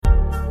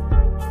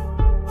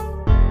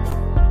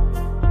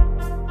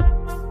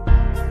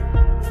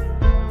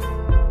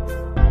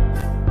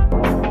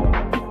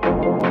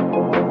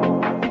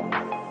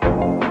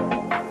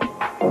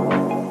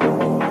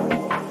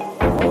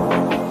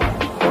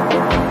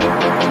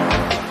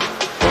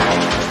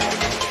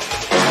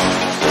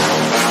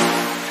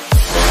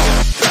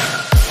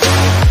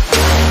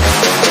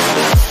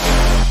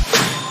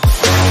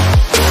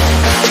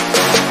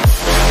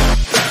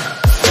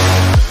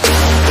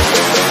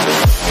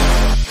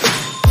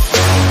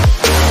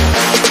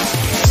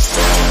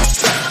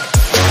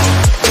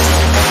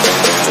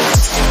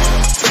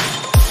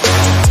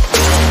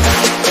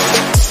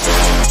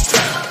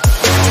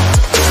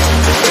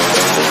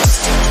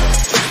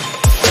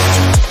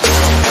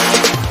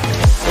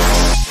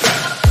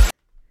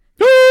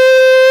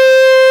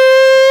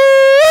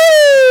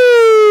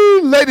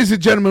Ladies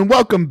and gentlemen,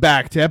 welcome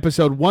back to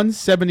episode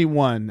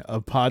 171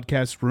 of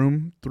Podcast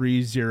Room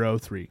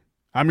 303.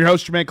 I'm your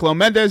host, Jermaine Colon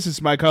Mendez. This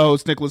is my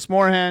co-host, Nicholas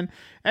Moorhan.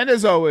 And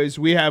as always,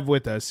 we have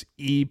with us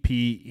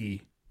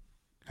EPE.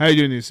 How are you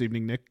doing this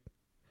evening, Nick?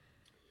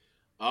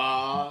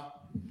 Yeah,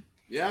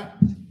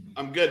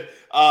 I'm good.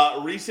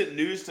 Recent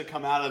news to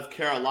come out of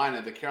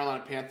Carolina. The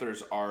Carolina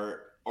Panthers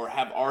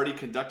have already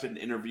conducted an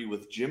interview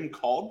with Jim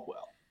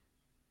Caldwell.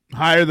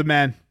 Hire the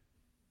man.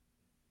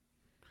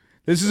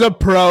 This is a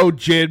pro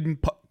Jim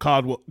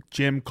Caldwell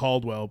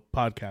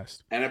podcast.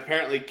 And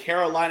apparently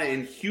Carolina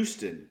and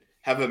Houston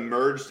have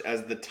emerged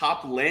as the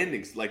top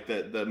landings, like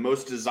the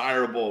most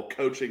desirable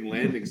coaching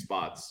landing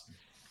spots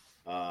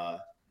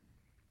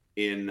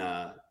in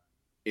the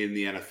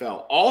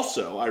NFL.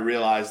 Also, I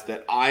realized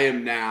that I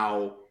am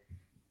now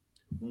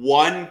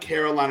one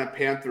Carolina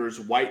Panthers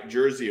white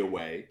jersey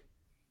away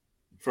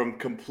from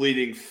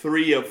completing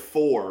 3 of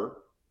 4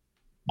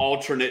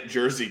 alternate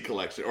jersey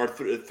collection, or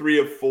 3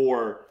 of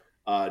 4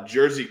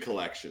 jersey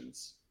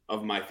collections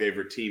of my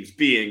favorite teams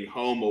being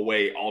home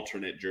away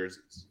alternate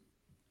jerseys.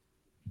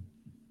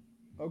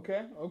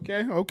 Okay. All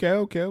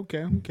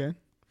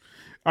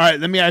right,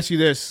 let me ask you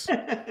this.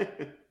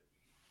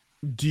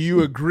 Do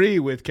you agree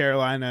with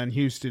Carolina and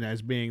Houston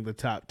as being the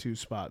top 2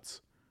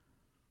 spots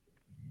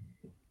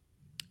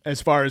as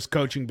far as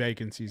coaching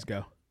vacancies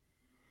go?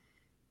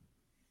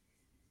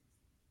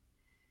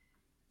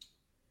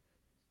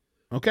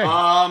 Okay.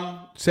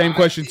 Same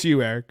question to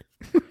you, Eric.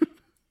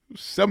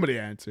 Somebody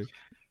answer.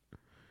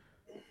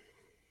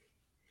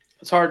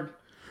 It's hard.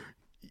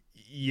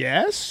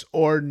 Yes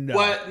or no?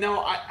 What?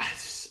 No, I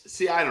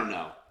don't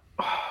know.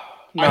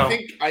 No.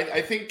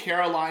 I think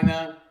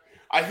Carolina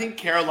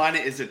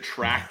is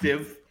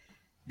attractive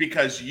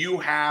because you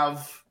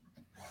have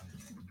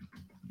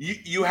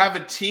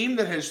a team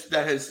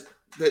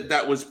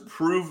that was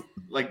proved,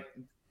 like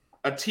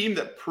a team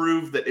that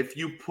proved that if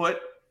you put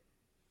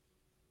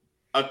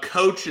a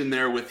coach in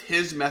there with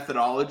his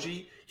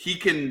methodology, he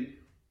can,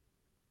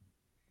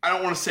 I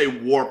don't want to say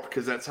warp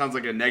because that sounds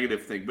like a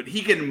negative thing, but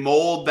he can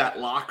mold that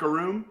locker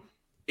room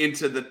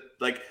into that.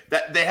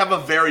 They have a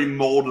very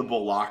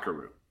moldable locker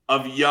room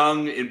of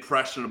young,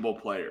 impressionable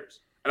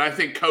players. And I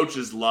think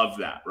coaches love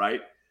that,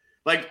 right?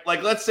 Like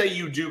let's say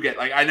you do get,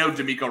 I know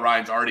DeMeco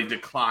Ryans already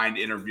declined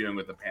interviewing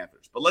with the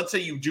Panthers, but let's say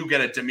you do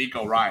get a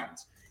DeMeco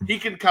Ryans. He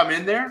can come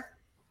in there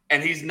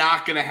and he's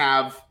not going to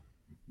have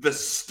the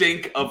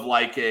stink of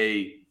like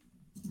a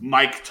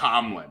Mike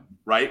Tomlin,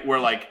 right? Where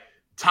like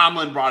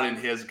Tomlin brought in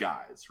his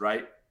guys,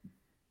 right?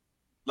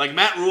 Like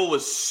Matt Rule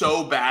was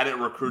so bad at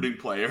recruiting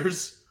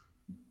players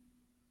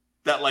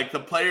that like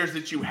the players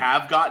that you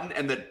have gotten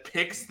and the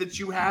picks that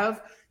you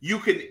have, you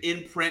can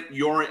imprint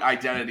your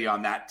identity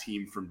on that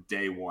team from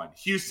day one.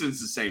 Houston's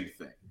the same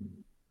thing.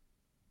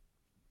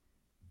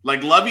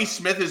 Like Lovie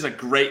Smith is a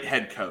great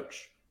head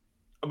coach,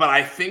 but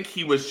I think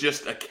he was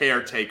just a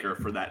caretaker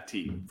for that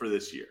team for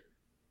this year.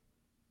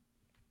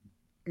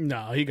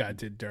 No, he got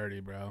did dirty,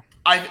 bro.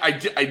 I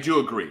do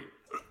agree.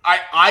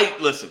 I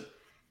listen.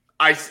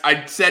 I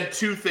said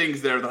 2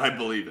 things there that I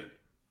believe in.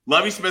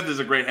 Lovie Smith is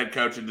a great head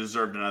coach and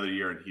deserved another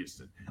year in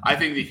Houston. I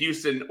think the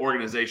Houston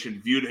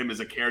organization viewed him as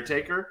a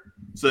caretaker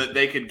so that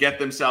they could get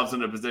themselves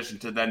in a position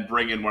to then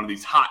bring in one of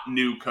these hot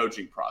new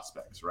coaching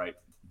prospects, right?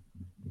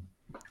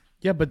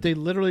 Yeah, but they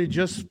literally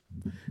just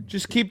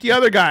keep the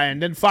other guy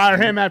and then fire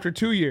him after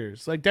 2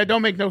 years. Like, that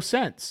don't make no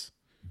sense.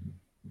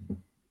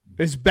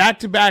 It's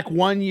back-to-back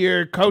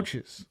 1-year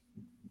coaches.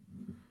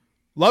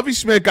 Lovie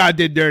Smith got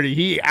did dirty.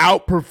 He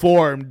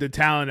outperformed the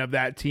talent of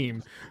that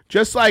team,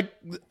 just like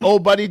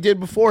old buddy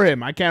did before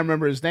him. I can't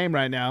remember his name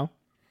right now.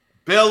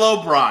 Bill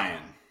O'Brien.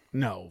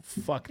 No,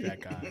 fuck that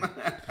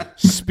guy.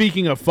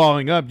 Speaking of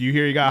falling up, do you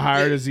hear he got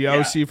hired as the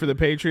OC for the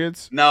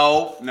Patriots?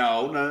 No.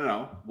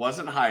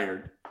 Wasn't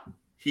hired.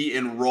 He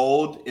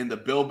enrolled in the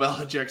Bill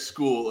Belichick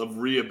School of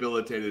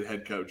Rehabilitated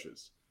Head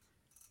Coaches.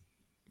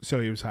 So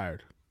he was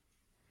hired.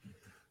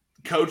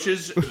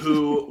 Coaches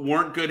who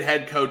weren't good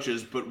head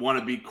coaches but want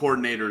to be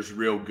coordinators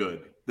real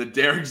good. The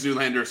Derek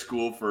Zoolander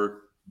School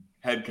for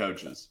Head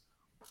Coaches.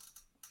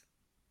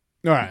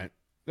 All right.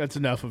 That's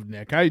enough of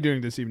Nick. How are you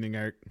doing this evening,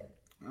 Eric?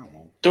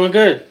 Doing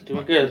good.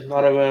 A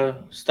lot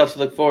of stuff to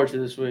look forward to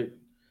this week.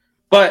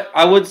 But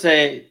I would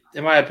say,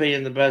 in my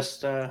opinion, the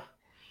best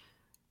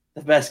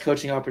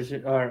coaching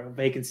opportunity or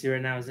vacancy right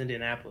now is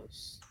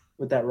Indianapolis.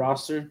 With that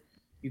roster,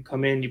 you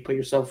come in, you put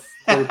yourself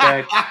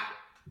quarterback.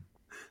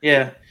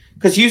 Yeah.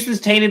 Because Houston's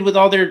tainted with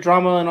all their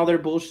drama and all their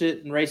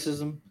bullshit and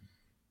racism.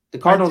 The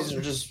Cardinals are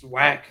just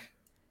whack.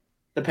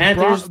 The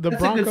Panthers, the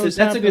Broncos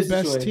have the best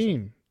situation.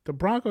 team. The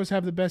Broncos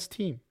have the best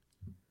team.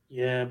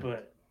 Yeah,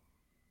 but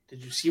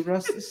did you see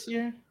Russ this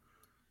year?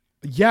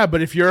 Yeah,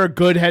 but if you're a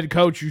good head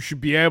coach, you should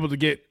be able to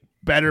get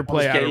better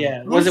play out of him.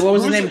 Yeah. What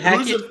was his name?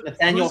 Hackett?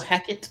 Nathaniel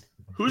Hackett?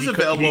 Who's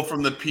available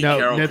from the Pete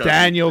Carroll coaching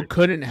Nathaniel tree?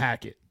 couldn't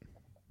hack it.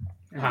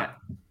 Uh-huh.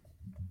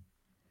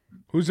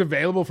 Who's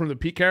available from the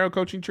Pete Carroll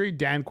coaching tree?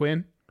 Dan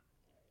Quinn.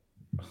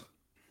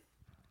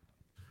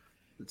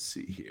 Let's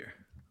see here.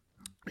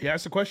 Yeah,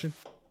 that's the question.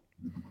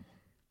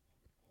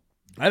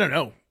 I don't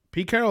know.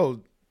 Pete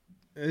Carroll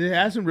It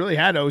hasn't really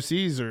had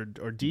OCs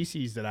or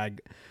DCs that I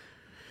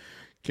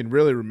can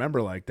really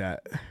remember like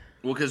that.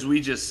 Well, because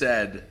we just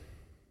said,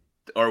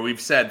 or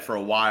we've said for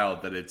a while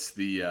that it's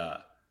the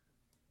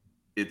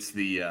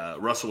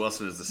Russell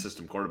Wilson is the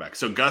system quarterback.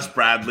 So Gus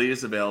Bradley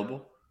is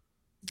available.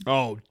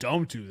 Oh,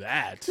 don't do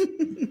that.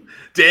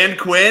 Dan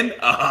Quinn.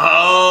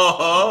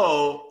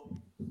 Oh.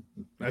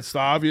 That's the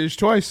obvious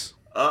choice.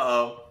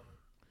 Uh-oh.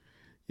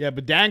 Yeah,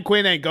 but Dan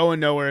Quinn ain't going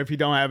nowhere if you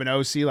don't have an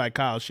OC like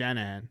Kyle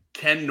Shanahan.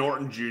 Ken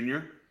Norton Jr.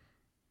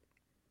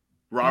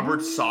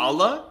 Robert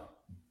Saleh,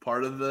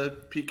 part of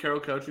the Pete Carroll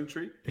coaching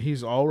tree.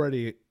 He's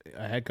already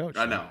a head coach.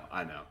 I know.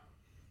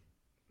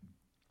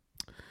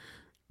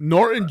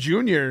 Norton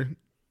Jr.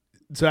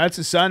 So that's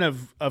the son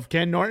of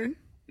Ken Norton?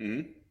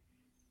 Mm-hmm.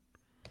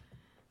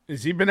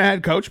 Has he been a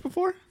head coach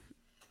before?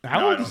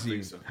 How old is he?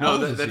 Think so. How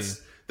No, old is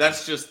he?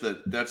 that's just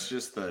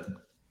the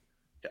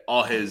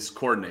all his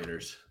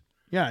coordinators.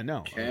 Yeah, I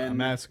know. Ken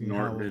I'm asking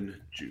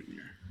Norton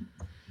Jr.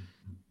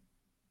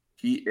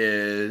 He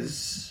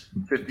is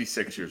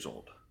 56 years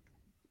old.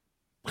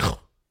 No,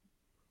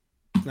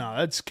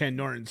 that's Ken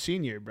Norton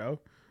Sr., bro.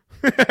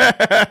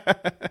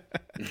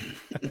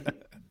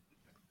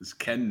 Is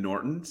Ken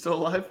Norton still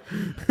alive?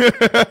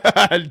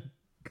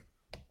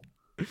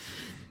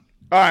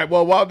 All right,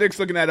 well, while Nick's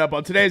looking that up,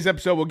 on today's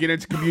episode, we'll get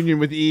into communion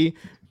with E.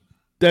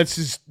 This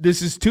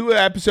is 2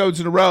 episodes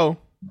in a row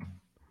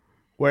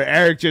where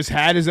Eric just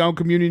had his own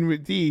communion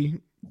with E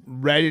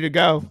ready to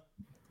go.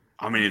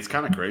 I mean, it's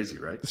kind of crazy,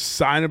 right?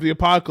 Sign of the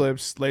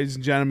apocalypse. Ladies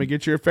and gentlemen,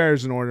 get your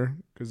affairs in order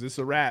because this is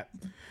a wrap.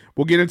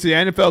 We'll get into the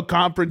NFL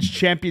Conference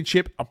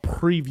Championship, a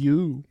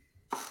preview.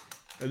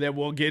 And then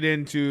we'll get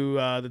into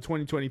the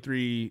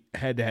 2023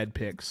 head-to-head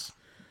picks.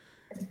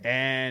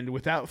 And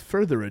without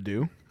further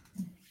ado,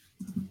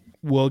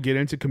 we'll get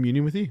into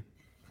communion with E.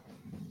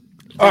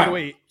 All right.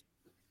 Wait.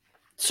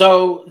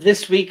 So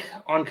this week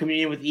on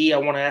Communion with E, I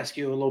want to ask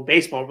you a little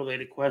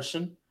baseball-related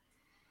question.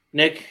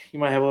 Nick, you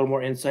might have a little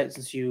more insight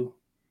since you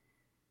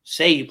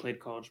say you played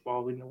college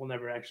ball. We'll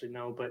never actually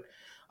know. But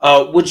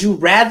would you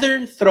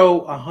rather throw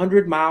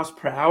 100 miles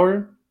per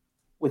hour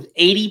with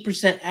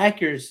 80%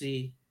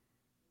 accuracy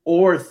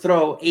or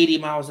throw 80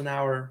 miles an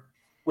hour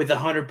with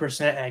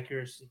 100%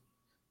 accuracy?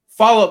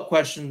 Follow-up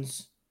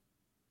questions.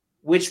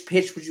 Which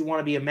pitch would you want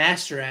to be a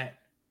master at?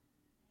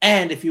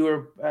 And if you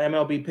were an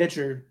MLB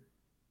pitcher,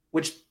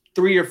 which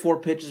 3 or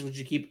 4 pitches would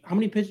you keep? How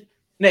many pitches?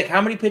 Nick,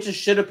 how many pitches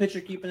should a pitcher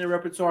keep in their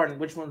repertoire, and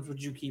which ones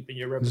would you keep in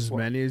your repertoire? As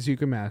many as you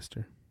can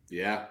master.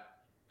 Yeah.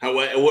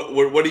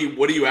 What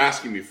are you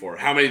asking me for?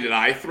 How many did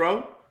I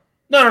throw?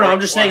 No.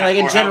 I'm just saying, like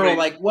in general,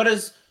 like what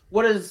is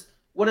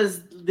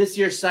this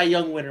year's Cy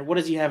Young winner? What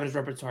does he have in his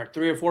repertoire?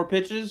 3 or 4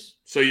 pitches?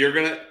 So you're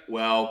gonna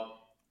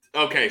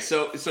okay.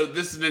 So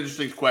this is an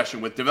interesting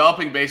question. With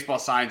developing baseball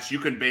science, you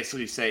can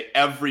basically say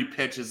every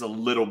pitch is a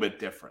little bit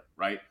different,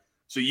 right?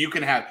 So you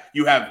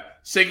have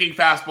sinking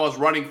fastballs,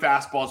 running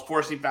fastballs,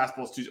 forcing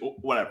fastballs,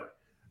 whatever.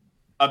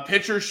 A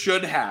pitcher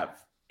should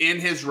have in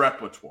his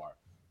repertoire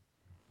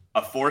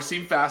a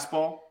four-seam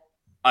fastball,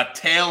 a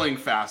tailing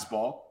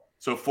fastball.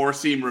 So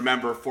four-seam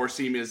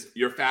is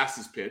your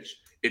fastest pitch.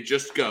 It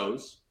just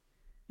goes.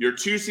 Your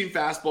two-seam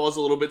fastball is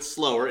a little bit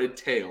slower. It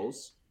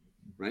tails,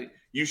 right?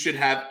 You should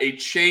have a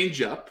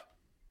changeup,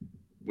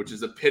 which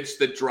is a pitch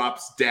that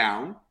drops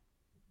down,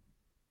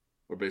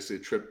 or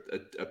basically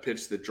a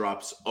pitch that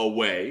drops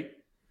away.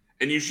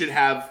 And you should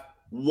have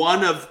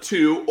one of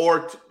two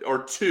or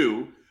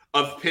two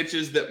of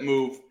pitches that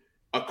move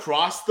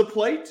across the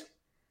plate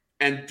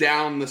and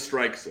down the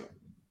strike zone,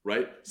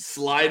 right?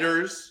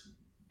 Sliders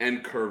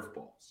and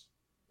curveballs.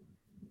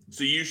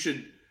 So you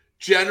should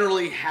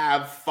generally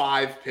have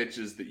 5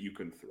 pitches that you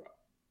can throw.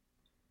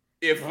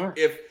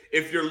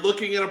 If you're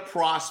looking at a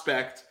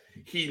prospect,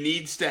 he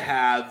needs to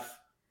have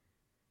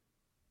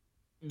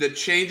the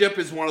changeup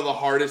is one of the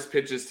hardest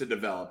pitches to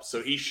develop.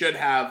 So he should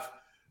have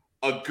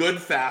a good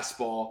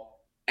fastball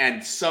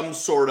and some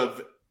sort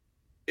of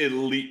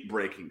elite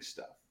breaking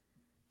stuff.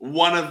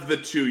 One of the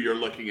two you're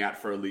looking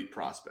at for elite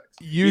prospects.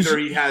 Either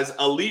he has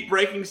elite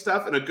breaking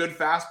stuff and a good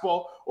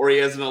fastball, or he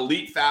has an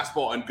elite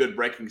fastball and good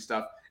breaking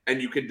stuff,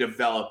 and you can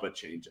develop a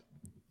changeup.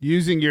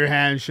 Using your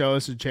hand, show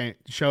us a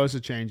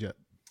changeup.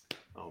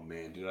 Oh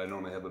man, dude, I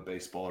don't have a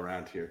baseball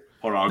around here.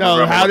 Hold on.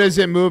 No, how does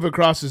it move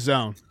across the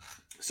zone?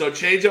 So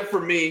changeup for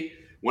me,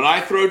 when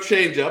I throw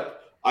changeup,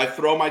 I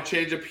throw my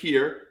changeup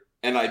here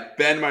and I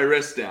bend my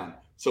wrist down.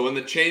 So when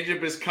the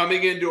changeup is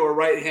coming into a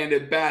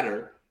right-handed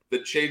batter, the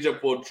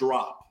changeup will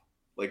drop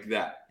like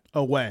that.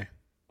 Away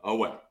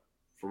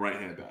from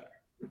right-handed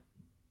batter.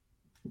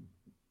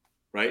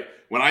 Right?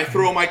 When I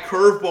throw my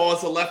curveball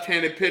as a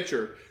left-handed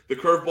pitcher, the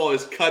curveball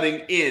is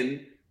cutting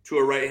in to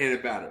a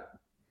right-handed batter.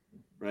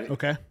 Right?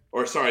 Okay.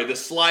 Or sorry, the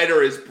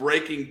slider is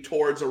breaking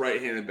towards a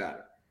right-handed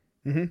batter.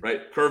 Mm-hmm.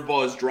 Right?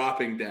 Curveball is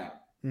dropping down.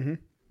 Mm-hmm.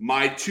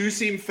 My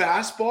two-seam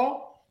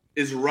fastball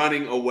is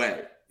running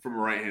away from a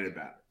right-handed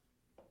batter.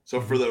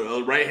 So for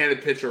the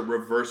right-handed pitcher,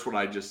 reverse what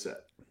I just said.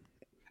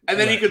 And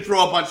then you can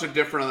throw a bunch of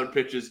different other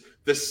pitches.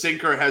 The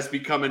sinker has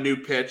become a new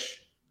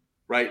pitch,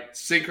 right?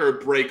 Sinker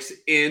breaks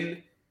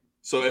in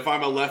So if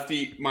I'm a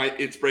lefty,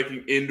 it's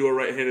breaking into a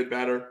right-handed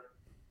batter.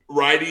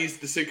 Righties,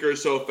 the sinker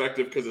is so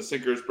effective because the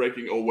sinker is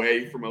breaking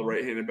away from a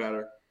right-handed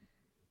batter.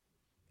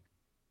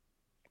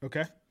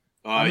 Okay.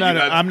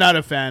 I'm not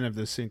a fan of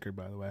the sinker,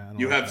 by the way.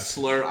 You have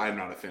slur. I'm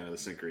not a fan of the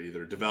sinker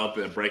either. Develop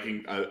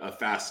a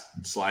fast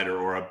slider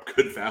or a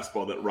good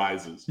fastball that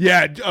rises.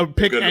 Yeah,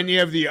 pick any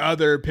of the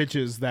other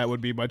pitches that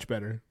would be much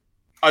better.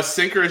 A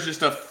sinker is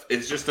just a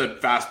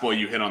fastball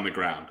you hit on the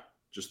ground.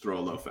 Just throw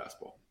a low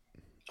fastball.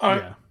 All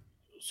right. Yeah.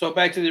 So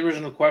back to the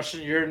original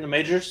question. You're in the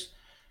majors.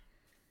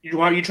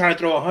 Are you trying to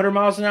throw 100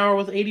 miles an hour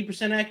with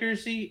 80%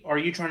 accuracy, or are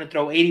you trying to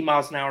throw 80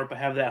 miles an hour but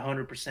have that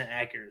 100%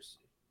 accuracy?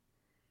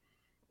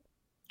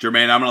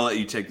 Jermaine, I'm going to let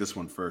you take this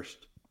one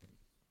first.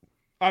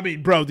 I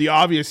mean, bro, the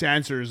obvious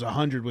answer is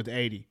 100 with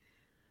 80.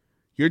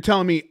 You're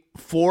telling me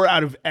 4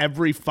 out of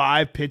every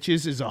 5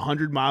 pitches is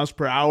 100 miles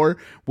per hour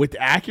with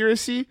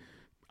accuracy?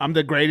 I'm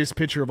the greatest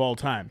pitcher of all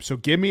time. So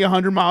give me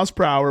 100 miles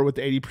per hour with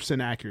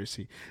 80%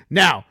 accuracy.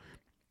 Now,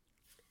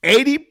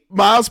 80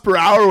 miles per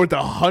hour with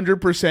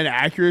 100%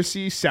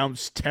 accuracy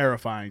sounds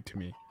terrifying to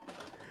me,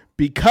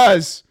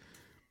 because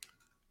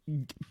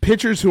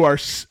hitters who are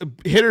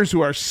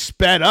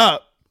sped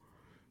up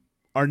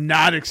are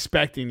not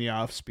expecting the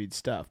off-speed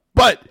stuff.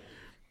 But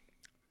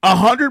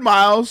 100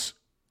 miles,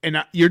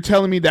 and you're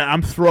telling me that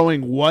I'm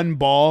throwing one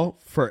ball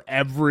for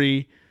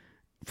every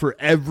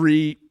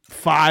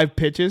 5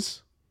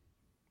 pitches,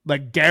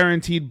 like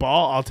guaranteed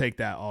ball, I'll take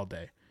that all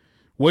day.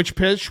 Which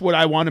pitch would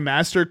I want to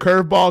master?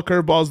 Curveball.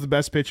 Curveball is the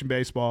best pitch in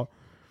baseball.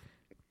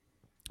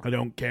 I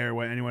don't care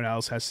what anyone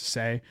else has to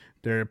say.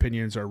 Their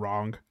opinions are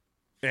wrong.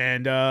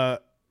 And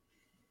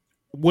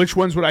which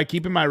ones would I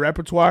keep in my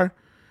repertoire?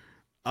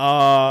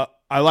 I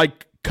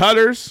like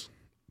cutters,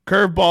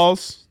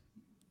 curveballs.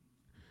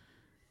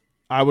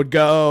 I would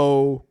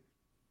go...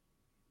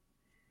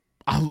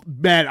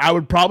 I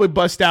would probably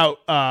bust out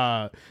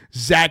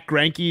Zach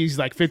Greinke's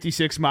like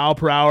 56 mile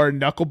per hour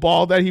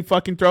knuckleball that he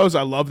fucking throws.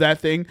 I love that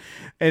thing.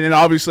 And then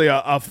obviously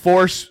a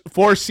four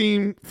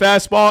seam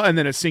fastball and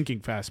then a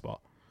sinking fastball.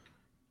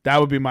 That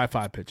would be my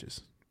 5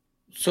 pitches.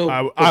 So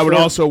I would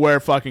also wear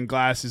fucking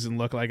glasses and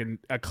look like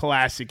a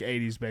classic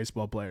 80s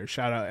baseball player.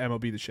 Shout out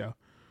MLB The Show.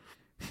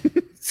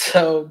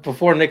 So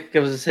before Nick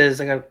gives us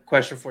his, I got a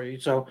question for you.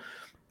 So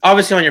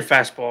obviously on your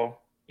fastball,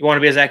 you want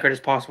to be as accurate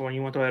as possible and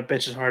you want to throw that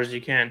bitch as hard as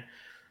you can.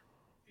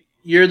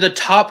 You're the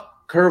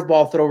top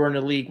curveball thrower in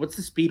the league. What's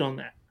the speed on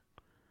that?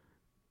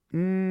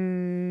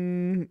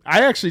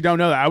 I actually don't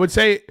know that. I would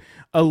say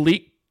an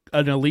elite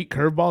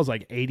curveball is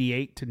like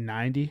 88 to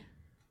 90.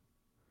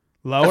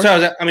 Lower?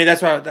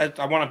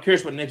 I'm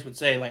curious what Nick would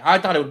say. Like, I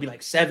thought it would be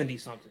like 70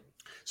 something.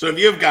 So if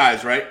you have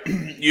guys, right,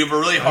 you have a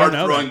really hard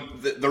throwing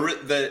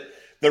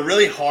the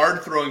really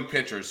hard throwing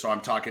pitchers. So I'm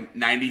talking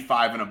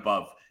 95 and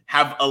above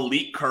have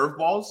elite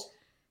curveballs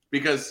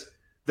because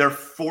their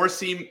four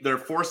seam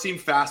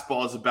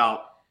fastball is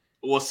about,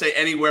 we'll say,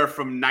 anywhere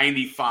from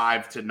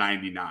 95 to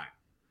 99.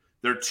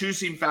 Their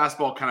 2-seam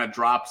fastball kind of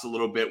drops a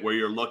little bit where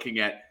you're looking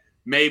at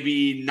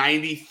maybe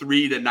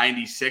 93 to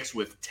 96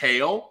 with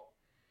tail.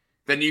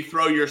 Then you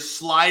throw your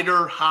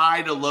slider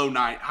high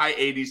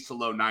 80s to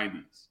low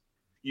 90s.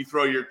 You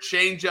throw your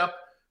changeup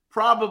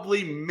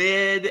probably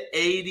mid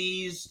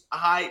 80s,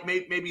 high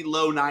maybe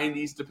low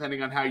 90s,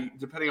 depending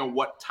on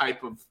what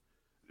type of,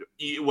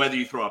 whether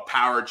you throw a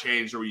power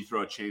change or you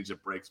throw a change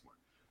that breaks more.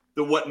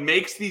 What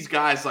makes these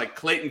guys like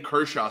Clayton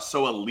Kershaw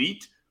so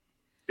elite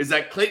is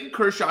that Clayton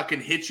Kershaw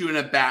can hit you in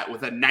a bat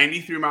with a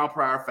 93 mile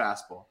per hour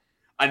fastball,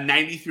 a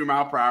 93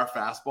 mile per hour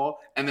fastball,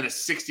 and then a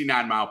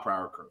 69 mile per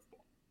hour curveball.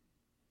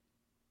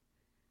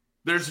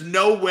 There's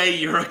no way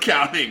you're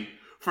accounting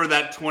for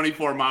that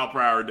 24 mile per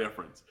hour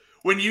difference.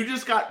 When you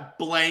just got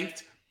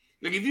blanked,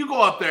 like if you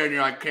go up there and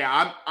you're like, okay,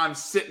 I'm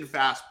sitting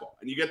fastball,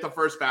 and you get the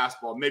first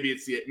fastball, maybe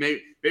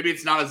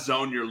it's not a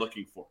zone you're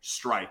looking for,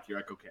 strike. You're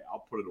like, okay,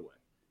 I'll put it away.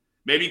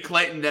 Maybe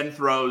Clayton then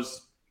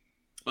throws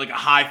like a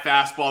high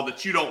fastball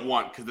that you don't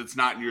want because it's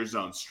not in your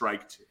zone,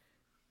 strike 2.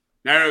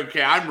 Now,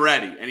 okay, I'm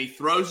ready, and he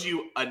throws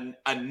you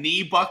a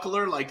knee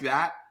buckler like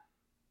that,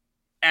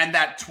 and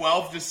that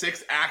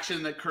 12-6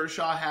 action that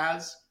Kershaw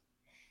has,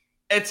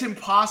 it's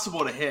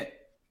impossible to hit.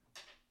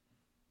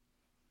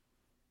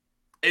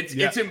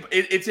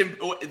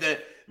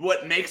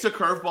 What makes a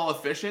curveball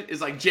efficient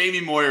is like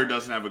Jamie Moyer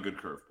doesn't have a good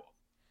curveball,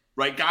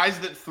 right? Guys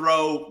that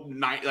throw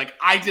like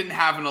I didn't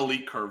have an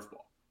elite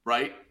curveball,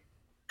 right?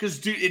 Because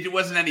it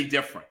wasn't any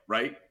different,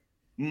 right?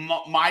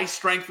 My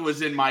strength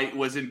was in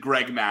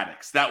Greg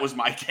Maddux. That was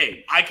my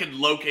game. I could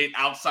locate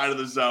outside of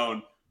the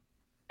zone,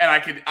 and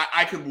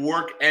I could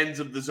work ends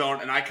of the zone,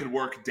 and I could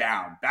work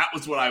down. That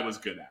was what I was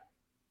good at.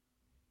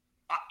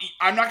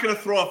 I'm not going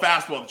to throw a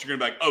fastball that you're going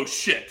to be like, oh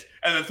shit,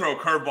 and then throw a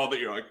curveball that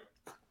you're like,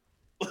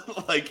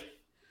 like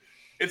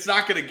it's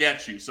not going to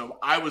get you. So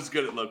I was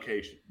good at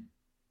location.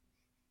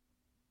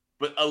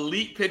 But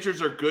elite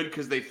pitchers are good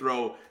because they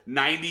throw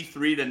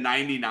 93 to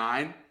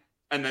 99,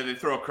 and then they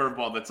throw a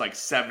curveball that's like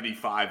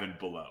 75 and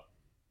below.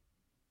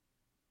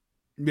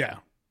 Yeah.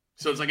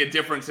 So it's like a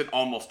difference in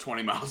almost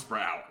 20 miles per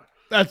hour.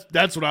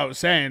 That's what I was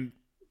saying.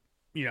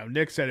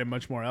 Nick said it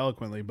much more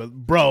eloquently, but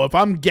bro, if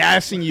I'm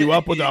gassing you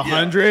up with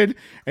 100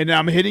 and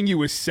I'm hitting you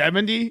with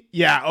 70,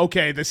 yeah,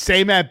 okay, the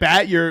same at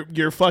bat,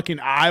 your fucking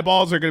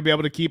eyeballs are going to be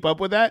able to keep up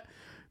with that?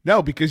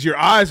 No, because your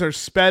eyes are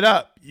sped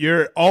up.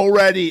 You're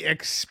already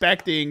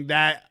expecting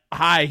that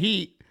high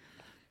heat,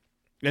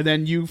 and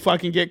then you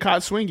fucking get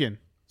caught swinging.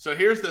 So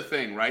here's the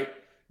thing, right?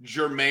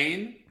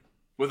 Jermaine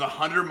with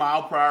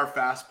 100-mile-per-hour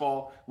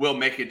fastball will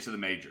make it to the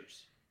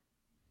majors.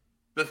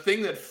 The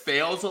thing that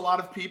fails a lot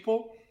of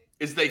people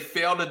is they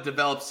fail to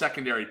develop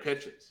secondary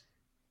pitches.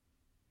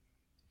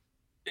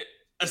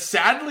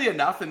 Sadly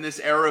enough, in this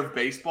era of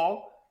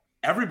baseball,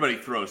 everybody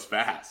throws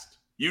fast.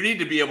 You need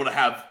to be able to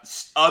have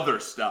other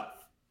stuff.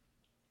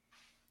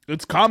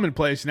 It's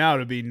commonplace now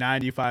to be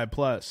 95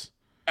 plus.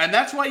 And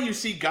that's why you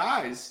see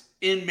guys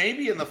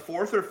maybe in the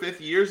 4th or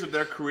 5th years of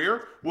their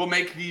career will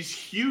make these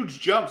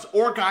huge jumps,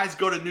 or guys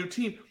go to a new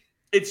team.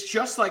 It's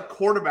just like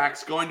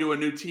quarterbacks going to a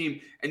new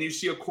team, and you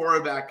see a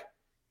quarterback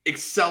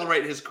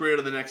accelerate his career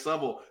to the next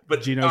level,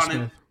 but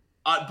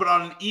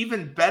on an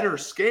even better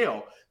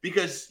scale,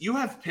 because you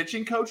have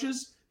pitching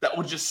coaches that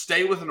will just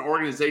stay with an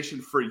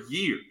organization for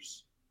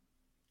years,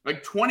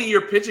 like 20-year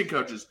pitching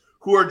coaches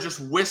who are just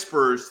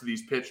whisperers to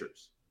these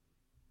pitchers,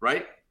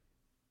 right?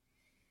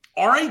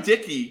 R.A.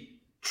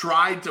 Dickey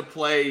tried to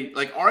play,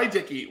 like R.A.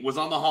 Dickey was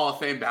on the Hall of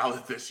Fame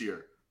ballot this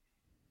year,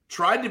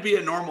 tried to be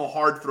a normal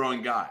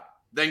hard-throwing guy,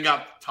 then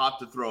got taught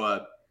to throw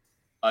a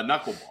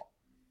knuckleball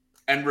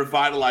and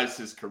revitalized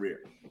his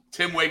career.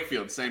 Tim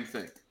Wakefield, same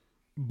thing.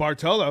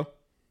 Bartolo.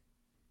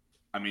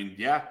 I mean,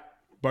 yeah.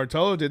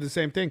 Bartolo did the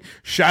same thing.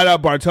 Shout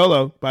out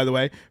Bartolo, by the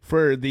way,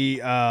 for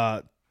the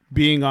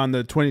being on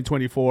the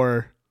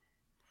 2024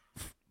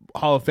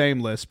 Hall of Fame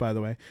list, by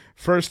the way.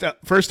 First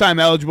time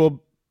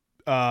eligible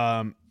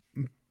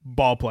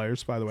ball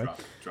players, by the way.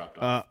 Dropped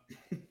off.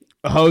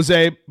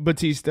 Jose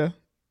Batista,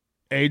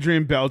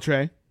 Adrian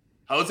Beltre.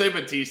 Jose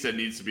Batista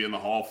needs to be in the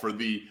Hall for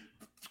the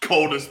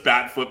coldest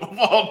bat flip of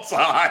all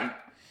time.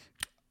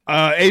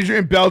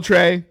 Adrian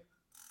Beltre.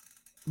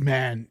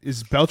 Man,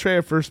 is Beltre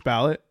a first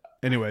ballot?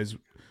 Anyways,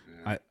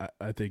 yeah.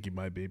 I think he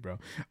might be, bro.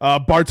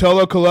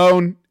 Bartolo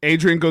Colon,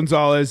 Adrian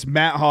Gonzalez,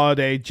 Matt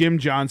Holliday, Jim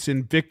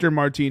Johnson, Victor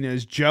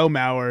Martinez, Joe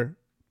Mauer,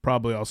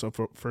 probably also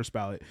for first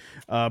ballot.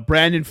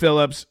 Brandon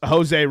Phillips,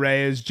 Jose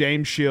Reyes,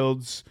 James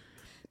Shields,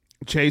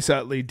 Chase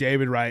Utley,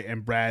 David Wright,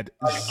 and Brad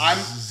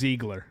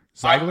Ziegler.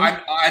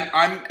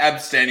 I'm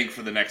abstaining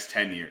for the next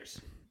 10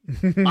 years.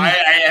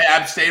 I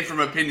abstain from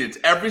opinions.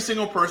 Every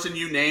single person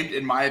you named,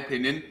 in my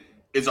opinion,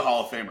 is a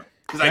Hall of Famer.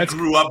 Because I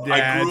grew up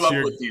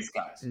with these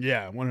guys.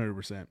 Yeah,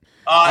 100%.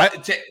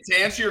 To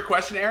answer your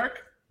question,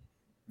 Eric,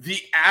 the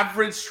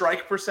average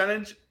strike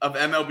percentage of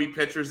MLB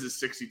pitchers is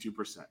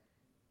 62%.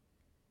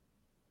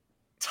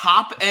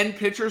 Top end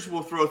pitchers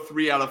will throw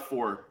 3 out of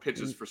 4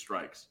 pitches for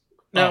strikes.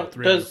 Now,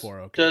 does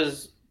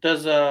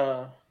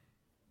the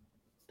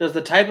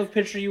type of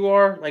pitcher you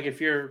are, like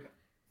if you're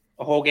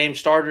a whole game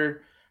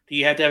starter, do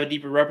you have to have a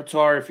deeper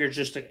repertoire? If you're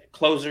just a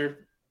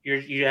closer,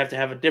 you have to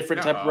have a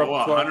different type of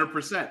repertoire.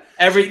 100%.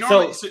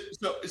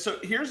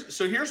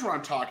 So here's what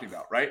I'm talking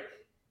about, right?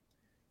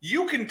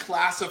 You can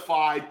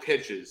classify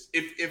pitches.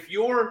 If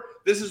you're,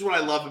 this is what I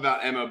love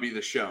about MLB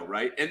The Show,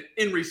 right? And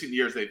in recent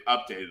years they've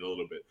updated a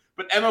little bit,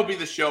 but MLB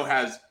The Show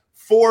has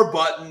 4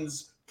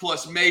 buttons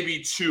plus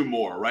maybe 2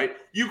 more, right?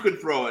 You could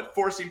throw it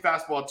 4-seam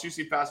fastball,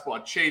 2-seam fastball,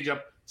 a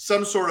changeup,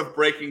 some sort of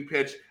breaking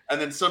pitch,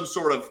 and then some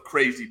sort of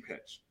crazy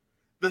pitch.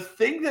 The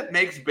thing that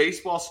makes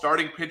baseball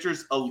starting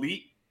pitchers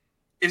elite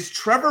is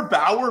Trevor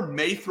Bauer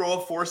may throw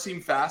a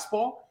 4-seam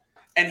fastball,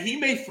 and he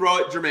may throw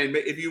it, Jermaine,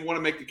 if you want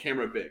to make the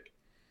camera big.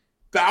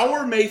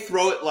 Bauer may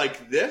throw it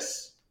like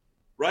this,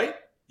 right?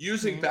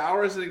 Using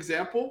Bauer as an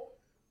example.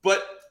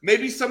 But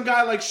maybe some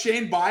guy like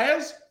Shane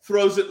Baez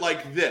throws it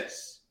like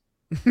this.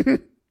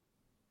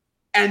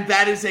 And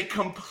that is a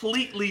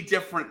completely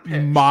different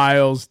pitch.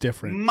 Miles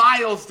different.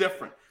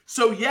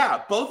 So,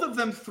 yeah, both of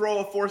them throw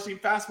a 4-seam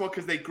fastball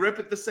because they grip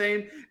it the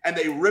same and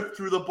they rip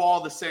through the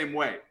ball the same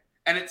way.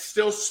 And it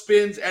still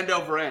spins end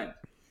over end.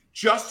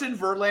 Justin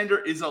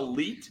Verlander is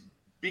elite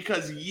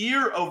because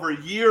year over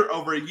year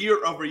over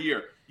year over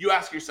year, you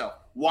ask yourself,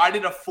 why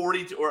did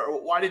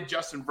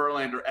Justin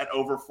Verlander at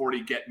over 40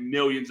 get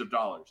millions of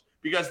dollars?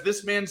 Because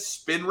this man's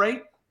spin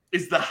rate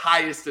is the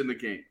highest in the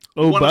game.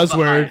 Oh,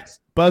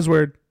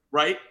 buzzword.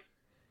 Right?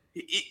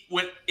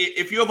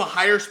 If you have a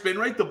higher spin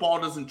rate, the ball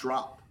doesn't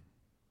drop.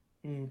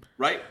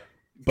 Right?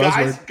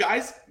 Buzzword.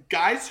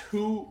 Guys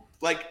who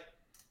like,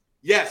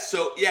 yes,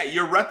 so yeah,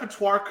 your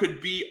repertoire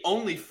could be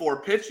only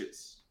 4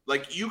 pitches.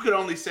 Like you could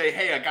only say,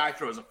 hey, a guy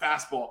throws a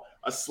fastball,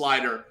 a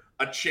slider,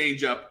 a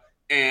changeup,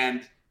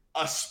 and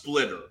a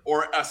splitter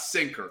or a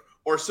sinker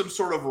or some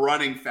sort of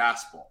running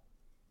fastball.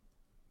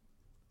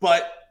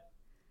 But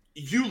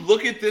you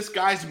look at this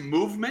guy's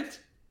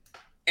movement,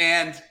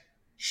 and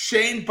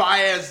Shane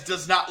Baez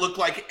does not look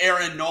like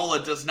Aaron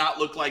Nola, does not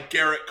look like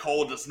Garrett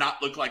Cole, does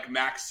not look like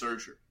Max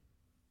Scherzer.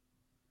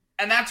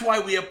 And that's why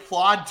we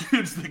applaud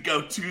dudes that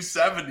go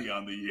 270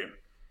 on the year.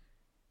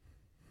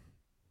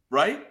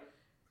 Right?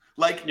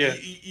 Like Yeah.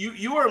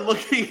 you are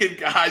looking at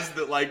guys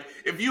that like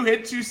if you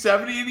hit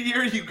 270 in a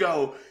year,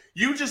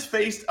 you just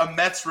faced a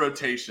Mets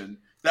rotation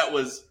that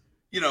was,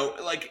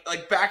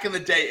 like back in the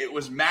day, it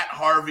was Matt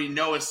Harvey,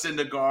 Noah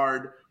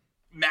Syndergaard,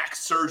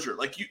 Max Scherzer.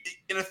 Like you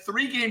in a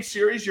 3-game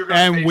series, you're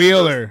gonna face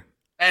Wheeler.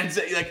 and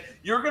like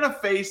you're gonna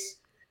face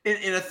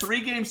in a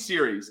 3-game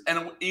series,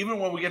 and even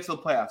when we get to the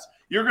playoffs,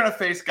 you're gonna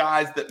face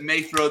guys that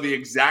may throw the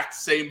exact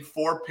same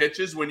 4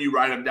 pitches when you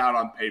write them down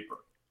on paper.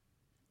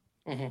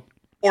 Mm-hmm.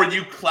 Or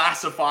you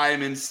classify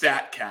them in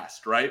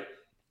StatCast, right?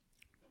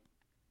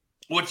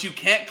 What you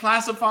can't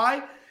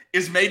classify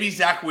is maybe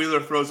Zach Wheeler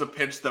throws a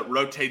pitch that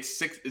rotates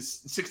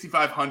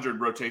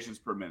 6,500 rotations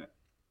per minute.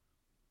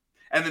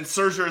 And then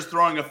Scherzer is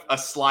throwing a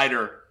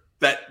slider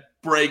that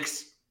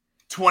breaks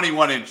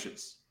 21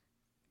 inches.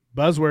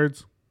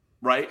 Buzzwords.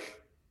 Right?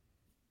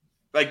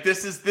 Like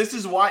this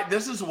is why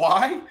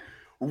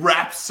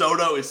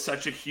Rapsodo is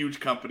such a huge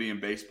company in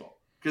baseball.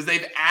 Because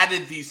they've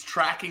added these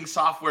tracking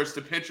softwares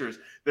to pitchers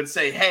that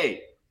say,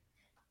 hey,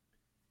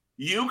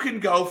 you can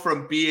go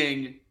from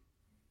being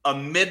a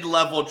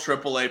mid-level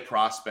AAA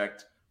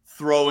prospect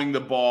throwing the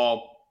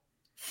ball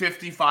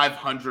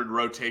 5,500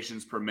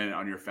 rotations per minute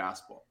on your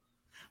fastball.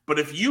 But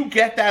if you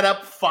get that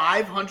up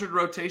 500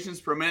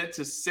 rotations per minute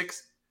to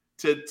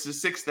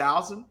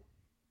 6,000,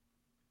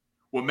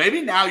 well,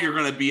 maybe now you're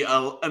going to be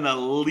an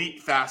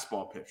elite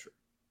fastball pitcher.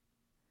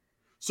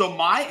 So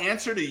my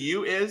answer to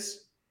you is,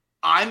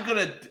 I'm going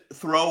to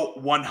throw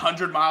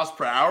 100 miles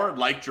per hour,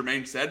 like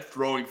Jermaine said,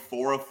 throwing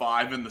 4 of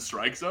 5 in the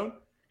strike zone.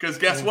 Because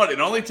guess what? It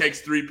only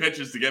takes 3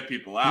 pitches to get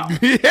people out.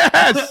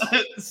 Yes.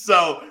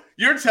 So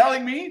you're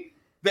telling me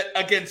that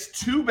against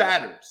 2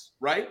 batters,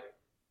 right?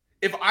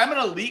 If I'm an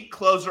elite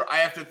closer, I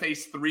have to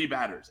face 3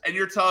 batters. And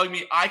you're telling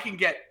me I can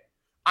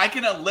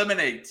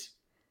eliminate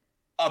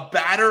a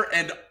batter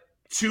and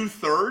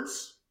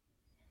 2/3?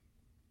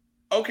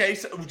 Okay,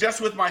 so just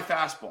with my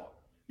fastball.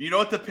 You know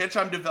what the pitch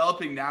I'm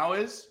developing now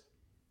is?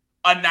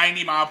 A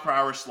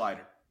 90-mile-per-hour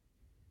slider.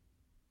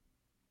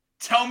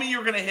 Tell me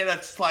you're going to hit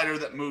a slider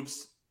that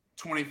moves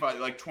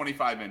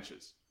 25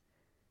 inches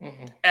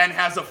and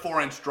has a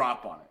 4-inch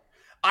drop on it.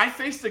 I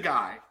faced a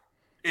guy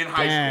in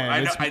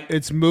high school.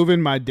 It's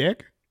moving my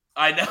dick.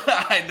 I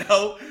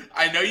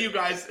know you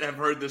guys have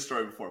heard this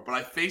story before, but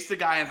I faced a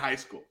guy in high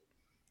school.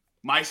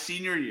 My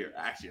senior year,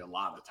 actually a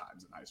lot of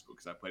times in high school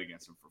because I played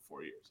against him for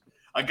 4 years.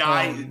 A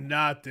guy,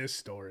 not this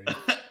story.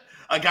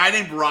 A guy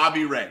named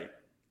Robbie Ray.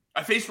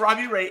 I faced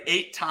Robbie Ray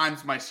 8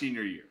 times my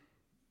senior year.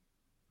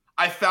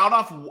 I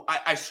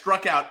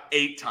struck out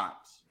 8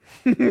 times.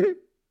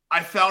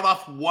 I fouled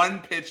off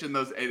 1 pitch in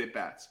those 8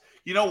 at-bats.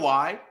 You know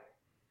why?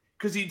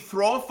 Because he'd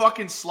throw a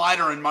fucking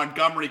slider in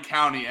Montgomery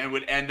County and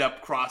would end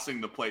up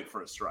crossing the plate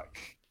for a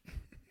strike.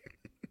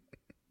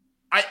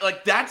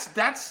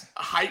 That's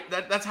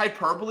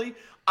hyperbole.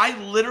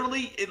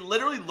 It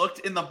literally looked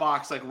in the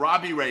box like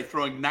Robbie Ray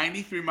throwing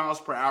 93 miles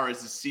per hour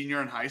as a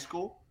senior in high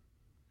school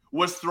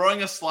was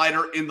throwing a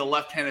slider in the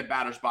left-handed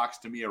batter's box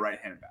to me, a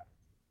right-handed batter.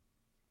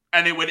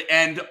 And it would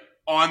end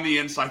on the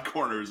inside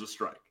corner as a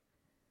strike.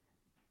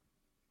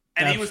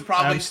 And he was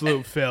probably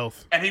absolute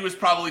filth. And he was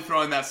probably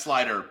throwing that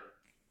slider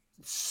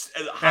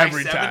high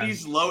Every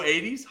 70s, time. low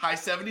 80s, high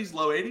 70s,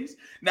 low 80s.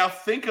 Now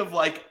think of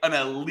like an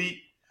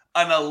elite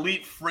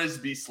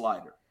frisbee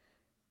slider.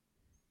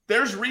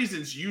 There's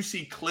reasons you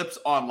see clips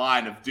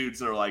online of dudes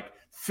that are like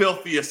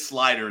filthiest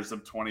sliders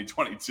of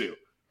 2022.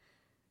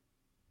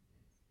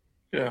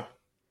 Yeah.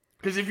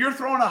 Because if you're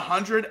throwing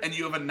 100 and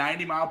you have a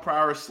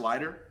 90-mile-per-hour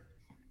slider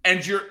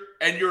and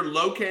you're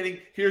locating,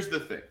 here's the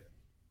thing.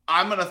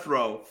 I'm going to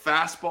throw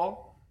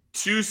fastball,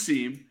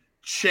 2-seam,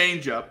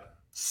 changeup,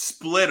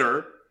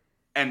 splitter,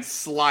 and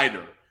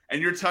slider.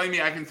 And you're telling me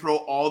I can throw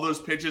all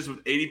those pitches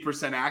with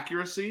 80%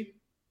 accuracy?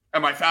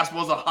 And my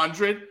fastball is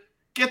 100?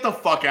 Get the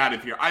fuck out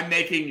of here. I'm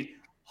making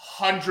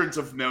hundreds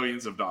of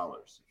millions of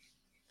dollars.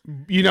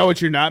 You know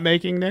what you're not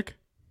making, Nick?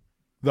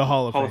 The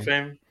Hall of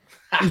Fame.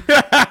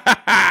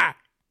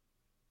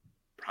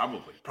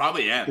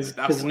 Probably ends.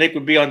 Because Nick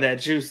would be on that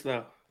juice,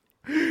 though.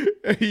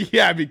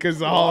 Yeah, because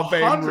the Hall of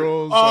Fame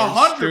rules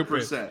 100%.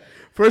 stupid.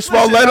 First of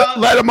all,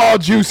 let them all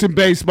juice in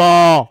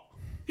baseball.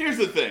 Here's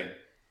the thing,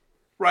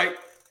 right?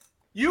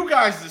 You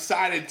guys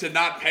decided to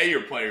not pay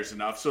your players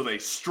enough, so they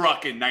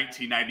struck in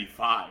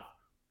 1995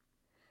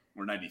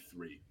 or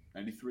 93.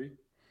 93? I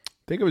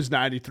think it was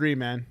 93,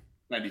 man.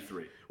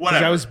 93.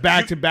 Whatever. I was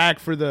back to back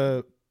for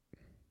the.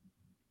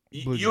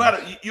 You had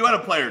a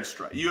player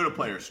strike. You had a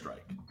player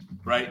strike,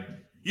 right?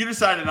 You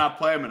decided to not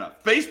play them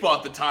enough. Baseball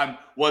at the time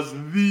was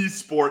the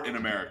sport in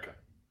America,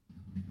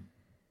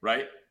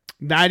 right?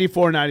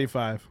 94,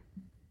 95.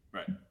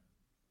 Right.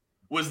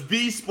 Was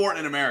the sport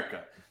in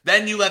America.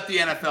 Then you let the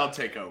NFL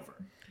take over.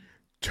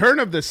 Turn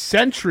of the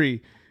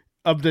century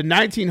of the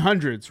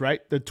 1900s, right?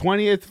 The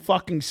 20th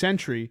fucking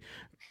century.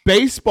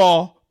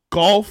 Baseball,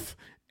 golf,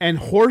 and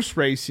horse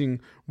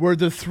racing were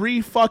the 3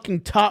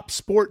 fucking top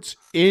sports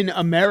in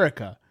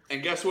America.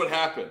 And guess what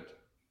happened?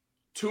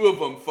 2 of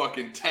them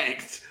fucking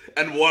tanked,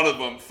 and 1 of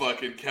them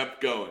fucking kept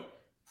going.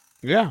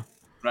 Yeah.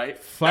 Right?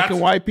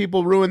 Fucking white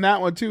people ruined that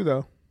one too,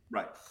 though.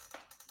 Right.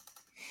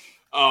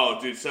 Oh,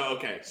 dude.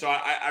 So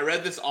I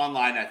read this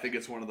online. I think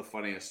it's one of the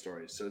funniest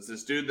stories. So it's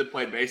this dude that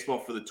played baseball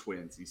for the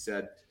Twins. He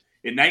said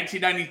in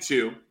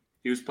 1992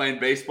 he was playing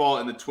baseball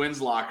in the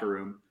Twins locker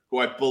room, who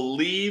I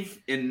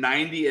believe in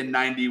 90 and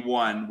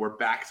 91 were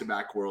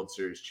back-to-back World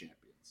Series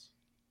champions.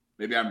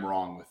 Maybe I'm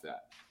wrong with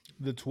that.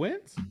 The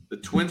Twins? The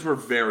Twins were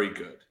very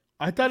good.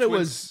 I thought it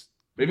was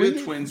maybe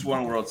the Twins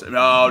won World Series.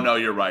 No,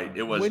 you're right.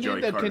 It was when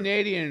Joey did Carter.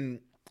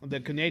 The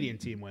Canadian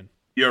team win?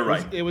 You're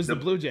right. It was the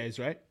Blue Jays,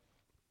 right?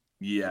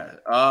 Yeah.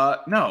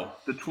 No,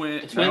 the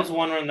Twins no.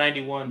 won in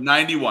 91.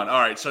 91. All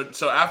right.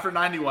 So after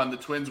 91, the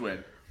Twins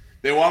win.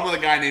 They won with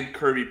a guy named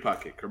Kirby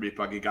Puckett. Kirby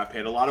Puckett got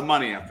paid a lot of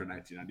money after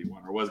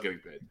 1991, or was getting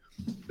paid.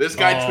 This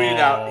guy tweeted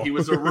out he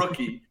was a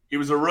rookie. He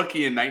was a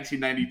rookie in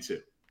 1992,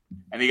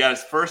 and he got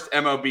his first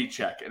MLB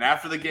check. And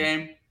after the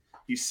game,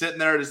 he's sitting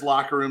there at his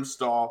locker room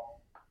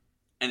stall,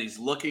 and he's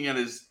looking at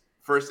his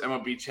first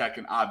MLB check,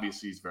 and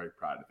obviously he's very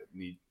proud of it,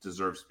 and he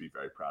deserves to be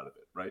very proud of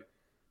it, right?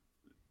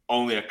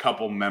 Only a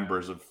couple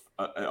members of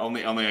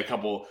only a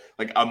couple,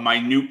 like a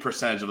minute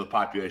percentage of the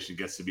population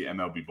gets to be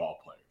MLB ball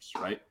players,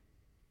 right?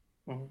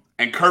 Mm-hmm.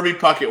 And Kirby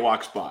Puckett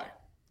walks by,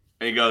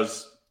 and he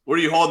goes, "What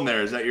are you holding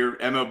there? Is that your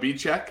MLB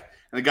check?"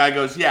 And the guy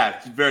goes,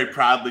 "Yeah." He very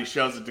proudly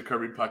shows it to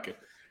Kirby Puckett.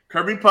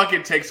 Kirby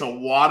Puckett takes a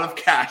wad of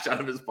cash out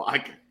of his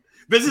pocket.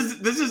 This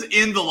is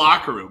in the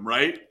locker room,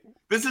 right?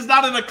 This is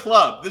not in a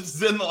club. This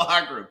is in the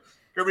locker room.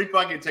 Kirby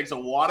Puckett takes a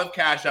wad of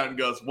cash out and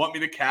goes, "Want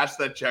me to cash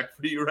that check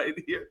for you right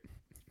here?"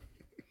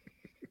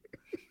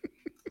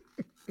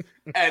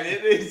 And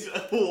it is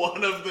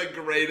one of the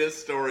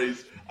greatest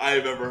stories I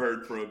have ever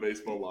heard from a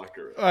baseball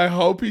locker room. I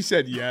hope he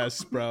said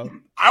yes, bro.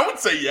 I would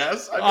say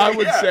yes. I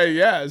would say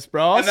yes,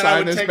 bro. I'll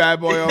sign this bad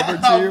boy over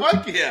to you.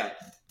 Fuck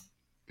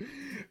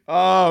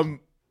yeah.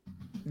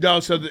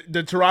 No, so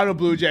the Toronto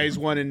Blue Jays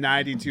won in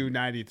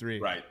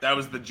 92-93. Right. That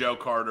was the Joe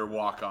Carter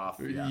walk-off.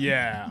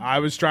 Yeah. I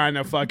was trying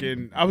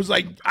to I was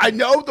like, I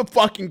know the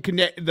fucking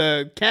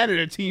the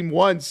Canada team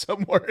won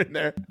somewhere in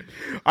there.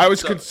 I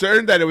was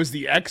concerned that it was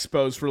the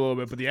Expos for a little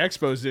bit, but the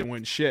Expos didn't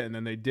win shit, and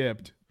then they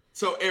dipped.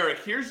 So,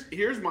 Eric,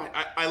 here's my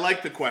I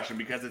like the question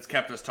because it's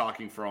kept us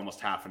talking for almost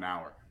half an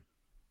hour.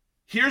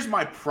 Here's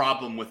my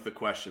problem with the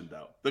question,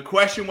 though. The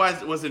question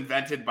was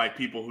invented by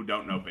people who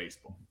don't know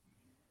baseball.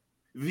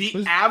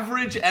 The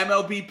average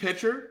MLB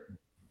pitcher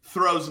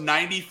throws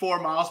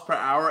 94 miles per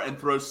hour and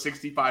throws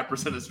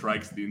 65% of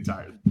strikes the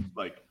entire,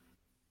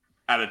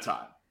 at a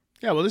time.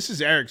 Yeah, well, this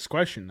is Eric's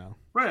question, though.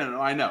 Right,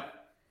 I know.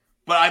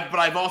 But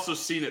I've also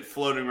seen it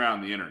floating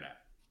around the internet.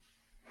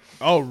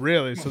 Oh,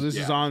 really? So this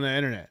is on the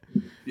internet.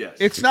 Yes.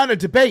 It's not a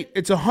debate.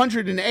 It's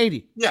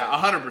 180.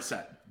 Yeah,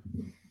 100%.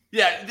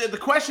 Yeah, the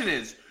question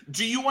is,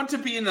 do you want to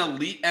be an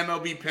elite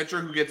MLB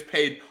pitcher who gets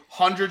paid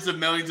hundreds of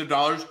millions of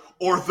dollars,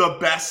 or the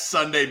best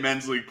Sunday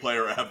men's league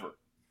player ever?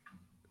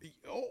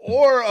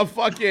 Or a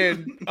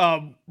fucking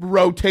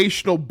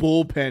rotational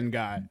bullpen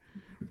guy,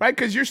 right?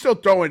 Because you're still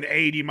throwing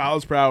 80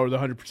 miles per hour with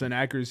 100%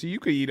 accuracy. You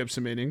could eat up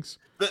some innings.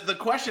 The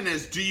question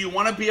is, do you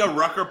want to be a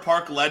Rucker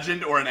Park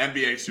legend or an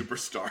NBA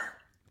superstar?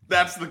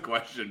 That's the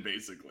question,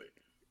 basically.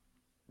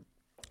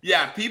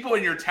 Yeah, people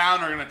in your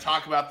town are going to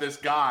talk about this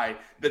guy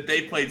that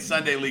they played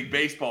Sunday league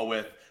baseball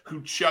with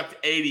who chucked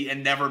 80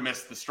 and never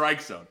missed the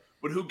strike zone.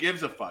 But who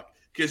gives a fuck?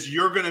 Because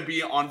you're going to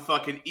be on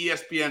fucking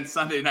ESPN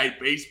Sunday Night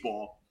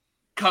Baseball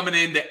coming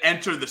in to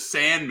enter the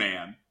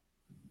Sandman,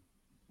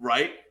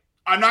 right?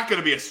 I'm not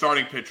going to be a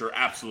starting pitcher.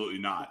 Absolutely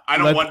not. I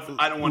don't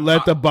want.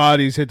 Let the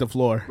bodies hit the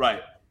floor.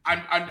 Right.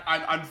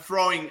 I'm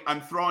throwing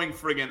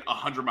friggin'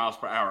 100 miles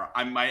per hour.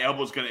 My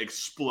elbow's going to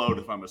explode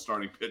if I'm a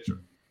starting pitcher.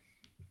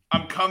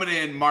 I'm coming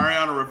in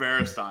Mariano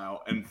Rivera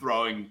style and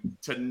throwing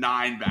to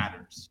 9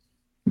 batters.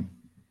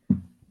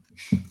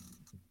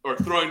 Or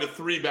throwing to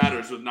 3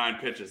 batters with 9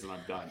 pitches and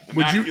I'm done.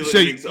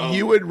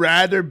 You would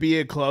rather be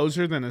a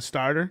closer than a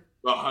starter?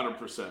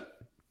 100%.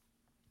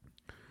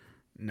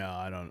 No,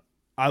 I don't.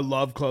 I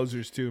love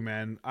closers too,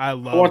 man. I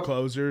love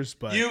closers,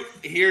 but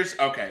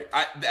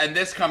and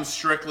this comes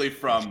strictly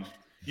from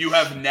you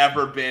have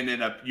never been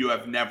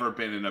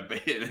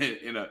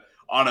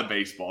on a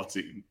baseball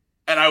team.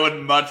 And I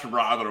would much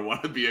rather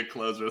want to be a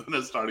closer than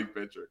a starting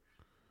pitcher.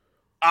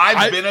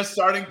 I've been a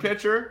starting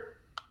pitcher,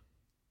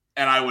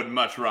 and I would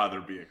much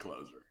rather be a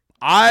closer.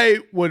 I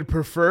would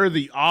prefer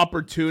the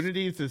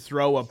opportunity to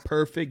throw a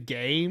perfect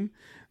game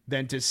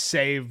than to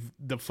save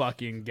the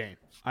fucking game.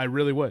 I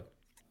really would.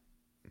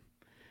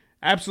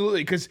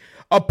 Absolutely, because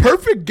a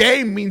perfect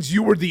game means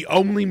you were the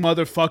only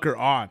motherfucker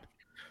on.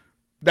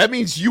 That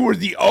means you were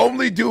the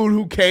only dude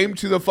who came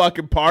to the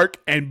fucking park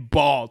and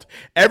balled.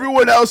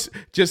 Everyone else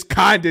just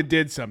kind of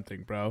did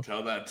something, bro.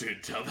 Tell that to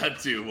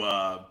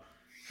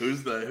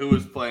who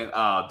was playing?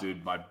 Oh,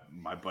 dude, my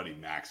buddy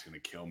Mac's gonna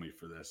kill me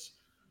for this.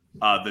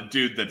 The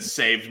dude that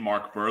saved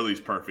Mark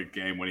Burley's perfect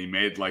game when he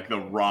made like the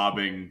home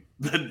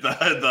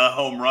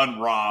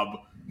run rob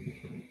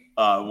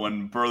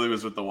when Burley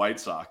was with the White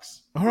Sox.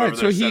 All right,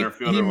 so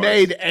he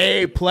made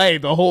a play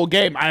the whole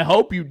game. I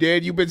hope you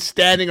did. You've been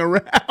standing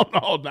around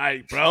all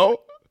night, bro.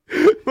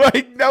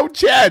 Like, no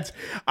chance.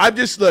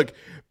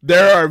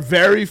 There are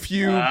very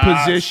few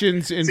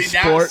positions in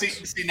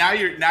sports. Now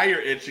you're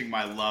itching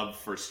my love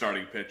for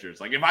starting pitchers.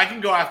 Like if I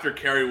can go after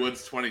Kerry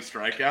Wood's 20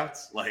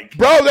 strikeouts, like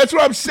bro, that's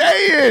what I'm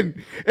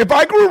saying. If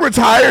I could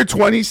retire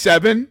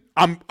 27,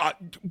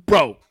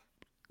 bro.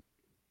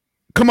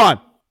 Come on,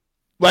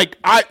 like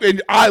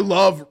I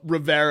love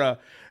Rivera.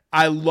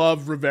 I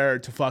love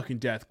Rivera to fucking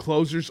death.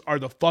 Closers are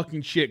the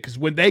fucking shit because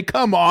when they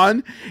come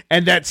on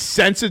and that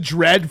sense of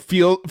dread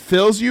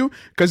fills you,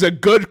 because a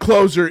good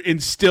closer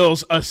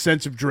instills a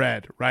sense of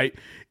dread, right?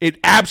 It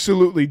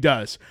absolutely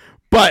does.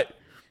 But,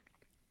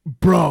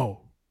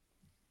 bro,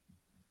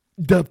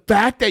 the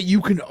fact that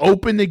you can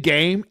open the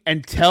game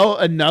and tell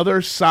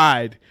another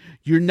side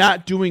you're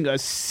not doing a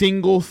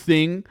single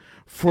thing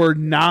for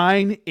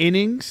 9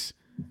 innings,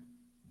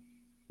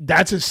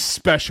 that's a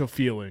special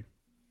feeling.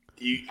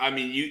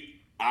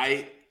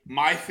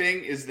 My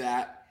thing is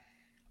that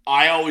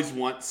I always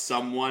want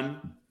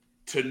someone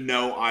to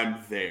know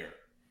I'm there.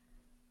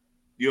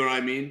 You know what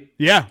I mean?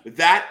 Yeah.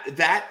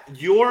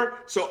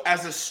 So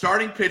as a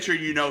starting pitcher,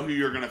 you know who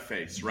you're going to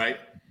face, right?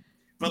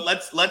 But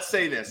let's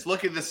say this.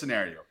 Look at this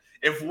scenario.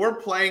 If we're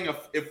playing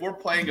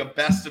a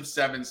best of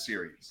 7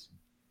 series,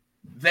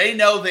 they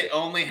know they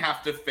only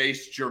have to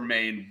face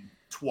Jermaine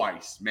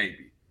twice,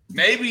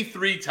 maybe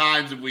 3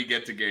 times if we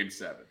get to game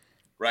 7.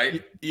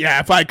 Right? Yeah,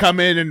 if I come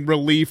in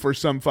relief or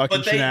some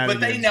fucking shenanigans.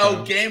 But they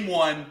know game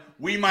 1,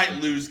 we might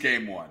lose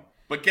game 1.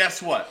 But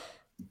guess what?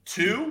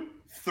 2,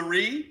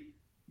 3,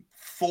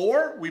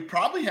 4, we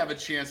probably have a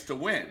chance to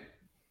win.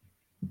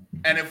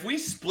 And if we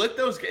split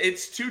those,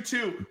 it's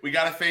 2-2. We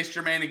got to face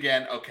Jermaine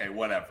again. Okay,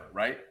 whatever,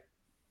 right?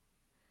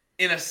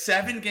 In a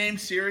 7-game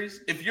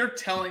series, if you're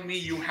telling me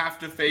you have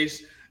to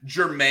face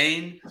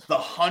Jermaine, the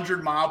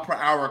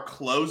 100-mile-per-hour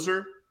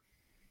closer,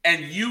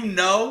 and you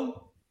know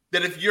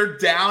that if you're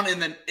down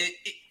in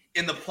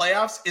the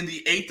playoffs in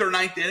the 8th or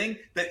 9th inning,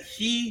 that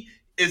he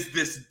is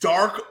this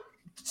dark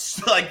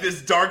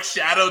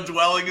shadow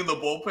dwelling in the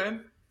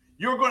bullpen,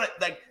 you're going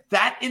to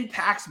that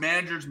impacts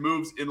managers'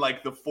 moves in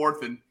like the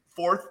 4th,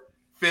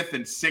 5th,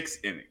 and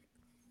 6th inning.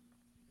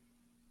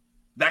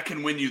 That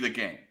can win you the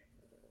game.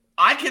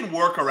 I can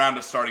work around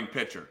a starting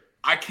pitcher.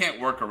 I can't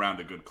work around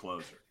a good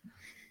closer.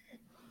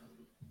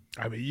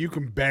 I mean, you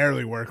can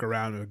barely work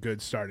around a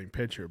good starting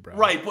pitcher, bro.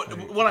 Right,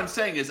 but what I'm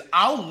saying is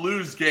I'll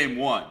lose game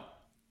 1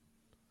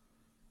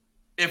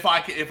 if I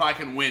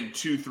can win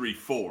 2, 3,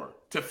 4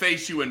 to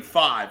face you in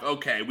 5.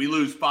 Okay, we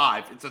lose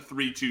 5. It's a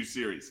 3-2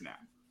 series now.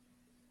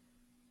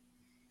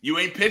 You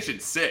ain't pitching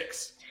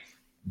 6.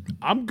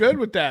 I'm good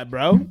with that,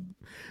 bro.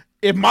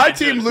 If my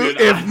team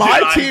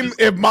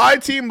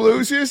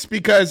loses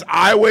because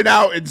I went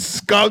out and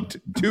skunked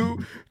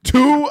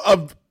two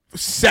of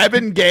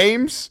 7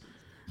 games,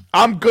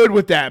 I'm good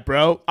with that,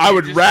 bro. I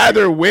would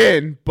rather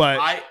win, but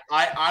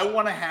I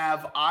want to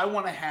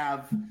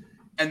have,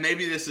 and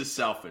maybe this is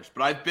selfish,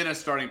 but I've been a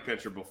starting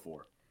pitcher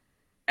before.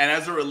 And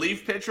as a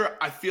relief pitcher,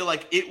 I feel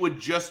like it would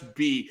just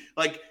be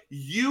like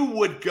you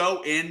would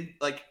go in,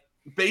 like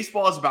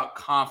baseball is about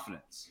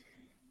confidence.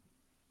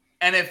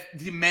 And if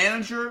the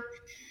manager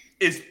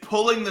is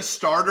pulling the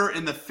starter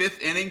in the 5th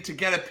inning to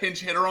get a pinch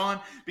hitter on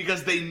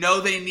because they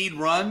know they need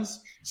runs,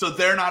 so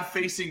they're not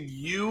facing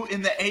you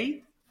in the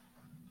 8th,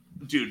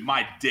 dude,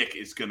 my dick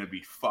is going to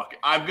be fucking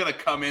 – I'm going to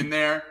come in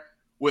there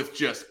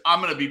with I'm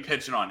going to be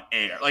pitching on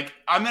air. Like,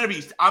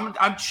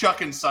 I'm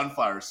chucking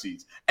sunflower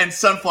seeds. And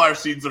sunflower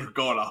seeds are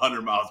going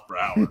 100 miles per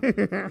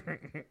hour.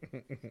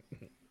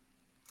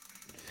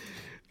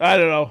 I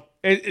don't know.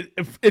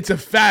 It's a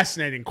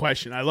fascinating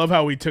question. I love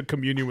how we took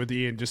communion with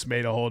E and just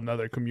made a whole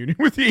nother communion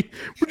with E.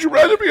 Would you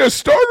rather be a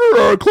starter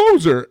or a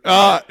closer?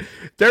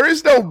 There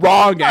is no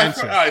wrong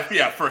answer.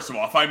 First of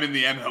all, if I'm in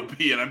the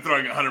MLB and I'm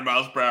throwing 100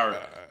 miles per hour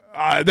 –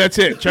 that's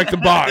it. Check the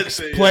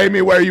box. Play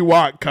me where you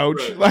want,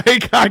 coach. Right.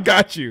 Like, I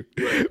got you.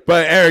 Right.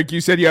 But, Eric,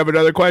 you said you have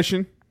another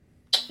question?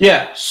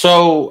 Yeah.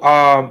 So,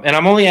 and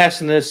I'm only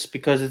asking this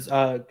because it's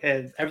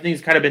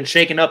everything's kind of been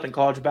shaken up in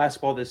college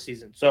basketball this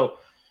season. So,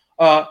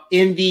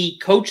 in the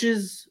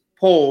coaches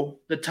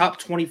poll, the top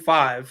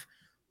 25,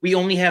 we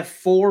only have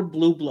 4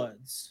 blue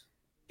bloods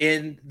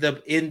in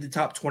the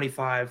top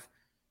 25.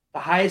 The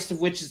highest of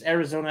which is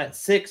Arizona at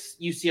 6,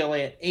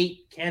 UCLA at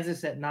 8,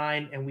 Kansas at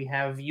 9, and we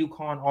have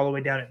UConn all the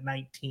way down at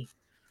 19.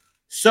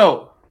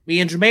 So, me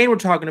and Jermaine were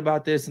talking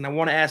about this, and I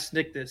want to ask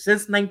Nick this.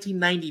 Since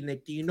 1990,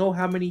 Nick, do you know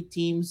how many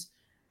teams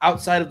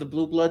outside of the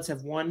Blue Bloods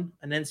have won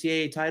an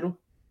NCAA title?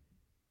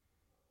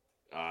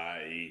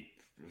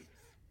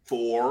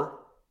 4.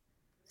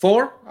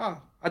 4? Oh,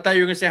 I thought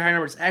you were going to say a higher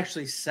number. It's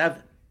actually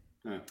 7.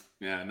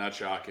 Yeah, not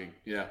shocking.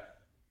 Yeah.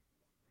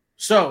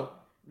 So,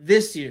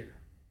 this year,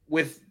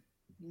 with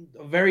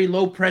a very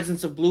low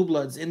presence of blue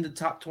bloods in the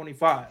top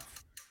 25,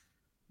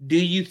 do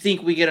you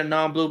think we get a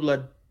non-blue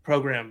blood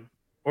program,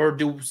 or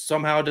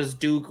does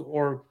Duke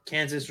or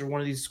Kansas or one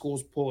of these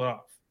schools pull it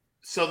off?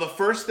 So the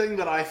first thing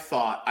that I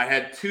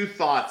had 2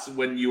 thoughts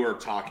when you were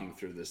talking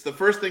through this. The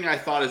first thing I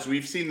thought is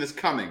we've seen this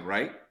coming,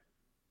 right?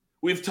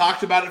 We've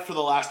talked about it for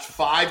the last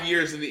 5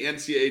 years in the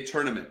NCAA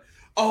tournament.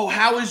 Oh,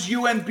 how is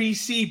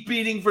UNBC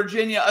beating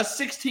Virginia? A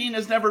 16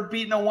 has never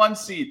beaten a 1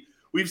 seed.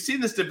 We've seen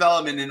this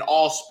development in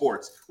all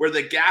sports where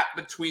the gap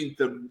between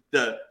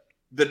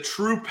the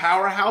true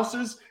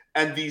powerhouses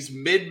and these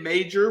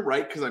mid-major,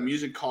 right? Because I'm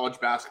using college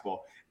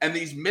basketball, and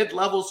these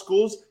mid-level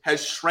schools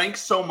has shrank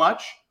so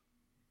much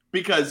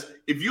because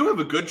if you have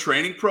a good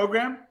training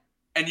program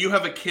and you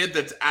have a kid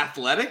that's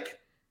athletic,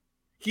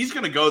 he's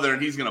going to go there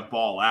and he's going to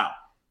ball out,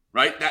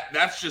 right?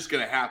 That's just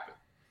going to happen.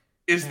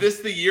 Is this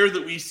the year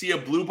that we see a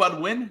Blue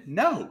Blood win?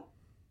 No.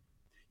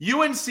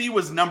 UNC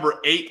was number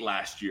 8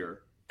 last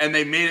year, and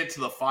they made it to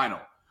the final.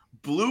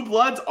 Blue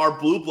Bloods are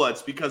Blue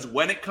Bloods because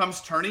when it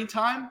comes turning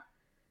time,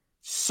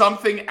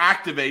 something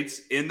activates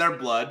in their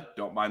blood,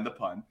 don't mind the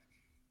pun,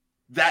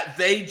 that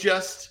they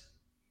just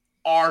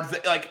are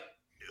like,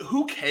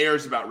 who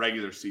cares about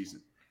regular season?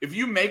 If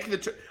you make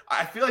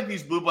I feel like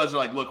these Blue Bloods are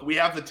like, look, we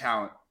have the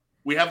talent.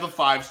 We have the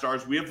 5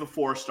 stars. We have the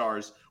 4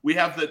 stars. We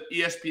have the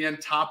ESPN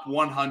top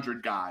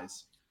 100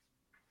 guys.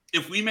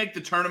 If we make the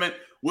tournament,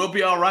 we'll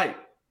be all right.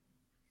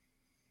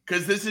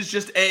 Because this is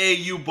just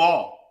AAU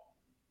ball.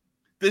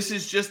 This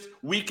is just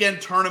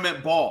weekend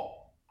tournament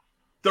ball.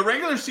 The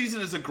regular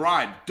season is a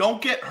grind.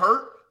 Don't get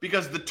hurt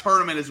because the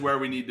tournament is where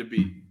we need to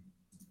be.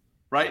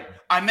 Right?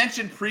 I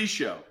mentioned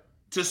pre-show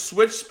to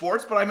switch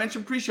sports, but I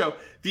mentioned pre-show.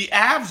 The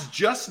Avs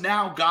just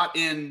now got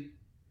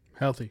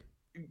healthy,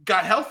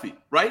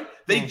 right?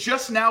 They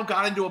just now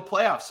got into a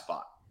playoff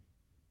spot.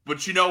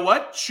 But you know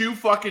what? Chew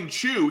fucking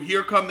chew.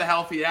 Here come the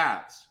healthy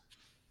Avs.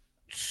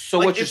 So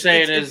like, what you're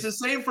saying is... It's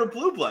the same for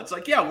Blue Bloods.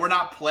 Like, yeah, we're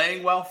not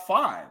playing well,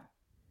 fine.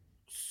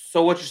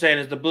 So what you're saying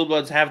is the Blue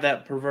Bloods have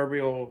that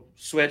proverbial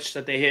switch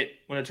that they hit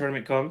when a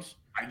tournament comes?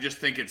 I just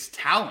think it's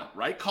talent,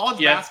 right?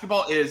 College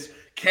basketball is,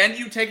 can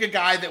you take a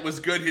guy that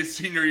was good his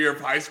senior year of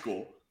high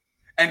school,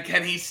 and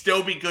can he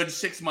still be good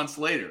 6 months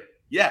later?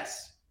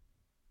 Yes.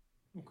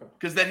 Okay.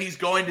 Because then he's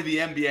going to the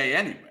NBA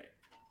anyway.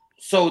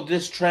 So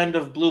this trend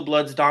of Blue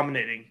Bloods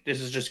dominating,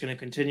 this is just going to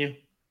continue?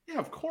 Yeah,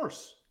 of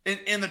course.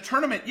 In the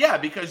tournament, yeah,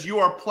 because you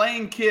are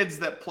playing kids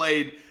that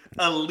played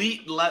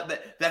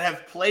that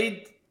have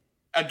played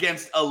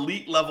against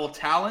elite level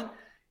talent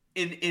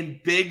in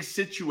big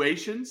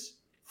situations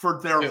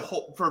for their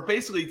whole, for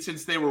basically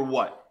since they were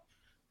what,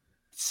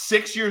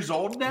 6 years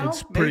old now?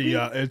 It's pretty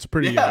young. It's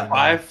pretty young.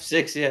 5,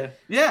 6, yeah.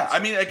 Yeah, I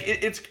mean, like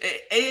it's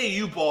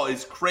AAU ball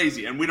is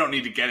crazy, and we don't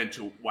need to get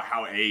into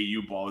how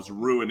AAU ball is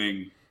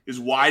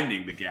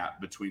widening the gap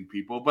between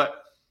people,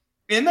 but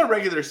in the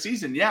regular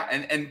season, yeah,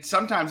 and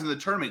sometimes in the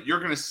tournament, you're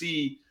going to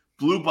see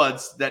Blue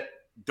Bloods that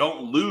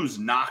don't lose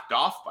knocked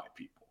off by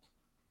people.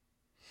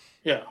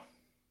 Yeah,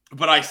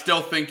 but I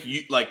still think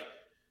you like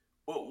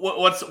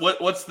what's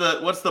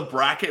the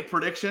bracket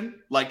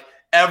prediction? Like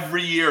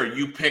every year,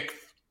 you pick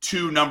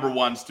 2 number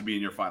 1s to be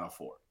in your Final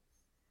Four.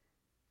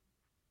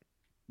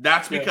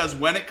 That's because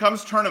when it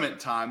comes tournament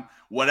time,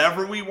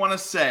 whatever we want to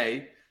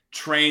say,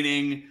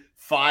 training,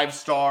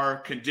 5-star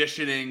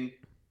conditioning,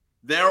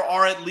 there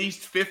are at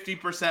least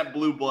 50%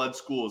 Blue Blood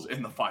schools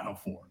in the Final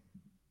Four.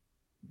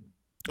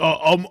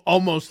 Oh,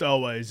 almost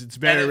always. It's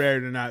very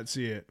rare to not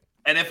see it.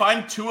 And if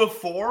I'm 2 of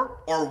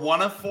 4 or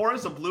 1 of 4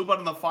 as a Blue Blood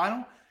in the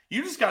final,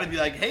 you just got to be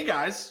like, hey,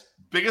 guys,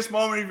 biggest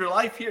moment of your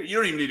life here. You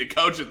don't even need a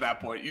coach at that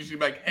point. You should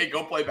be like, hey,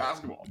 go play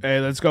basketball. Hey,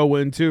 let's go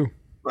win too.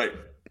 Right.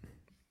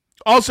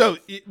 Also,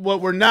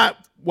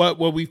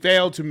 what we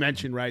failed to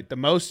mention, right, the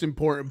most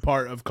important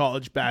part of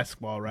college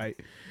basketball, right,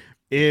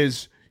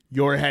 is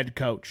your head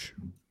coach.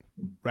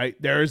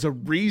 Right, there is a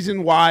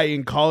reason why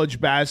in college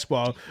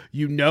basketball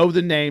you know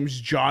the names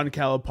John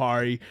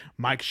Calipari,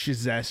 Mike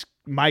Krzyzewski,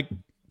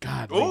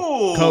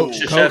 Coach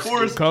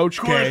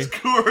K.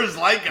 Coors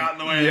Light got in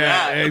the way of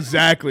that. Yeah,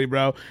 exactly,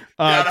 bro.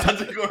 Shout out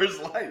to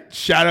Coors Light.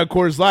 Shout out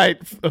Coors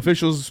Light,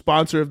 official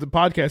sponsor of the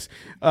podcast.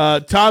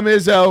 Tom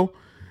Izzo,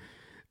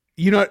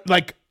 you know,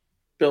 like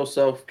Bill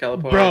Self,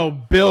 Calipari.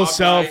 Bro, Bill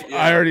Self. Right,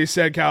 yeah. I already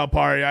said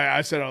Calipari.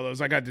 I said all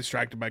those. I got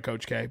distracted by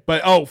Coach K.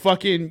 But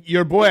fucking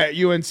your boy at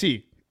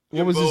UNC.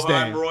 What was his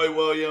name? Roy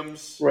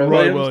Williams.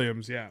 Roy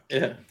Williams, yeah.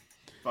 Yeah.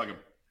 Fuck him.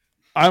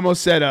 I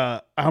almost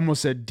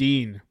said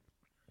Dean.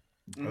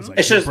 I was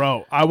like,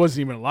 bro, I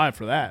wasn't even alive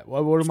for that.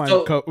 What am I?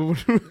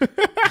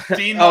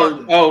 Dean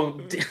Martin.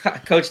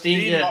 Coach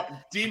Dean.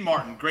 Dean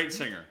Martin, great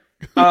singer.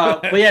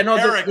 But yeah, no.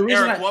 Eric,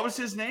 what was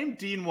his name?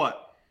 Dean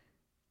what?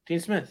 Dean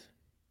Smith.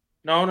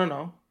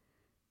 No.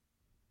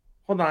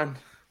 Hold on.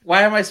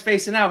 Why am I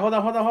spacing out? Hold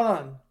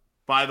on.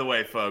 By the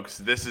way, folks,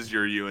 this is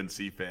your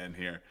UNC fan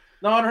here.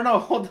 No.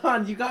 Hold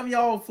on. You got me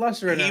all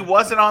flustered. He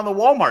wasn't on the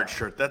Walmart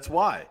shirt. That's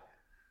why.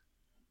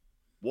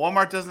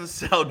 Walmart doesn't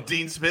sell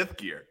Dean Smith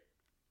gear.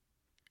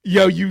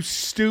 Yo, you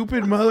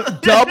stupid mother!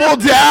 Double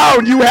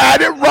down. You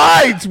had it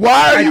right.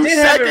 Why are you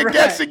second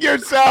guessing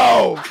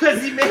yourself?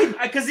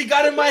 Because he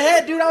got in my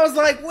head, dude. I was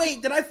like,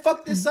 wait, did I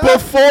fuck this up?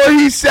 Before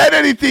he said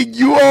anything,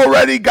 you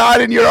already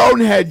got in your own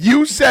head.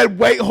 You said,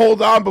 wait,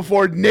 hold on,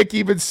 before Nick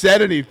even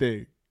said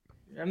anything.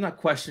 I'm not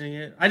questioning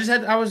it. I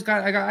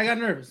got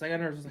nervous. I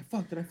was like,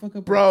 fuck, did I fuck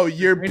up? Bro,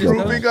 you're Greatest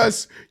proving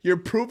coach? you're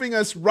proving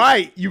us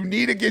right. You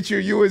need to get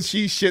your UNC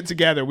shit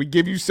together. We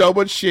give you so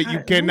much shit.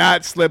 You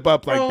cannot slip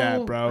up like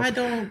that, bro. I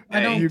don't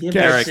You give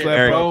can't a slip shit,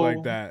 up bro.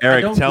 like that. I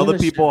Eric, don't tell give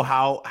the a people shit.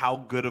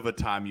 how good of a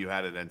time you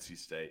had at NC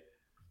State.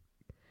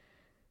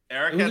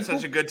 Eric It was had such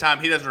cool. a good time.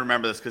 He doesn't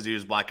remember this because he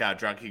was blackout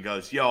drunk. He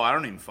goes, "Yo, I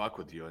don't even fuck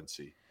with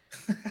UNC."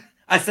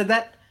 I said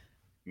that.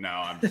 No,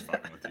 I'm just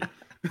fucking with you.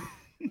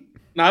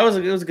 No,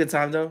 it was a good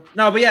time though.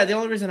 No, but yeah, the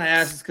only reason I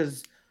asked is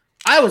because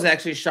I was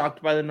actually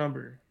shocked by the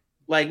number.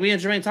 Like me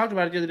and Jermaine talked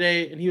about it the other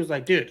day, and he was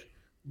like, "Dude,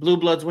 Blue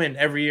Bloods win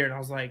every year," and I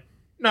was like,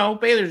 "No,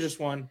 Baylor just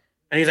won."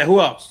 And he's like,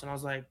 "Who else?" And I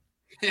was like,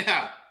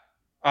 Yeah.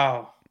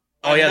 "Oh,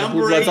 A yeah, the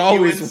Blue number Bloods 8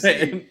 always UNC.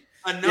 win."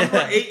 A number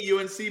Yeah. 8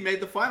 UNC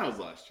made the finals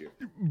last year.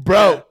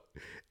 Bro,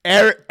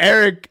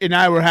 Eric and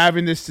I were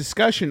having this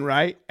discussion,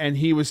 right? And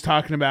he was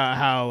talking about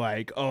how,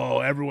 like, oh,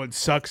 everyone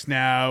sucks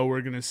now.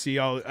 We're going to see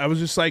all. I was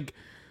just like,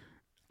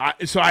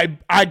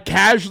 I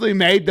casually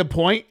made the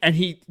point, and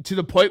to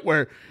the point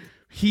where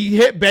he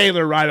hit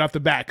Baylor right off the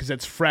bat because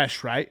that's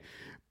fresh, right?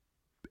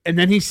 And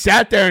then he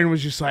sat there and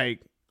was just like,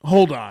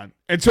 hold on.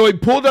 And so he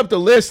pulled up the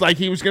list like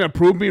he was going to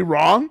prove me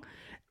wrong.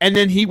 And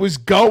then he was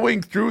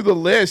going through the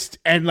list,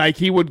 and like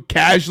he would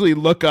casually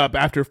look up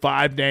after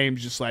 5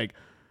 names, just like,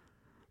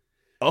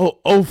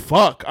 oh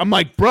fuck. I'm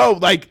like, bro,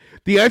 like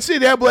the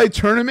NCAA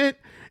tournament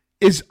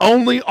is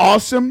only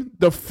awesome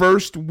the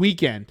first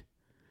weekend.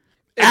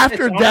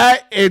 After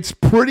that, it's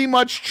pretty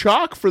much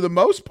chalk for the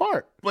most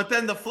part. But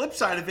then the flip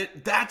side of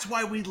it, that's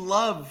why we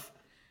love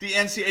the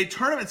NCAA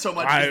tournament so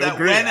much. I is that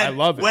agree. I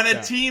love it, When yeah.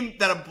 a team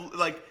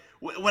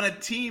when a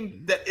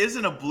team that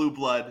isn't a blue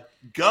blood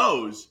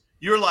goes,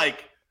 you're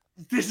like,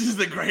 this is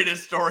the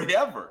greatest story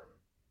ever.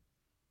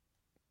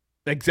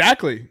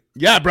 Exactly.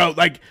 Yeah, bro.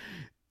 Like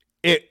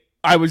we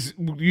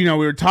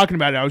were talking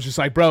about it. I was just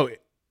like, bro,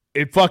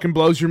 it fucking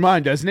blows your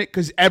mind, doesn't it?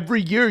 Because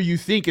every year you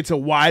think it's a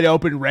wide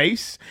open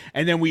race,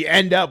 and then we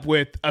end up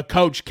with a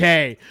Coach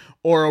K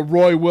or a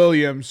Roy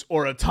Williams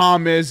or a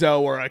Tom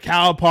Izzo or a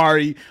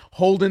Calipari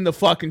holding the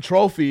fucking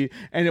trophy,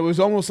 and it was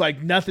almost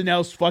like nothing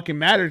else fucking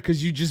mattered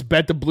because you just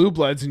bet the Blue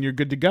Bloods and you're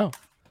good to go.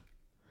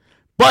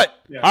 But,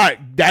 all right,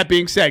 that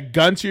being said,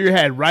 gun to your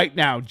head right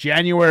now,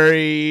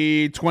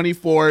 January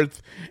 24th,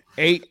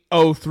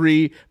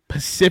 8:03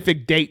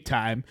 Pacific date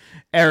time.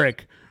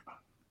 Eric,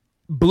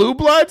 Blue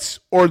Bloods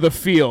or the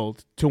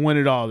field to win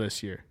it all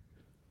this year?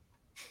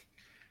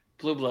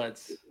 Blue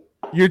Bloods.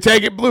 You're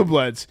taking Blue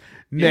Bloods.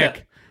 Nick,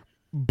 Yeah.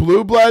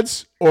 Blue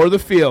Bloods or the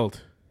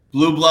field?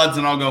 Blue bloods,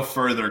 and I'll go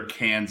further.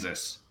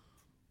 Kansas.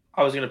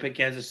 I was gonna pick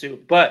Kansas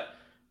too, but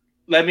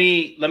let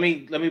me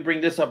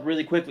bring this up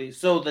really quickly.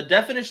 So the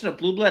definition of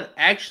blue blood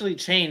actually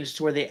changed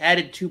to where they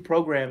added 2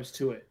 programs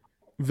to it.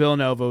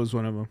 Villanova was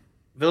one of them.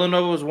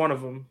 Villanova was one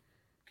of them.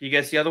 Can you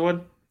guess the other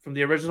one from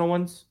the original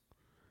ones?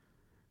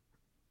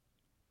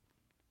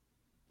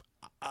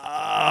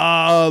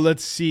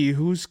 Let's see.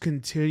 Who's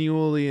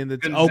continually in the...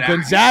 Gonzaga.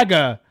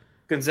 Gonzaga.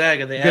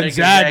 Gonzaga. They added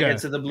Gonzaga. Gonzaga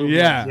to the blue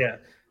Yeah. bloods. Yeah.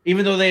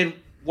 Even though they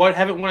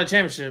haven't won a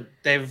championship,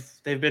 they've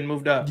been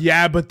moved up.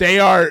 Yeah, but they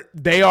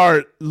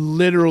are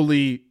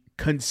literally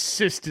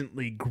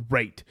consistently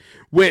great,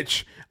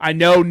 which I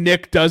know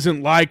Nick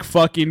doesn't like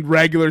fucking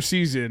regular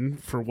season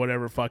for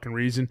whatever fucking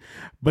reason,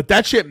 but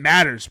that shit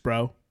matters,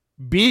 bro.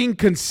 Being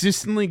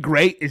consistently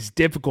great is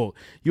difficult.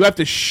 You have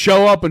to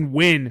show up and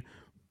win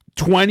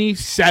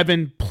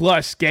 27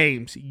 plus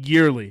games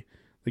yearly.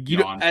 Like you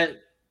don't,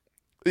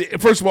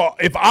 first of all,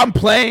 if I'm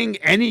playing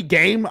any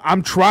game,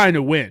 I'm trying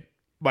to win.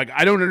 Like,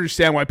 I don't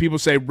understand why people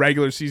say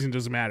regular season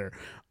doesn't matter.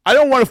 I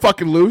don't want to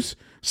fucking lose,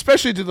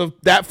 especially to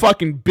that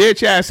fucking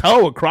bitch ass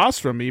hoe across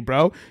from me,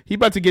 bro. He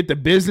about to get the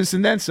business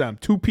and then some.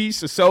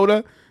 2-piece of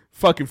soda,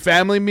 fucking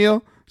family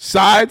meal,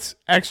 sides,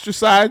 extra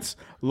sides,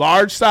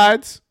 large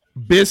sides,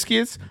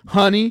 biscuits,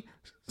 honey,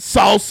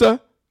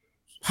 salsa,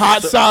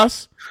 hot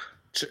sauce.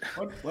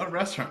 What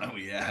restaurant are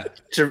we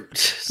at? So,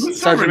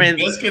 Serving Jermaine,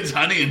 biscuits,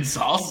 honey, and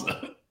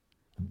salsa.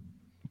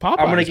 Popeyes,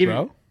 I'm gonna give you-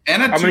 bro.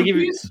 And I'm gonna give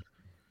you- two-piece?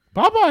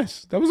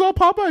 Popeyes. That was all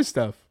Popeye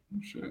stuff.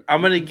 Shit.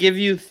 I'm gonna give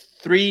you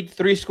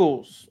three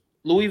schools: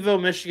 Louisville,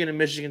 Michigan, and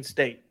Michigan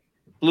State.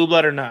 Blue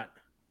blood or not?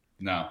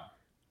 No.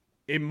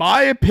 In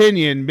my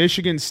opinion,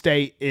 Michigan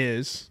State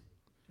is.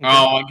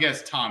 Oh, I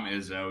guess Tom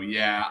Izzo.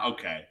 Yeah,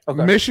 okay.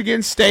 Okay.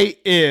 Michigan State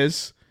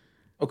is.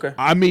 Okay.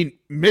 I mean,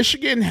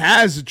 Michigan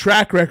has a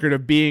track record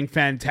of being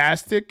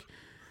fantastic.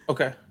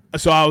 Okay.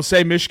 So I'll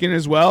say Michigan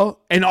as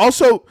well. And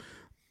also,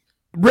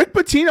 Rick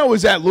Pitino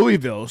was at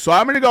Louisville. So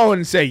I'm going to go ahead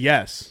and say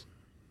yes.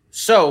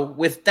 So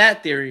with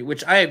that theory,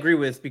 which I agree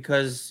with,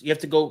 because you have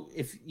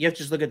to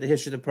just look at the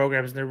history of the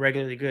programs, and they're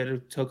regularly good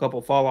until a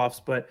couple fall offs.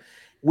 But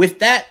with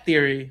that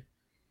theory,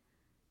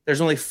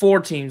 there's only 4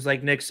 teams,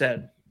 like Nick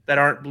said, that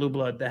aren't blue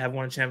blood that have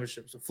won a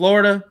championship. So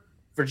Florida,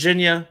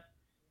 Virginia,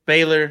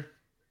 Baylor,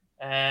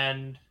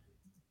 and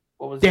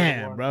what was the other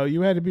Damn, one? bro.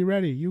 You had to be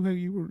ready. You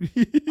were.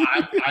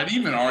 I'd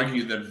even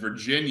argue that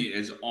Virginia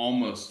is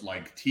almost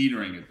like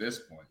teetering at this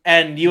point.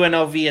 And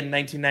UNLV in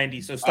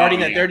 1990. So starting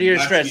Oh, that yeah. third year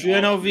That's stretch, the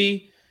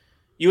UNLV,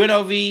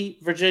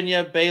 UNLV,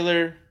 Virginia,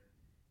 Baylor.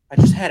 I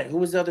just had it. Who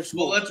was the other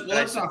school? Well,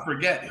 let's not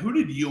forget, who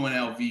did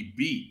UNLV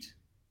beat?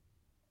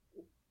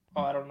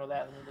 Oh, I don't know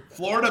that. Let me look that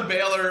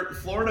up.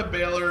 Florida,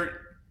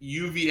 Baylor,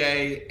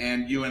 UVA,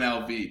 and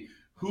UNLV.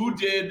 Who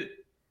did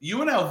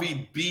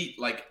UNLV beat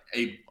like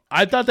a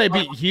I thought they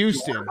beat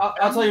Houston.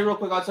 I'll tell you real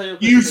quick.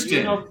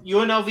 Houston. So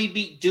UNLV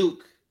beat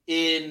Duke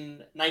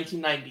in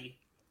 1990.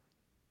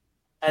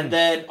 And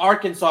then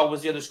Arkansas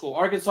was the other school.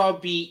 Arkansas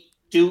beat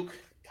Duke,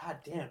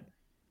 goddamn,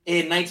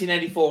 in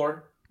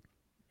 1994.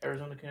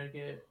 Arizona,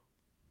 Connecticut.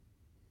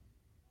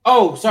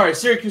 Oh, sorry.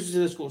 Syracuse was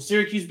the other school.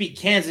 Syracuse beat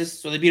Kansas,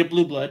 so they beat a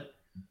blue blood.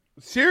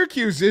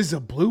 Syracuse is a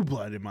blue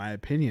blood, in my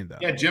opinion, though.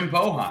 Yeah, Jim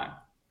Bohan.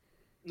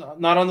 No,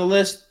 not on the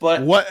list,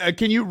 but What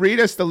can you read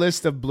us the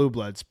list of blue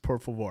bloods, por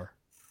favor?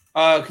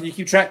 can you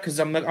keep track? Because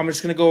I'm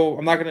just gonna go.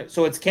 I'm not gonna.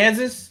 So it's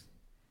Kansas,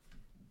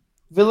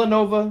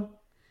 Villanova,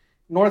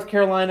 North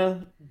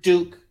Carolina,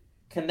 Duke,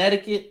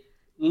 Connecticut,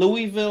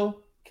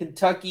 Louisville,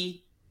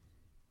 Kentucky,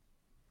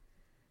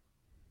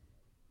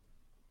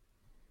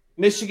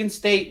 Michigan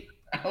State,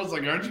 I was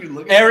like, aren't you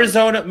looking?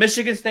 Arizona,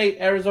 Michigan State,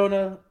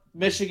 Arizona,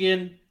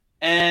 Michigan,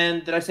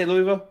 and did I say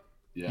Louisville?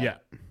 Yeah.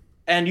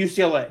 And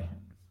UCLA.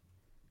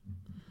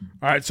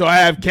 All right, so I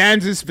have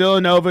Kansas,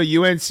 Villanova,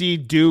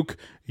 UNC, Duke,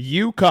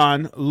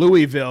 UConn,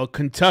 Louisville,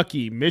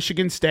 Kentucky,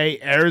 Michigan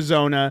State,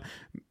 Arizona,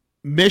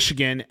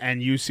 Michigan,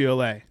 and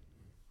UCLA.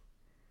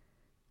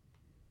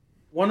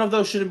 One of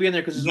those shouldn't be in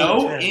there because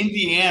No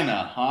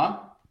Indiana, huh?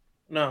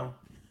 No.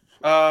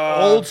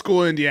 Old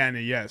school Indiana,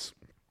 yes.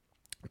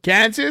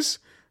 Kansas,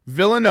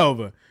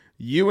 Villanova,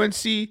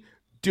 UNC,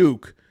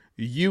 Duke,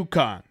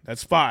 UConn.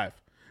 That's 5.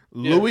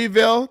 Yeah.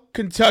 Louisville,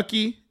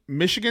 Kentucky,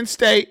 Michigan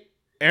State,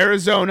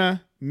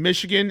 Arizona,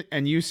 Michigan,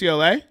 and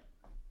UCLA.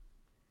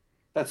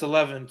 That's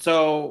 11.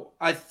 So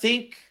I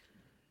think,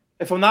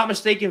 if I'm not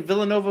mistaken,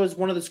 Villanova is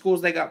one of the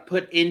schools that got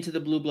put into the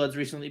Blue Bloods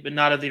recently, but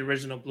not of the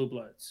original Blue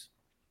Bloods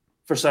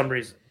for some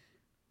reason.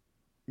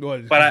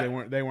 Well,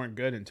 But they weren't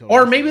good until.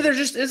 Or maybe there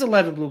just is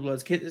 11 Blue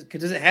Bloods.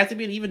 Does it have to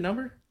be an even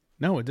number?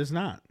 No, it does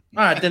not.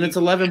 All right, then it's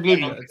 11 Blue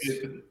Bloods.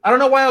 I don't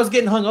know why I was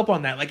getting hung up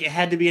on that. Like it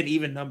had to be an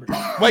even number.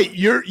 Wait,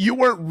 you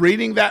weren't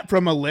reading that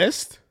from a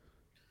list?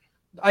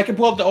 I can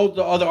pull up the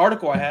other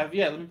article I have.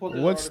 Yeah, let me pull up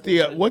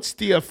the article. What's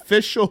the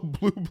official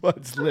Blue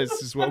Bloods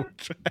list? Is what we're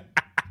trying.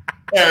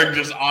 Eric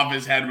just off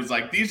his head was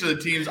like, these are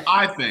the teams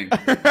I think.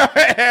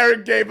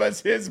 Eric gave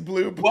us his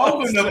Blue Bloods.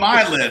 Welcome to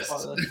my list.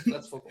 Oh,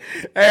 that's football.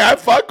 Hey, I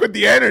fuck with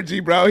the energy,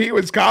 bro. He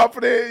was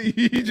confident.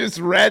 He just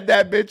read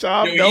that bitch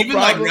off. Yo, No he even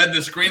problem. like read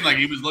the screen like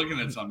he was looking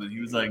at something. He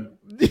was like,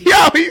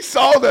 Yo, he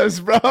sold us,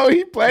 bro.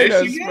 He played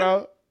us, Michigan?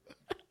 bro.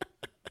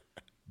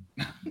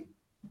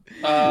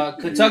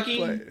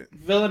 Kentucky,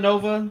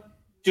 Villanova,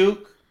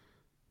 Duke,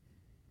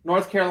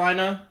 North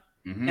Carolina,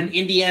 and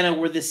Indiana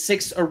were the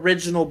 6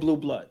 original Blue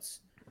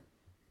Bloods.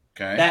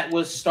 okay. That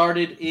was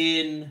started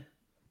in.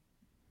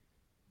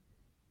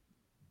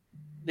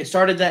 They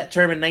started that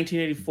term in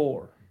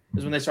 1984.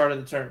 Is when they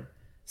started the term.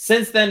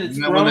 Since then, it's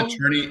Isn't that grown.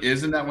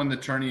 when the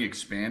tourney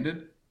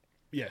expanded?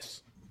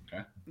 Yes.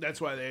 Okay.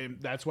 That's why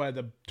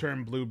the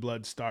term Blue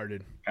Blood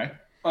started. Okay.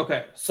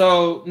 Okay,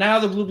 so now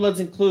the Blue Bloods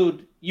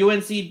include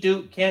UNC,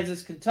 Duke,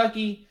 Kansas,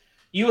 Kentucky,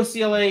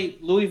 UCLA,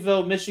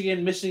 Louisville,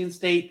 Michigan, Michigan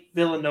State,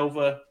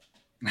 Villanova.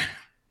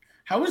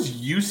 How is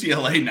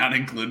UCLA not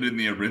included in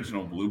the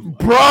original Blue Blood?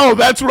 Bro,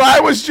 that's what I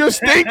was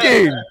just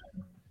thinking.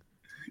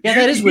 Yeah,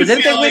 that is weird.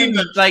 Didn't they win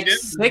UCLA like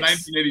since 6?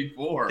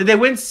 1984. Did they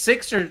win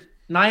 6 or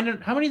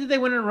 9? How many did they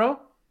win in a row?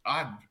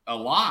 A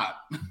lot.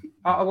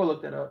 I'll go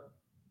look that up.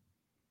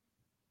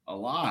 A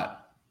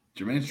lot.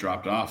 Jermaine's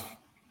dropped off.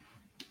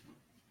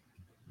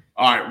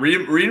 All right,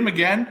 read them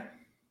again.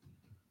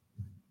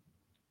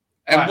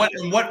 And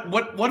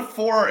what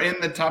 4 are in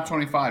the top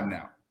 25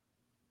 now?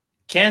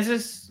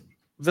 Kansas,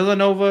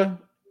 Villanova,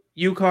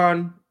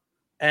 UConn,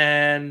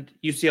 and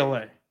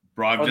UCLA.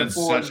 Bro, I've Are the done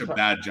 4 such a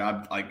bad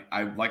job. Like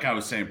I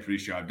was saying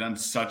pre-show, I've done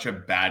such a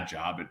bad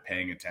job at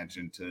paying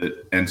attention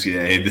to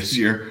NCAA this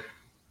year.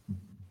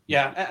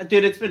 Yeah,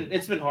 dude, it's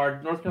been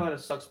hard. North Carolina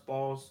sucks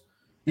balls.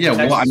 Yeah,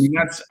 Texas. well,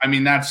 I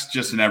mean that's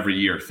just an every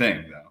year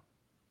thing, though.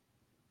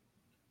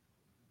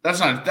 That's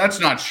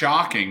not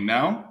shocking,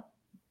 no.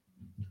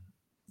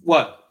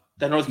 What?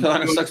 That North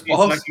Carolina sucks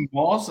balls? Sucking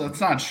balls? That's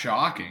not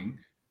shocking.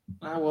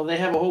 Well, they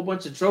have a whole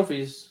bunch of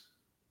trophies.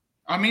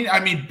 I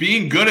mean,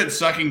 being good at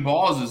sucking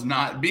balls is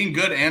not being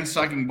good, and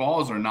sucking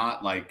balls are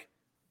not like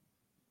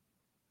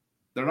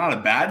they're not a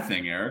bad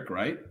thing, Eric.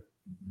 Right?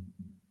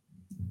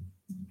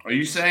 Are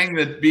you saying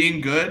that being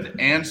good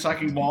and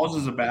sucking balls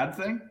is a bad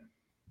thing?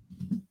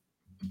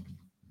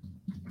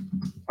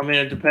 I mean,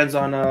 it depends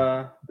on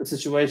the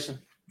situation.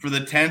 For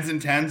the tens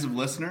and tens of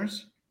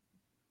listeners.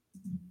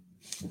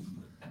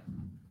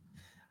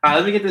 All right,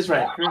 let me get this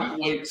right.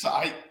 Wait, so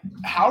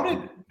how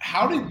did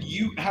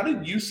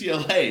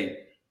UCLA,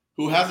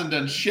 who hasn't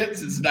done shit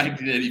since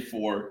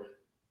 1984,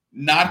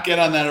 not get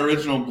on that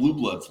original Blue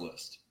Bloods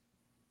list?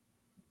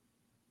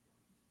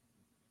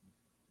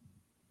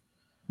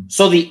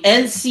 So the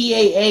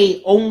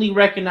NCAA only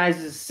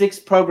recognizes 6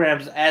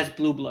 programs as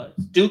blue bloods: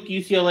 Duke,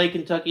 UCLA,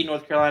 Kentucky,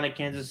 North Carolina,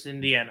 Kansas,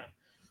 Indiana.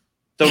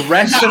 The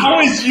rest of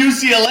How is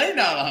UCLA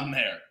not on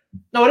there?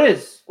 no, it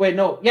is. Wait,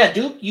 no, yeah,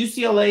 Duke,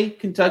 UCLA,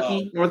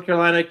 Kentucky, North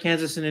Carolina,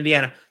 Kansas, and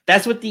Indiana.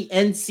 That's what the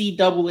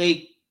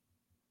NCAA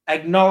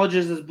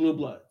acknowledges as blue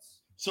bloods.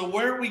 So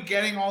where are we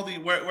getting all the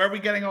where are we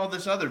getting all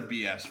this other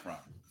BS from?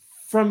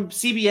 From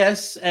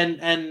CBS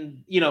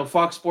and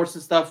Fox Sports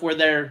and stuff,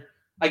 where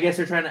I guess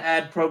they're trying to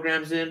add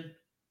programs in.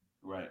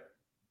 Right.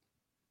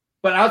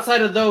 But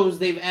outside of those,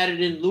 they've added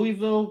in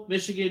Louisville,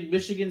 Michigan,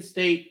 Michigan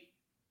State.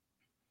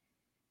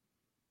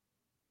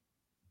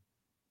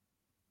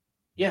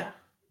 Yeah.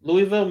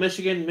 Louisville,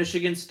 Michigan,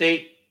 Michigan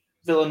State,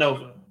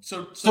 Villanova.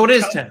 So it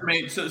is tell 10.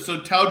 Jermaine, so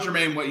tell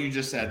Jermaine what you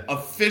just said.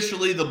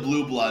 Officially, the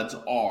Blue Bloods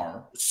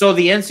are. So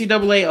the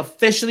NCAA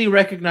officially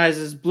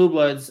recognizes blue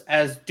bloods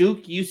as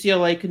Duke,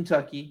 UCLA,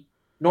 Kentucky,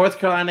 North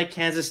Carolina,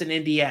 Kansas, and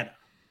Indiana.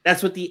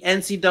 That's what the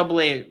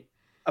NCAA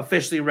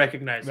officially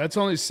recognizes. That's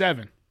only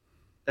 7.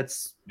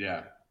 That's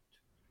Yeah.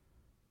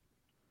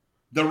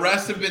 The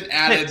rest have been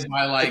added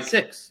by It's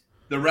 6.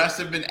 The rest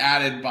have been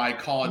added by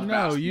college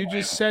basketball. No, you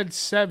just said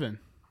 7.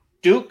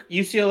 Duke,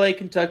 UCLA,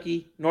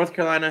 Kentucky, North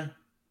Carolina,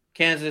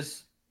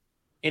 Kansas,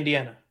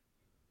 Indiana.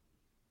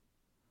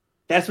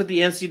 That's what the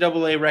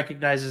NCAA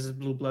recognizes as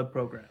blue blood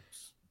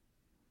programs.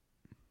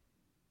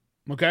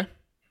 Okay.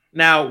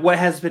 Now, what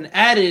has been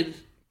added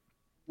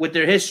with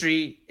their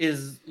history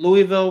is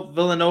Louisville,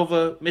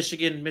 Villanova,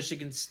 Michigan,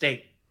 Michigan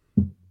State.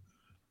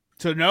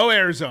 So no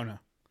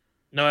Arizona,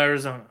 No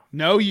Arizona.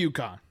 no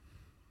UConn.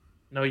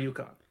 No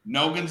UConn.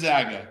 No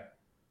Gonzaga.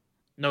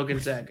 No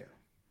Gonzaga.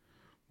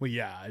 Well,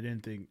 yeah, I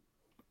didn't think.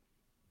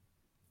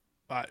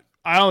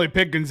 I only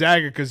picked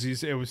Gonzaga because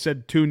it was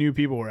said 2 new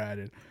people were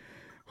added.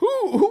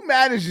 Who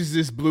manages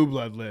this blue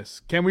blood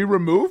list? Can we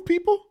remove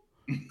people?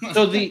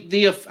 So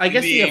I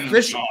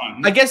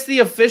guess the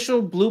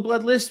official blue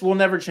blood list will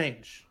never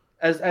change.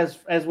 As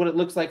what it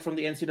looks like from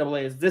the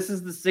NCAA is this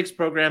is the 6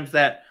 programs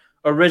that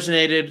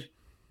originated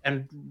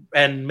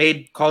and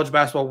made college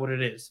basketball what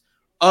it is.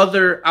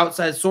 Other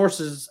outside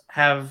sources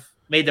have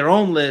made their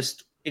own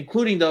list,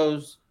 including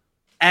those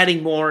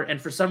adding more, and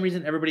for some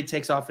reason everybody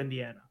takes off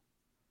Indiana.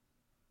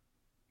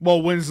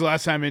 Well, when's the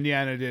last time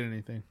Indiana did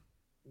anything?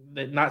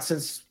 Not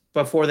since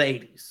before the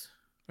 80s.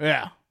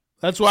 Yeah.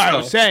 That's why I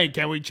was saying,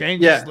 can we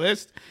change this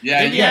list?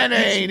 Yeah, Indiana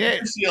ain't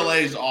it.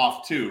 UCLA's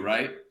off too,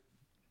 right?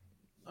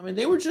 I mean,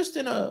 they were just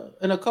in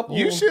a couple.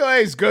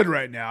 UCLA is good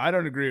right now. I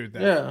don't agree with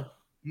that. Yeah.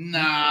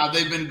 Nah,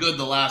 they've been good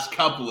the last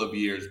couple of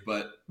years,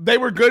 but They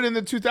were good in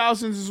the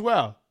 2000s as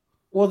well.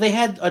 Well, they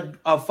had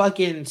a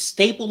fucking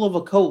staple of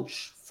a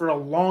coach for a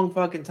long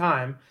fucking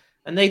time,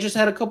 and they just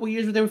had a couple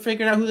years where they were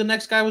figuring out who the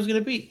next guy was going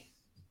to be.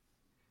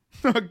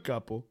 A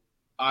couple.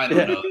 I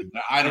don't know.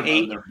 I don't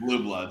know. They're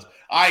blue bloods.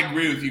 I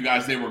agree with you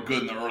guys. They were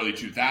good in the early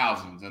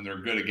 2000s, and they're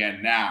good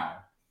again now.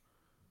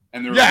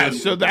 And they're good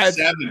in the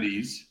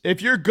 70s.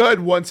 If you're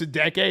good once a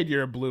decade,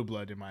 you're a blue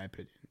blood, in my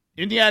opinion.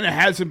 Indiana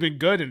hasn't been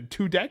good in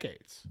 2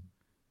 decades.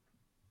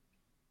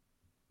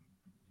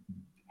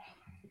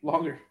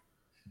 Longer.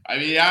 I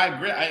mean, I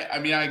agree.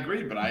 I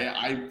agree, but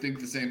I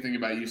think the same thing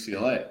about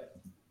UCLA.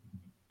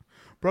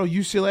 Bro,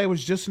 UCLA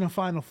was just in the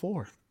Final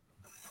Four.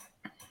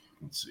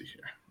 Let's see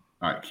here.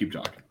 All right, keep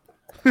talking.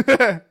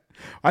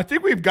 I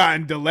think we've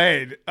gotten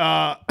delayed.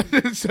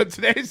 So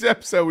today's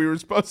episode, we were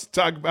supposed to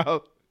talk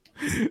about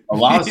a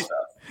lot of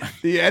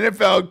stuff. The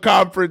NFL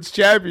Conference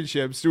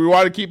Championships. Do we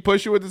want to keep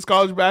pushing with this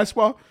college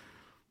basketball?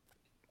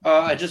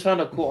 I just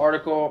found a cool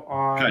article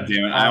on. God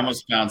damn it! I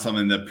almost found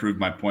something that proved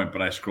my point,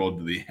 but I scrolled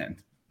to the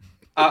end.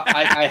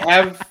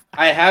 I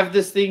have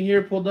this thing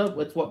here pulled up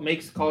with what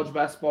makes college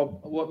basketball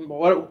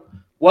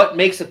what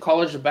makes a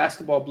college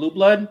basketball blue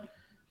blood.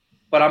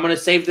 But I'm gonna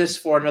save this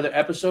for another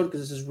episode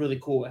because this is really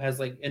cool. It has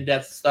like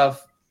in-depth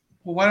stuff.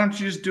 Well, why don't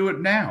you just do it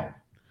now?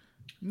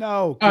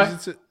 No,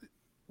 because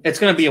it's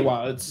gonna be a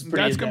while. It's pretty.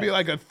 That's gonna be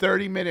like a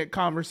 30-minute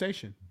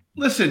conversation.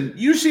 Listen,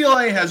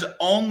 UCLA has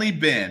only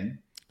been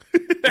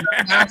in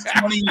the past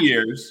 20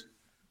 years.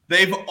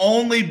 They've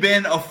only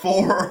been a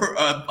 4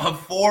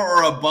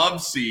 or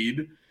above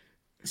seed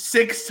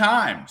 6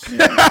 times.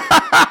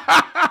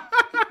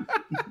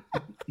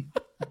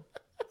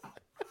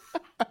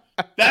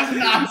 That's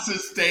not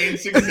sustained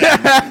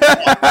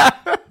success.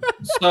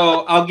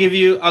 So I'll give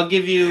you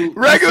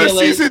regular UCLA.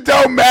 Season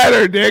don't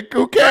matter, Nick.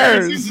 Who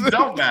cares? Regular season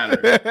don't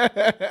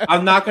matter.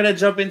 I'm not gonna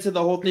jump into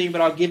the whole thing,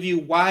 but I'll give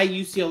you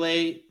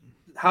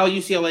how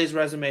UCLA's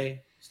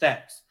resume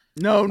stacks.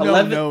 No.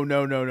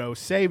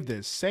 Save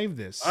this.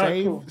 All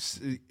right, cool.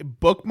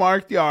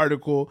 Bookmark the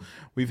article.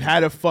 We've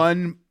had a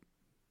fun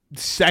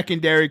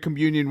secondary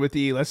communion with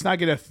E. Let's not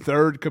get a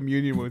third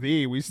communion with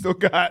E. We still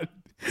got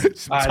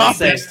some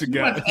topics to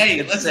go.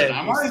 Hey, listen,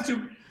 I'm already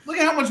too. Look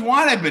at how much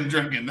wine I've been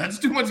drinking. That's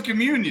too much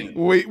communion.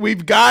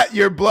 We've got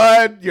your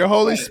blood, your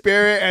Holy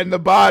Spirit, and the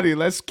body.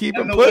 Let's keep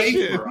it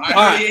pushing.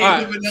 I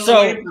ate the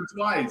vanilla wafer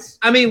twice.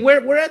 I mean,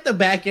 we're at the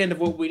back end of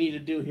what we need to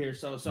do here.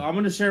 So I'm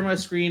going to share my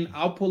screen.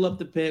 I'll pull up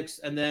the picks,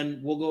 and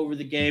then we'll go over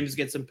the games,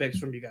 get some picks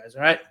from you guys.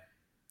 All right?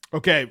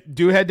 Okay,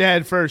 do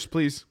head-to-head first,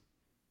 please.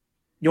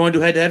 You want to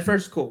do head-to-head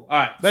first? Cool. All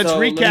right. Let's so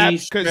let me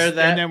recap, share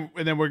that. and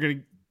then we're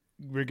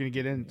gonna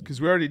get in because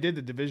we already did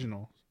the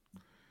divisional.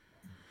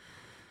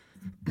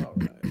 All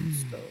right.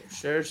 So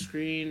share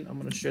screen. I'm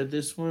gonna share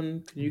this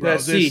one. Can you Bro,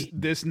 guys see?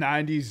 this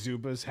 '90s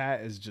Zubas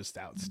hat is just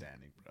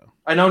outstanding, bro.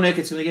 I know, Nick.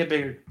 It's gonna get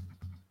bigger.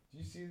 Do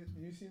you see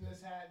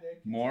this hat,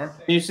 Nick? More?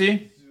 Can you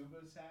see?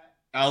 Zubas hat?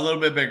 A little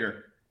bit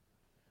bigger.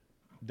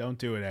 Don't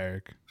do it,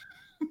 Eric.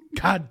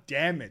 God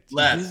damn it.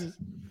 Less.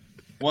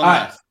 One All right.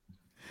 less.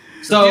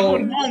 So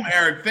People at home,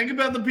 Eric. Think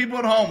about the people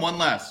at home. One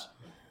less.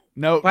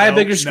 No. Buy a no,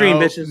 bigger screen,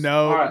 no, bitches.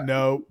 No, All right.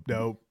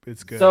 no.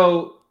 It's good.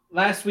 So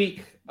last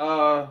week,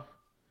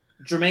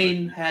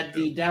 Jermaine had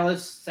the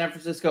Dallas San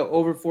Francisco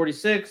over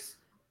 46.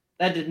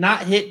 That did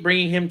not hit,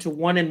 bringing him to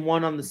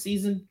 1-1 on the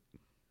season.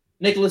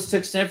 Nicholas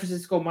took San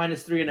Francisco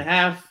minus 3.5.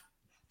 I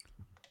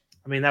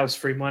mean, that was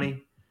free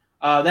money.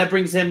 That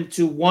brings him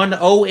to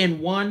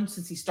 1-0-1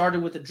 since he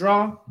started with a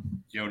draw.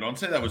 Yo, don't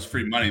say that was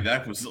free money.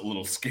 That was a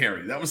little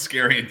scary. That was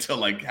scary until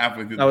like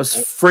halfway through. That was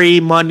free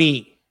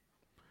money.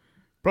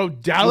 Bro,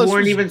 Dallas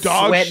weren't was even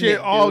dog sweating shit it,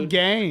 all dude.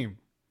 game.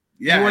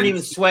 Yeah, You weren't and-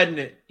 even sweating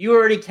it. You were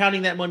already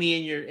counting that money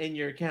in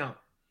your account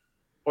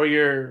or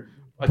your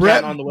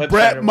account on the website.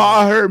 Brett or whatever.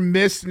 Maher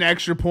missed an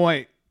extra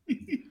point.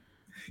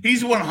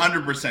 He's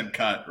 100%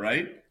 cut,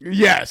 right?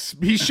 Yes,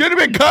 he should have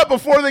been cut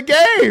before the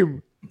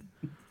game.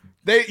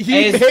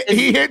 He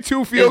hit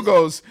 2 field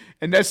goals,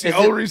 and that's the is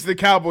only it- reason the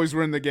Cowboys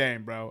were in the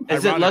game, bro.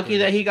 Is it lucky Ironically.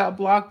 that he got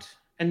blocked?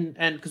 And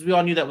because we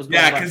all knew that was going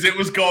Yeah, left. because it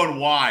was going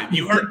wide.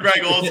 You heard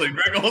Greg Olson.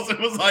 Greg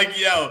Olson was like,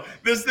 yo,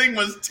 this thing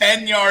was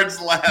 10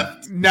 yards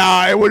left.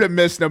 Nah, it would have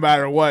missed no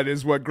matter what,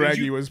 is what Did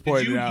Greggy you- was did you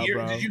pointing out, hear-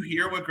 bro. Did you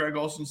hear what Greg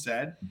Olson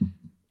said?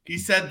 He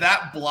said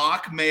that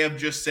block may have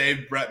just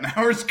saved Brett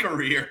Maher's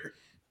career.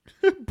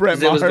 Brett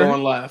 'Cause it was Maher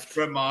going left.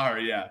 Brett Maher,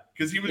 yeah.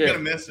 Because he was Yeah.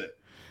 going to miss it.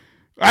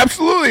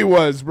 absolutely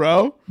was,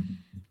 bro.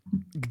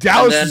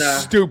 Dallas And then,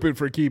 is stupid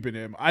for keeping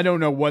him. I don't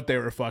know what they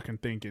were fucking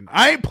thinking.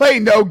 I ain't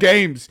playing no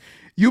games.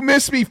 You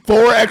missed me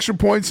 4 extra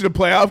points in a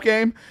playoff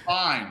game.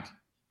 Fined.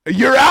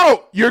 You're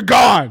out. You're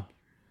gone.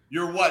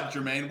 You're what,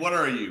 Jermaine? What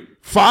are you?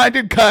 Find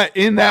and cut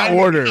in that Fine,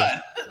 order.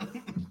 cut.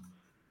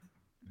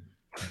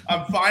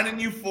 I'm finding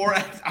you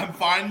I'm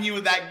finding you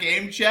with that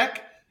game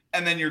check,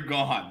 and then you're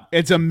gone.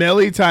 It's a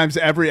milli times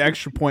every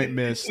extra point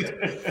missed.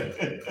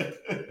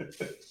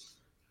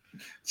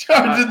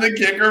 Charging the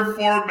kicker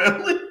 $4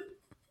 million.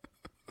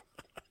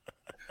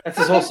 That's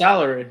his whole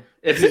salary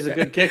if he's a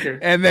good kicker.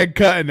 And then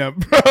cutting him,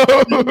 bro.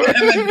 And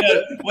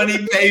then when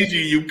he pays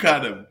you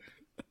cut him.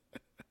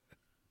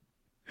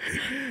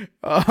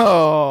 Oh,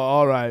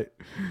 all right.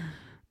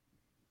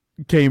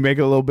 Can you make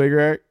it a little bigger,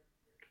 Eric?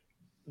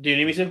 Do you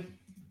need me to?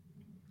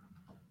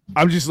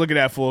 I'm just looking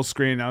at full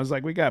screen. I was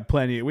like, we got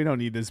plenty. We don't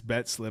need this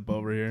bet slip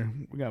over here.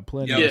 We got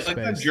plenty Yo, of it's like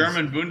the space.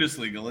 German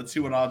Bundesliga. Let's see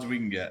what odds we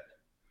can get.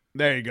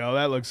 There you go.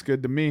 That looks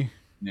good to me.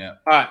 Yeah.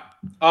 All right.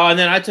 And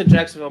then I took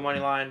Jacksonville money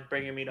line,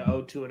 bringing me to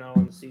 0-2-0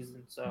 on the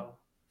season. So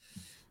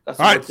that's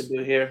All what right. to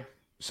do here.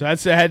 So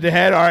that's the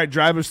head-to-head. All right,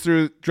 drive us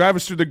through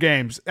the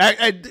games.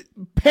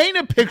 Paint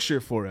a picture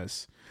for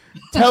us.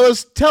 Tell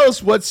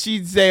us what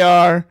seeds they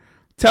are.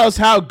 Tell us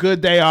how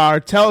good they are.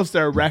 Tell us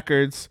their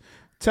records.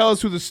 Tell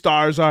us who the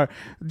stars are.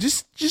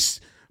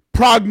 Just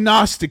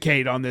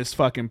prognosticate on this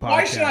fucking podcast.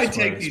 Why should I for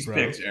take us, these bro.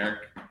 picks, Eric?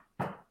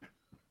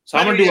 So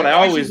I'm gonna do what I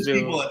Why should always the do.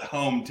 People at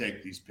home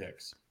take these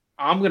picks.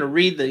 I'm gonna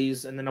read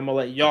these and then I'm gonna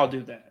let y'all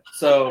do that.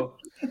 So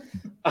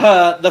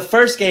the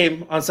first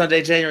game on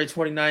Sunday, January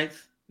 29th.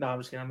 No, I'm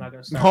just kidding. I'm not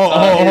gonna start.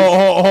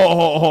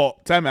 Hold.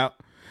 Time out.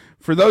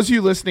 For those of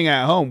you listening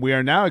at home, we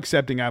are now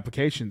accepting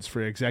applications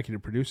for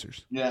executive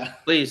producers. Yeah.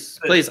 Please.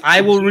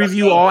 I will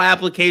review all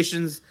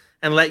applications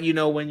and let you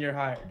know when you're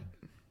hired.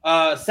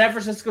 San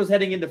Francisco's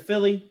heading into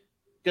Philly.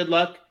 Good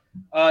luck.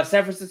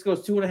 San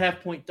Francisco's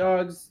 2.5-point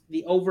dogs.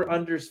 The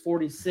over/under is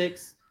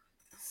 46.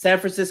 San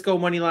Francisco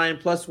money line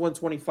plus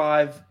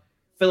 125.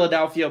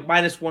 Philadelphia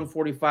minus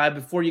 145.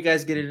 Before you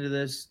guys get into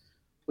this,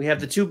 we have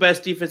the 2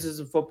 best defenses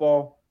in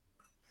football.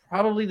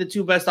 Probably the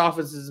 2 best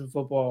offenses in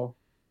football.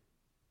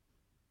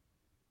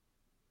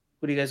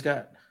 What do you guys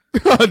got?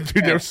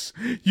 Dude,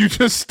 you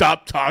just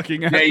stopped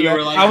talking. After Yeah, you that.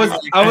 were like, I was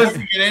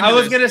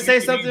I gonna say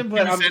something,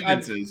 but I'm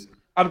sentences.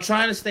 I'm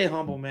trying to stay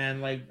humble, man.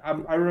 Like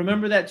I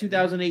remember that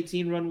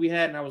 2018 run we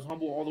had, and I was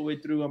humble all the way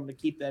through. I'm gonna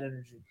keep that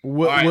energy.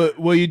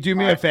 Will you do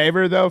me a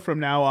favor though from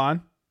now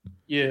on?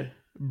 Yeah.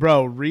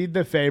 Bro, read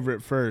the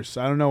favorite first.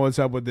 I don't know what's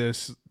up with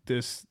this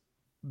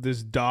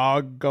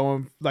dog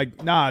going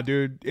like, nah,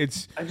 dude.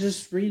 It's I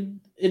just read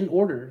in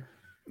order.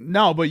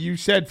 no, but you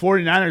said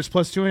 49ers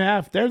plus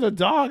 2.5. They're the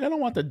dog. I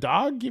don't want the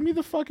dog. Give me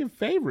the fucking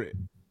favorite.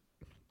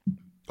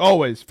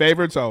 Always.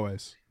 Favorites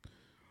always.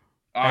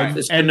 All right.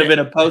 This couldn't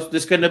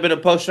have been a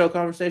post show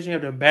conversation. You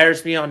have to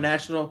embarrass me on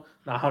national.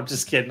 No, I'm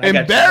just kidding.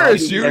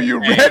 Embarrass you. You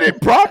read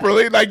it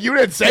properly. Like you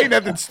didn't say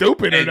nothing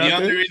stupid Hey, or the only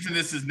nothing. reason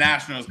this is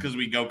national is because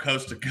we go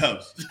coast to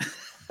coast.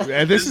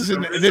 And this is a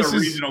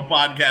regional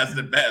podcast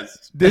at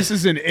best. this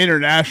is an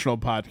international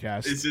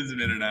podcast. This is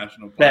an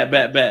international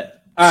podcast.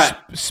 Bet. All right.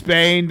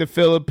 Spain, the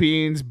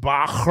Philippines,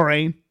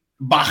 Bahrain.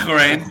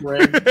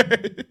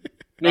 Bahrain.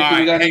 Nick, All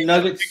we got right, any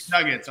Nuggets? Knicks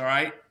Nuggets, all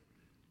right?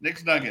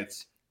 Knicks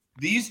Nuggets.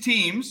 These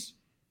teams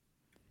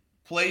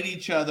played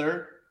each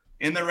other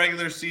in the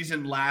regular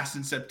season last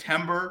in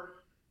September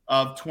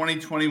of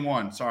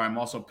 2021. Sorry, I'm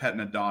also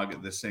petting a dog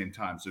at the same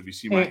time. So if you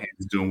see my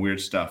hands doing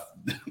weird stuff,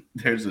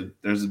 there's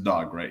a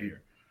dog right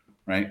here.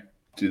 Right?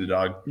 See the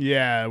dog?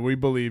 Yeah, we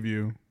believe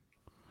you.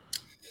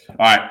 All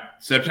right.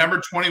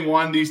 September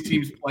 21, these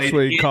teams played. That's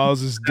what he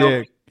calls his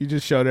dick. He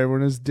just showed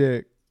everyone his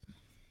dick.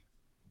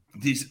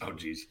 Geez.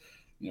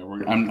 Yeah,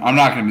 I'm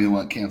not going to be the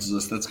one that cancels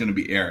this. That's going to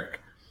be Eric.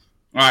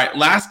 All right.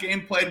 Last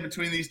game played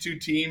between these two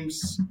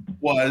teams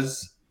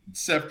was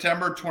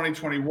September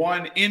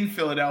 2021 in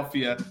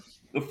Philadelphia.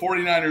 The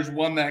 49ers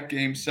won that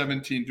game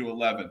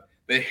 17-11.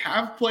 They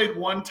have played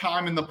one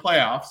time in the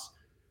playoffs.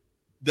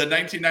 The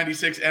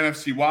 1996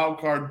 NFC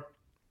wildcard.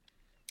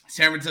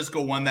 San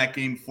Francisco won that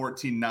game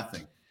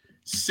 14-0.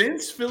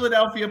 Since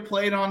Philadelphia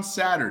played on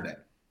Saturday,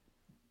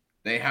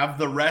 they have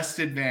the rest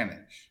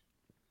advantage.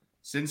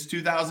 Since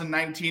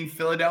 2019,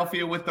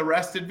 Philadelphia with the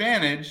rest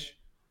advantage,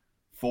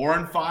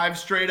 4-5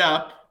 straight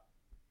up,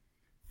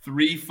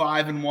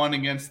 3-5-1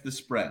 against the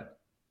spread.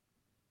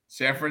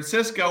 San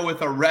Francisco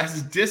with a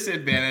rest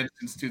disadvantage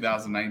since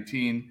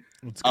 2019,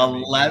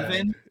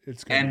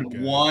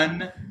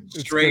 11-1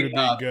 straight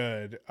up,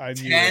 good.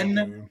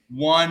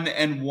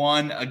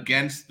 10-1-1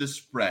 against the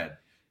spread.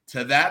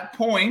 To that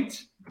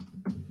point,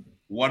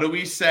 what do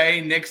we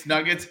say? Knicks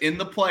Nuggets in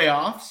the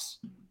playoffs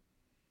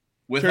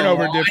with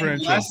turnover a line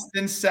differential less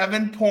than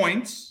 7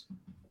 points.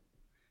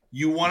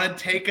 You want to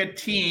take a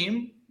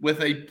team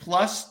with a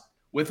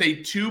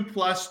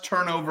 2+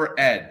 turnover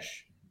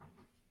edge.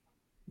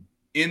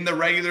 In the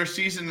regular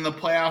season and the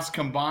playoffs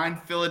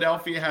combined,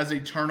 Philadelphia has a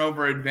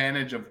turnover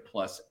advantage of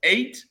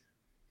 +8.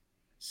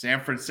 San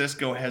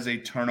Francisco has a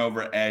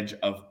turnover edge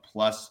of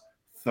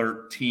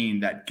 +13.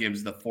 That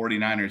gives the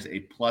 49ers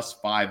a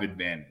 +5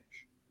 advantage.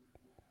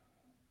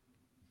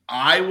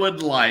 I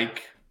would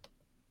like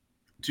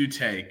to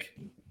take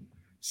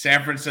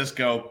San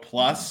Francisco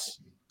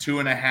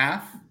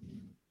 +2.5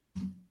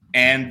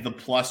 and the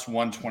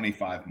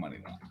 +125 money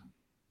line.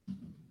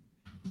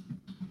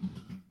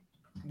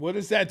 What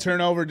is that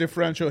turnover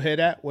differential hit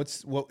at? It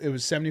was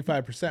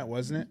 75%,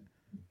 wasn't it?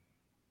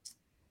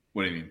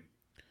 What do you mean?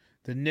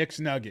 The Knicks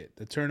Nugget,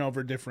 the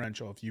turnover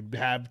differential. If you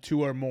have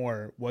 2 or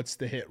more, what's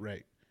the hit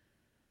rate?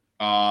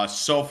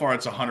 So far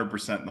it's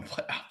 100% in the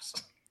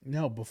playoffs.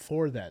 No,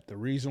 before that, the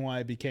reason why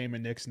it became a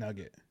Knicks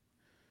Nugget.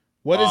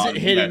 What is it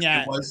hitting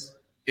at?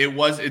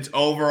 Its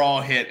overall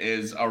hit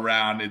is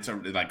around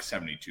like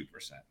 72%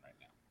 right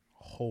now.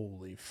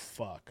 Holy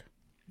fuck.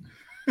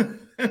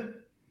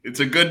 It's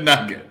a good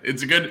nugget.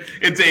 It's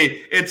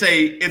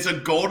a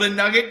golden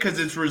nugget because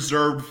it's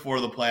reserved for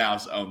the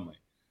playoffs only.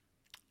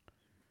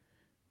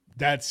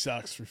 That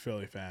sucks for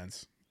Philly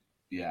fans.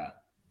 Yeah.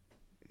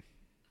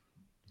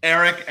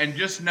 Eric, and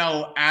just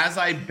know as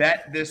I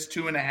bet this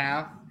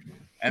 2.5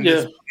 and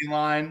this money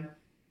line,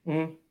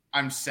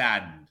 I'm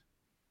saddened.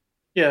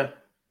 Yeah.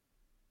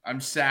 I'm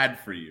sad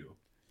for you.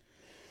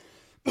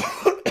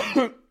 Want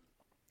to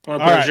put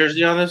a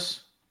jersey on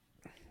this?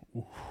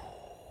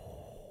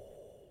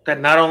 That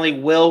not only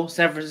will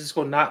San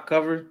Francisco not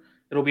cover,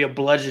 it'll be a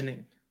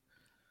bludgeoning.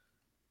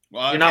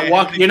 Well,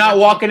 you're not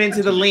walking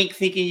into the link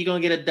thinking you're gonna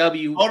get a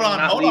W. Hold on.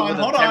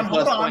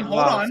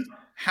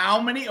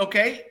 How many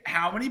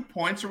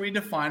points are we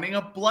defining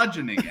a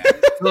bludgeoning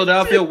at?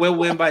 Philadelphia will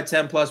win by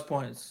 10+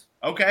 points.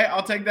 Okay,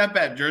 I'll take that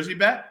bet. Jersey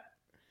bet?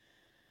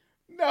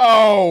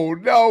 No.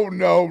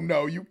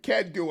 You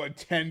can't do a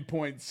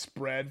 10-point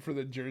spread for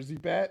the Jersey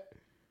bet.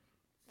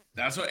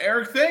 That's what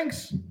Eric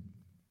thinks.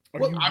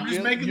 I'm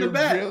just making the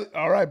bet.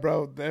 All right,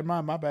 bro.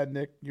 My bad,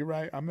 Nick. You're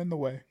right. I'm in the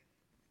way.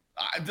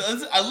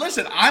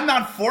 Listen, I'm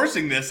not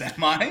forcing this,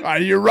 am I?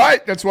 You're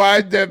right. That's why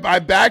I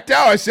backed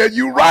out. I said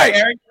you're right.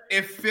 Eric,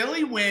 if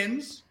Philly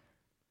wins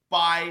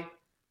by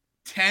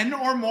 10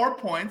 or more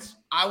points,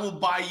 I will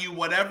buy you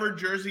whatever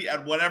jersey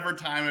at whatever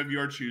time of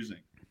your choosing.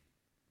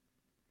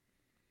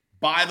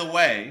 By the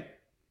way,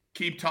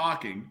 keep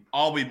talking.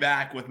 I'll be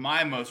back with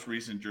my most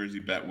recent jersey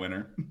bet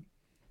winner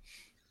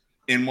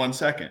in 1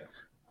 second.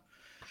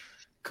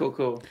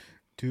 Cool.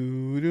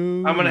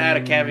 I'm going to add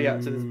a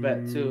caveat to this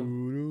bet,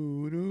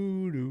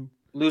 too.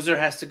 Loser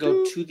has to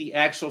go to the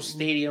actual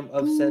stadium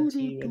of said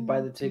team and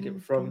buy the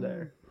ticket from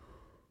there.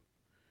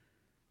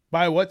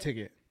 Buy what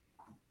ticket?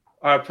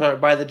 Or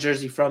buy the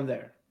jersey from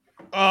there.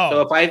 Oh.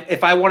 So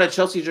if I want a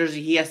Chelsea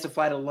jersey, he has to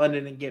fly to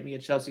London and get me a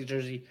Chelsea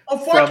jersey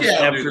from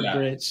Stamford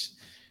Bridge.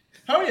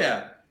 Oh,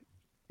 yeah.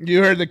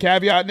 You heard the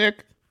caveat,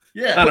 Nick?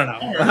 Yeah. I don't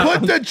know.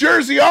 Put the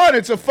jersey on.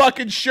 It's a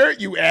fucking shirt,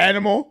 you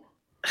animal.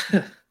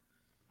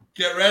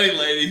 Get ready,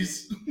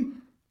 ladies.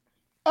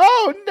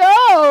 Oh,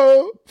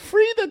 no.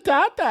 Free the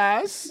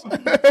tatas.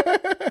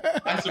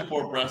 I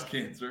support breast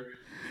cancer.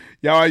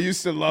 Yo, I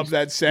used to love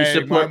that saying.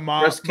 You support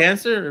breast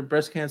cancer or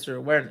breast cancer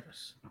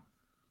awareness?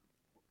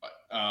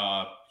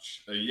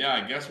 Yeah,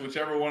 I guess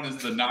whichever one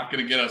is the not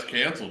going to get us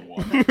canceled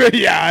one.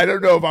 Yeah, I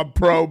don't know if I'm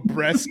pro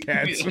breast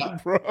cancer,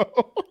 bro.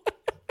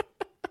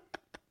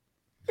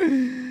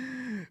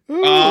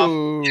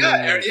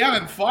 Yeah,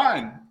 I'm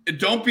fine.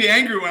 Don't be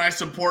angry when I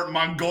support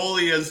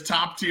Mongolia's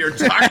top tier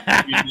taco.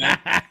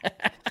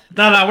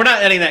 No, we're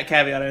not adding that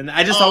caveat in.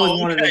 I just always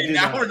wanted to do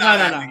now that. We're not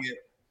adding it.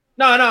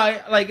 No,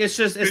 like it's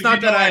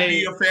not that I'd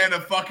be a fan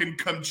of fucking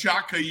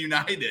Kamchatka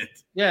United.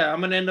 Yeah,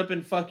 I'm gonna end up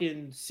in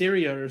fucking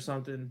Syria or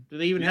something. Do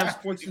they even have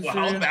sports in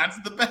Syria? Well, that's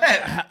the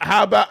bet.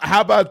 How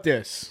about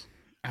this?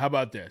 I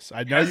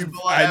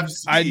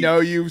know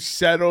you've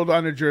settled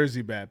on a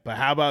jersey bet, but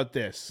how about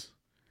this?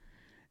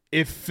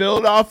 If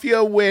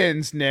Philadelphia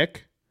wins,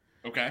 Nick,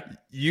 okay,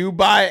 you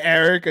buy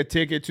Eric a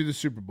ticket to the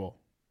Super Bowl.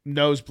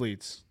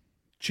 Nosebleeds.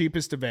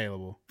 Cheapest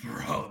available.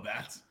 Bro,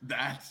 that's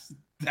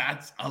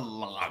a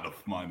lot of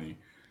money.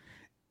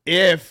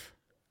 If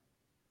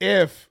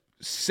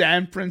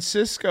San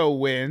Francisco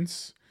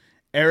wins,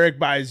 Eric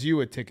buys you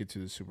a ticket to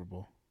the Super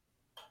Bowl.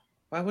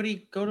 Why would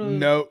he go to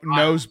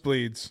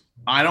nosebleeds?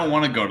 I don't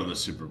want to go to the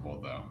Super Bowl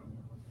though.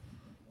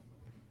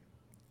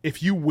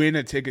 If you win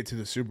a ticket to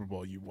the Super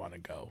Bowl, you want to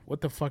go.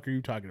 What the fuck are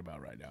you talking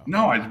about right now?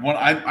 No,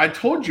 I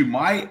told you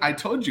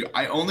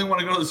I only want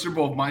to go to the Super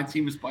Bowl if my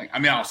team is playing. I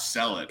mean, I'll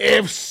sell it.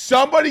 If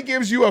somebody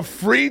gives you a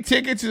free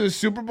ticket to the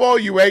Super Bowl,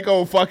 you ain't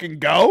gonna fucking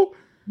go?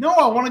 No,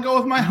 I want to go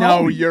with my homie.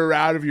 No, you're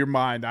out of your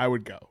mind. I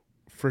would go.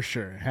 For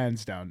sure.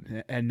 Hands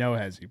down. And no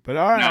hezzy. But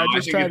all right, I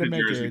just try to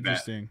make it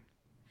interesting.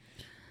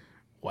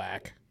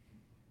 Whack.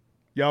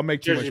 Y'all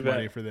make too much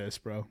money for this,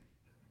 bro.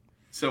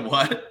 So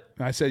what?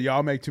 I said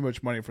y'all make too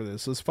much money for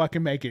this. Let's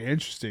fucking make it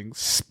interesting.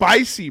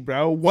 Spicy,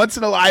 bro. Once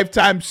in a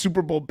lifetime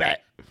Super Bowl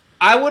bet.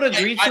 I would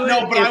agree to it.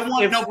 No, but I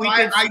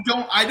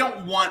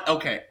don't want.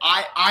 Okay,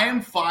 I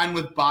am fine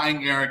with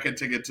buying Eric a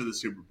ticket to the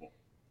Super Bowl,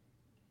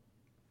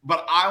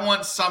 but I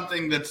want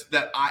something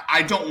that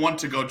I don't want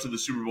to go to the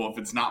Super Bowl if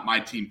it's not my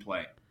team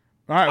playing.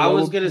 All right,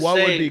 what would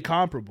be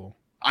comparable?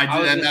 That's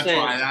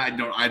fine.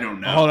 I don't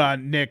know. Hold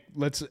on, Nick.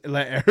 Let's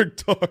let Eric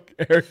talk.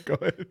 Eric, go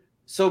ahead.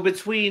 So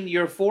between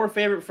your 4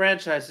 favorite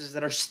franchises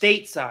that are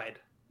stateside,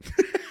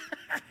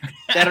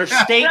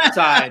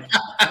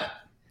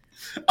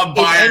 a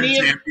Bayern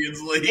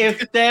Champions League.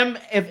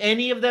 If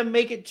any of them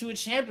make it to a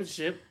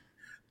championship,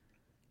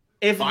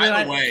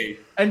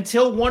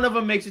 until one of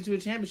them makes it to a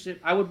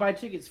championship, I would buy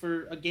tickets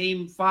for a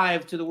Game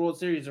 5 to the World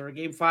Series or a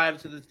Game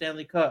 5 to the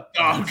Stanley Cup.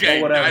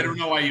 Okay, I don't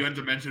know why you had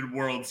to mention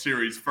World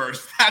Series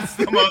first. That's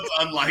the most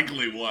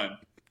unlikely one.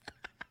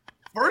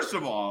 First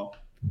of all,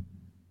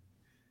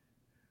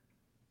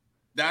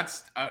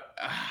 that's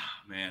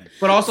man.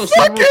 But also,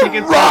 Super Bowl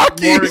tickets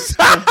Rockies.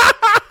 Are more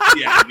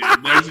yeah,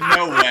 dude. There's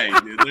no way,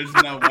 dude. There's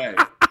no way.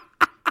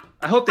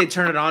 I hope they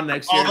turn it on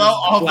next year.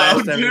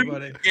 Although,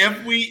 dude,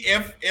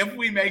 if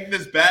we make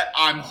this bet,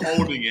 I'm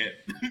holding it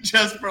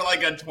just for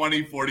like a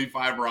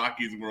 2045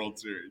 Rockies World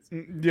Series.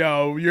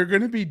 Yo, you're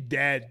gonna be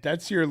dead.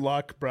 That's your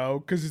luck, bro.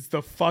 Because it's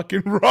the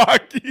fucking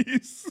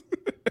Rockies.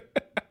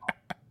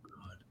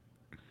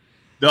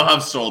 They'll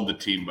have sold the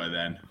team by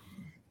then.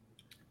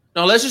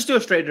 No, let's just do a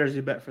straight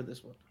jersey bet for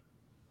this one.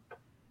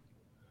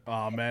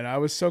 Oh man, I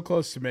was so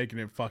close to making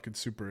it fucking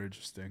super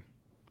interesting.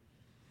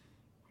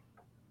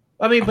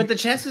 I mean, but the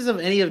chances of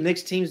any of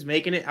Nick's teams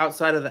making it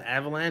outside of the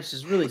Avalanche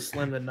is really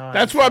slim to none.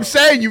 That's what I'm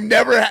saying. You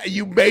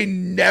may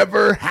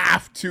never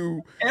have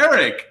to.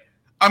 Eric,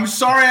 I'm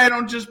sorry. I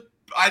don't just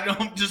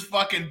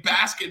fucking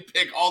basket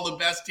pick all the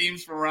best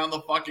teams from around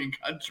the fucking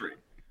country.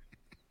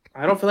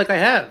 I don't feel like I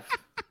have.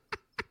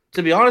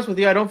 To be honest with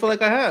you, I don't feel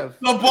like I have.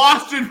 The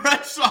Boston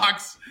Red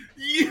Sox,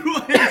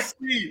 UNC,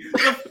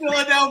 the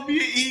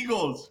Philadelphia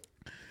Eagles.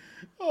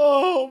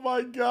 Oh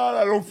my God,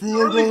 I don't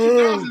feel like I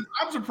have.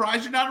 I'm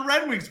surprised you're not a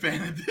Red Wings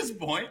fan at this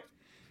point.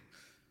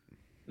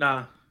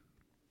 Nah.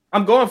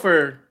 I'm going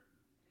for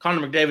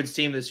Connor McDavid's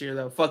team this year,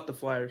 though. Fuck the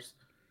Flyers.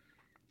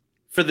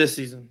 For this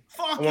season.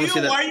 Fuck you.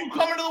 Why are you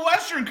coming to the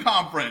Western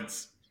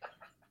Conference?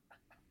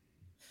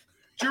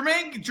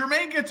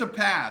 Jermaine gets a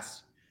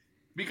pass.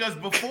 Because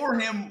before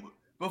him,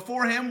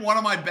 one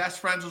of my best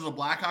friends was a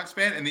Blackhawks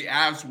fan, and the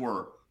Avs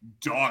were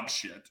dog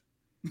shit.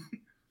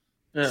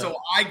 Yeah. So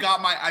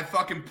I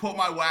fucking put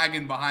my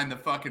wagon behind the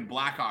fucking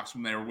Blackhawks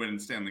when they were winning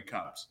Stanley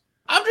Cups.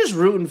 I'm just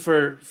rooting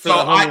for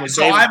I have a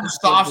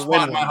soft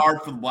spot in my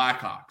heart for the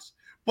Blackhawks.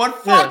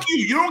 But fuck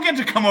you. You don't get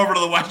to come over to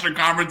the Western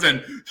Conference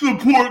and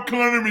support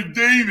Connor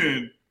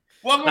McDavid.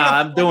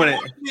 I'm doing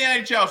it. The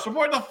NHL.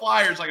 Support the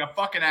Flyers like a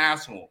fucking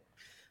asshole.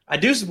 I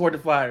do support the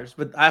Flyers,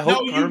 but I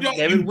hope Connor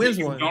McDavid wins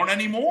one. You don't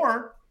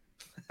anymore.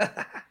 All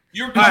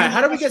right,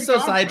 how do we get so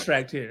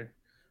sidetracked here?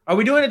 Are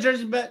we doing a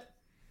jersey bet?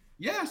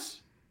 Yes.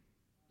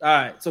 All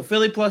right, so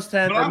Philly plus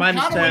 10 or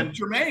minus 10. With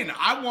Jermaine,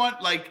 I want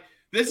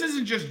this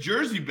isn't just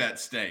jersey bet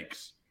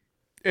stakes.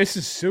 It's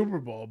a Super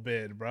Bowl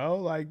bid, bro.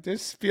 Like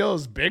this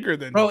feels bigger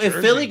than. Bro, if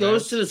Philly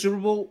goes to the Super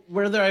Bowl,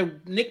 whether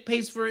Nick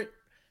pays for it,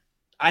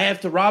 I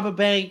have to rob a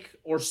bank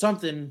or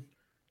something.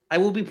 I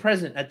will be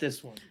present at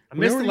this one. I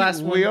missed the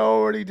last one. We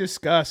already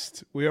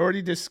discussed.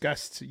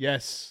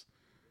 Yes.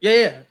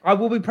 Yeah. I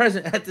will be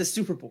present at the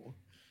Super Bowl.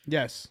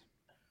 Yes.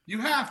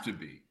 You have to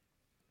be.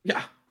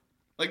 Yeah.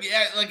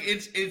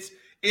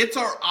 It's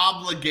our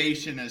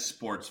obligation as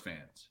sports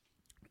fans.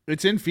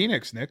 It's in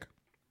Phoenix, Nick.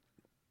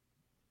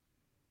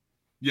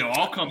 Yo,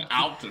 I'll come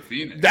out to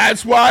Phoenix.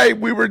 That's why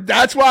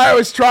I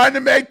was trying to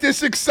make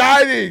this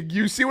exciting.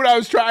 You see what I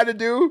was trying to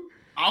do?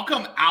 I'll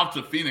come out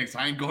to Phoenix.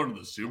 I ain't going to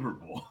the Super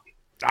Bowl.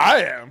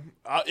 I am.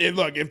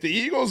 Look, if the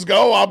Eagles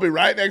go, I'll be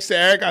right next to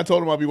Eric. I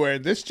told him I'll be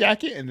wearing this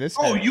jacket and this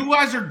hat. You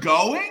guys are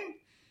going?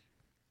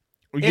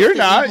 You're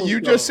not. You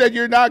just said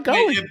you're not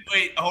going.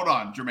 Wait, hold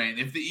on, Jermaine.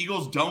 If the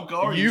Eagles don't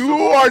go, you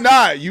are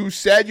not. You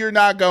said you're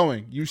not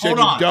going. You said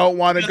you don't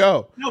want to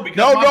go.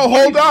 No,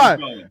 hold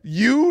on.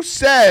 You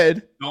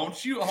said.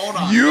 Don't you? Hold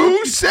on.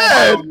 You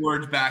said.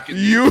 Words back in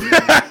you.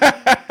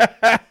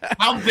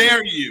 How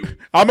dare you?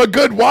 I'm a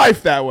good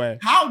wife that way.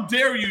 How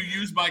dare you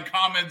use my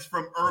comments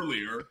from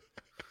earlier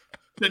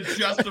to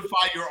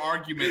justify your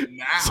argument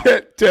now?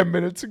 10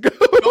 minutes ago.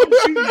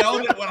 Don't you know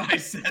that when I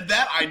said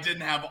that, I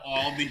didn't have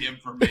all the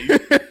information?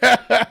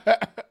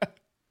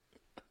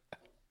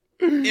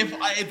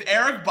 If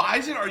Eric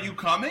buys it, are you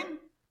coming?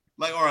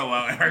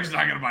 Eric's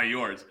not going to buy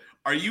yours.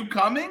 Are you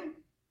coming?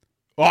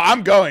 Well,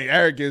 I'm going.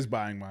 Eric is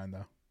buying mine,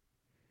 though.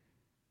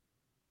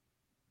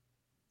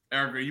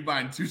 Eric, are you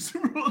buying 2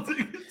 Super Bowl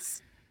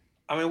tickets?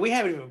 I mean, we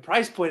haven't even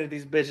price pointed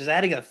these bitches.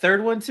 Adding a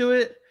third one to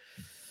it.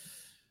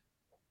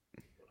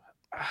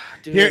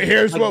 Dude,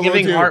 here's what we'll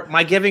do.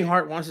 My giving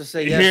heart wants to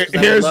say yes.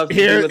 Here's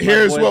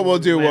what we'll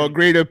do. We'll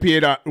agree to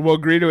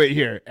it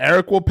here.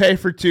 Eric will pay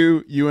for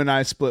 2. You and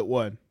I split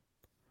 1.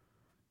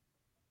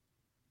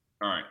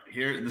 All right.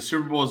 Here, the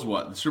Super Bowl is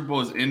what? The Super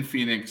Bowl is in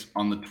Phoenix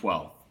on the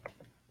 12th.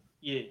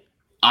 Yeah.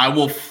 I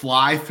will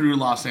fly through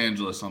Los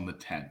Angeles on the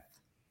 10th.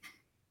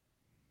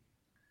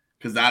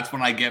 Because that's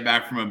when I get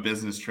back from a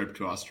business trip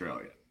to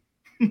Australia.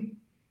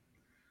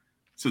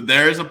 So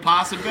there is a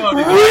possibility.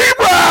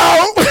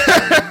 Rebound!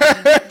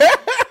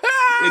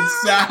 It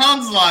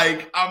sounds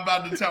like I'm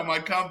about to tell my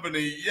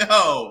company,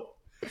 yo,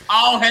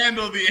 I'll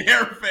handle the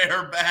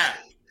airfare back.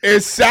 It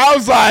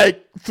sounds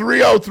like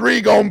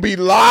 303 gonna be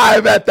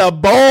live at the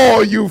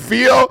bowl, you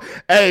feel?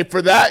 Hey,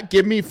 for that,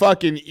 give me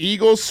fucking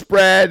Eagles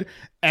spread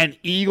and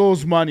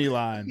Eagles money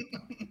line.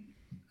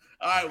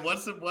 All right,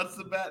 what's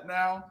the bet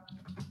now?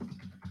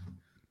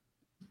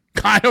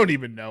 I don't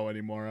even know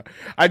anymore.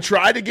 I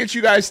tried to get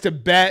you guys to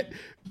bet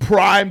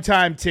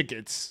primetime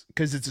tickets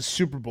because it's a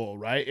Super Bowl,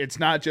 right? It's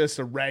not just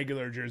a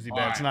regular jersey bet.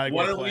 Right. It's not like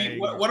what are we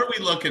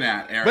looking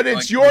at, Eric? But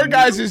it's your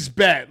guys'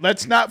 bet.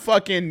 Let's not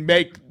fucking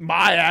make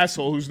my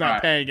asshole who's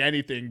not paying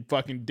anything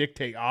fucking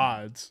dictate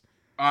odds.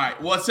 All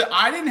right. Well, so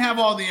I didn't have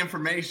all the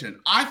information.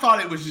 I thought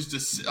it was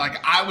just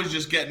I was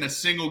just getting a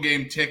single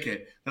game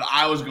ticket that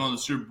I was going to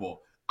the Super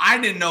Bowl. I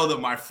didn't know that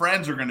my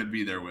friends were going to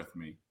be there with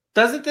me.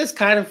 Doesn't this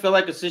kind of feel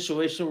like a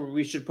situation where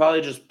we should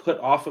probably just put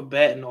off a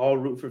bet and all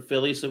root for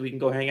Philly so we can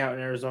go hang out in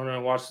Arizona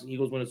and watch the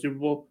Eagles win a Super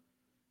Bowl?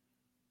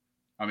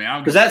 I mean,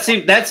 because that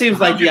seems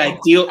like the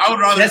ideal. I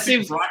would rather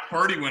see Brock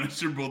Purdy win a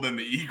Super Bowl than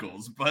the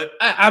Eagles. But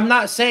I'm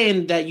not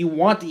saying that you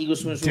want the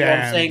Eagles to win a Super Bowl.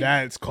 I'm saying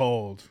that's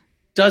cold.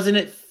 Doesn't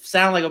it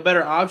sound like a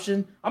better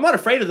option? I'm not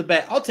afraid of the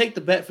bet. I'll take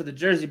the bet for the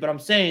jersey, but I'm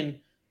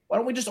saying, why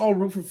don't we just all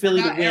root for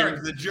Philly to win?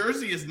 Eric, the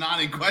jersey is not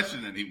in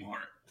question anymore.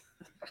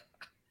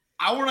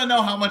 I want to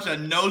know how much a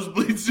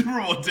nosebleed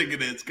Super Bowl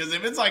ticket is, because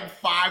if it's like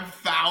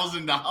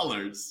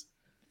 $5,000.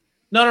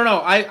 No.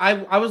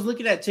 I was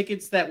looking at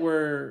tickets that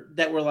were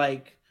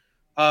like,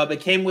 they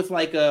came with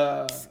like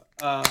it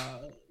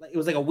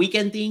was like a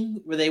weekend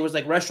thing where there was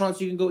like restaurants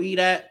you can go eat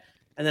at,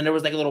 and then there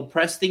was like a little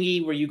press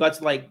thingy where you got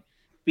to like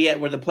be at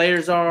where the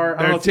players are.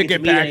 I don't know if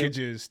ticket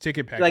packages,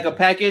 like a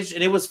package,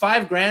 and it was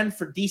 $5,000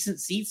 for decent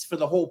seats for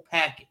the whole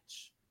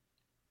package.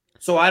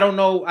 So I don't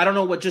know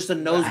what just a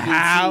nosebleed.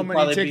 How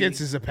many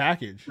tickets is a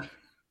package?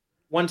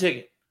 1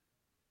 ticket.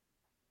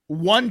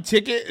 1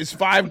 ticket is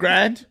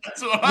 $5,000.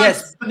 That's what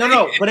yes,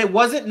 no, but it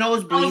wasn't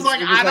nosebleed. I was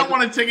like, I don't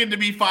want a ticket to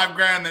be $5,000.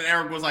 Then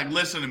Eric was like,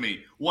 listen to me,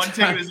 1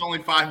 ticket is only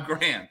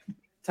 $5,000.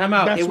 Time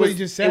out. That's what you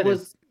just said.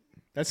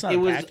 That's not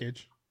a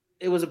package.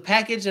 It was a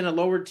package and a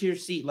lower tier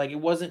seat. Like it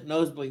wasn't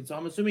nosebleed. So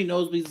I'm assuming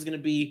nosebleeds is going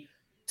to be.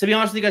 To be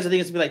honest with you guys, I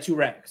think it's going to be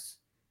like $2.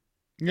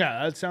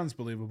 Yeah, that sounds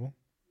believable.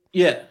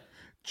 Yeah.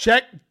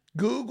 Check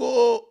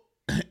Google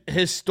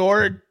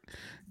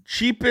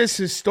cheapest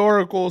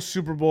historical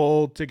Super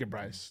Bowl ticket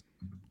price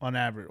on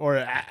average,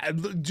 or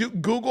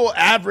Google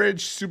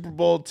average Super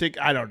Bowl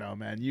ticket. I don't know,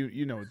 man.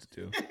 You know what to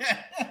do.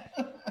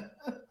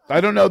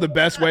 I don't know the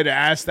best way to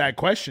ask that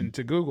question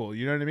to Google.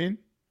 You know what I mean?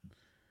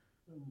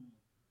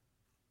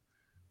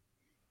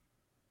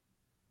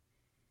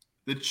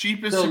 The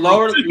cheapest Super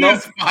Bowl ticket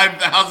is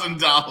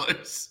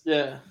 $5,000.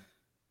 Yeah,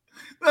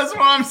 that's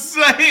what I'm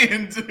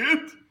saying,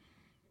 dude.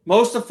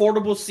 Most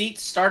affordable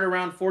seats start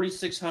around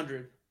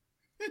 $4,600.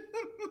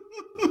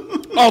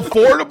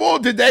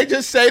 Affordable? Did they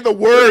just say the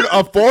word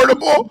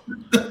affordable?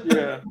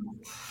 Yeah.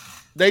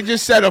 They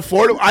just said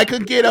affordable. I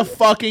could get a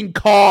fucking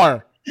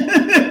car. I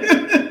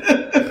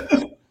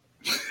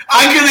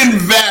could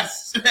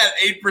invest at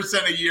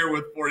 8% a year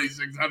with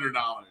 $4,600.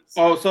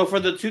 Oh, so for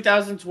the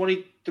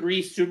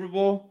 2023 Super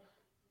Bowl,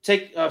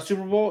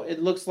 it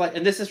looks like,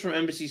 and this is from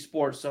NBC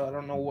Sports, so I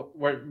don't know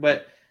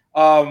but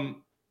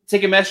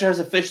Ticketmaster has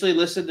officially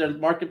listed their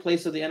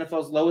marketplace of the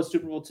NFL's lowest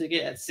Super Bowl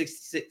ticket at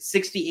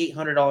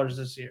 $6,800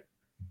 this year.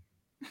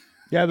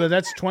 Yeah, but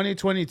that's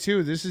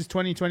 2022. This is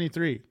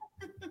 2023.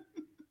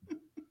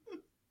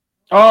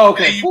 Oh,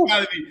 okay. Hey,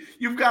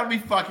 you've got to be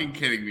fucking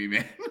kidding me,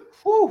 man.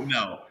 Whew.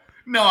 No,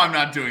 I'm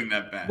not doing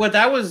that bad. What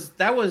that was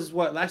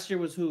what last year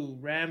was who?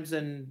 Rams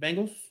and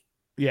Bengals?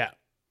 Yeah.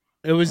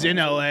 It was in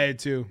LA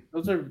too.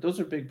 Those are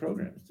big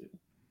programs, dude.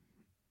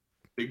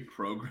 Big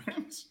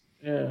programs.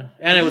 Yeah.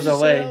 And it was Did you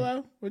say LA.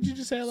 hello? What'd you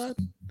just say hello?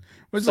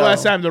 When's the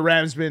last time the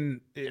Rams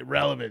been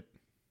relevant?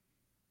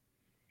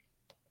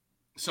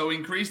 So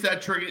increase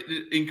that trigger.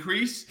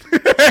 Increase.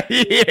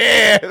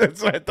 Yeah,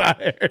 that's what I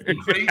thought. I heard.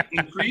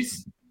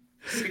 Increase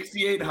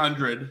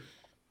 6,800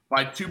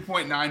 by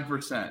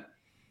 2.9%.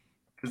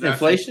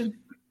 Inflation?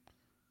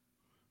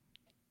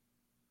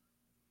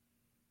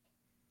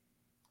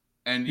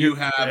 And you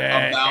have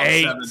about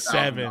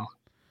 7,000.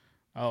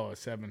 Oh, a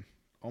 7.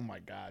 Oh my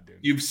God, dude.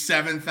 You've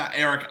 7,000.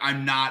 Eric,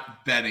 I'm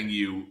not betting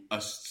you a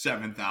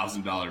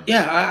 $7,000 bet.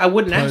 Yeah, I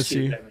wouldn't ask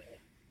Pussy. you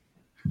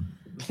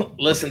that.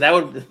 Listen, that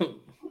would.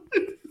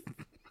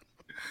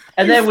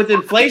 And then with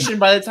inflation,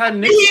 by the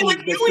time next You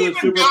week gets to a even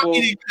Super got Bowl,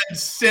 me to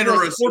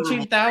consider a Super Bowl.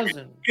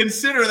 14,000.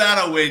 Consider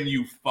that a win,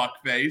 you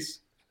fuckface.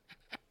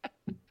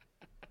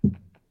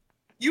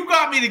 You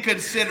got me to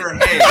consider,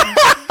 hey,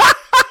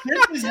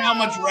 this is how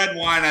much red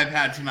wine I've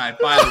had tonight,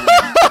 by the way.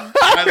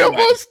 I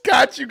almost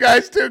got you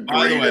guys to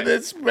agree to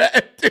this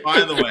bet. Dude.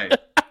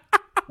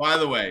 By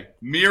the way,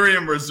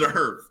 Miriam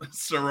Reserve,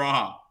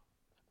 Syrah.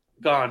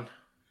 Gone.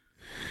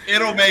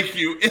 It'll make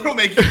you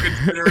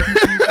consider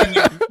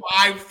spending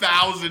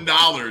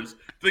 $5,000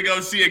 to go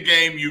see a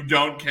game you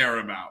don't care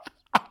about.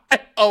 I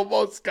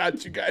almost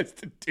got you guys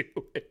to do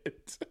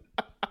it.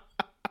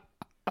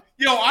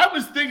 Yo, I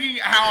was thinking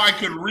how I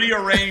could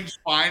rearrange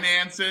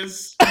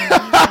finances.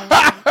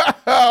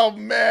 Oh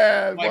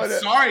man! Like,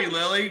 sorry,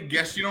 Lily.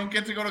 Guess you don't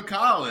get to go to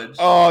college.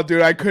 Oh,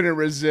 dude, I couldn't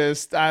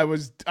resist. I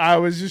was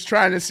just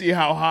trying to see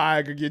how high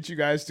I could get you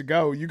guys to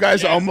go. You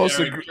guys almost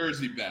agreed.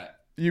 Jersey bet.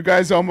 You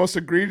guys almost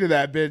agreed to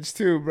that bitch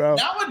too, bro.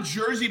 Now a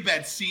jersey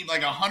bet seemed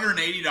like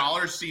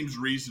 $180 seems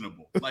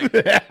reasonable. Like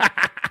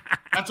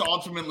that's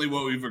ultimately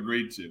what we've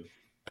agreed to.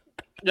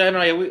 Yeah,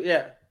 no,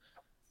 yeah.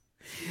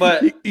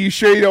 But you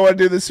sure you don't want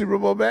to do the Super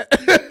Bowl bet?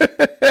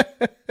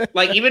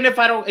 like even if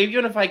I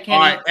can't, all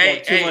right,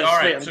 eat, hey, all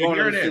right. I'm So going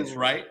here to it the is, Super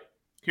right?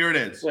 Here it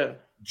is. Yeah.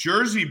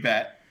 Jersey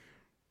bet.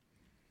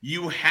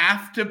 You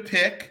have to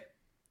pick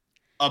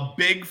a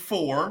Big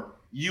Four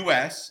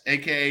U.S.,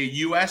 aka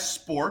U.S.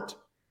 sport.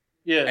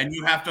 Yeah. And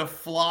you have to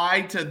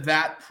fly to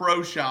that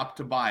pro shop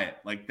to buy it,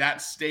 like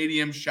that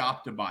stadium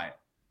shop to buy it.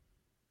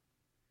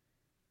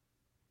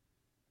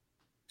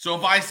 So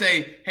if I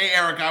say, hey,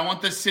 Eric, I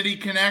want the City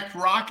Connect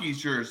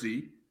Rockies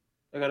jersey,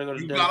 I gotta go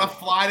to you Denver. got to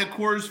fly to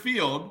Coors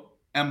Field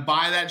and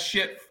buy that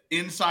shit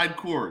inside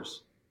Coors.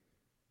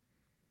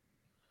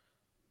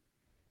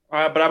 All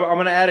right, but I'm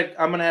gonna add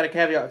a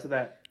caveat to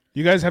that.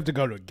 You guys have to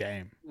go to a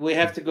game. We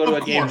have to go to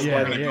a game.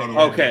 Yeah.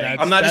 Okay,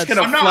 I'm not just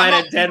gonna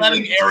fly to Denver.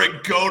 Letting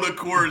Eric go to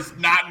Coors,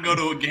 not go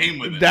to a game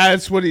with him.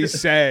 That's what he's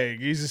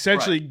saying. He's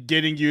essentially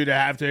getting you to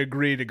have to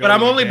agree to go. But I'm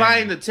to only game.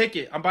 buying the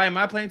ticket. I'm buying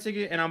my plane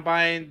ticket and I'm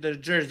buying the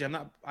jersey.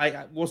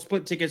 We'll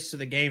split tickets to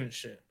the game and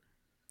shit.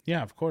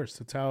 Yeah, of course.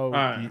 That's how.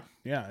 Right.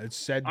 It's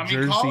said. I mean,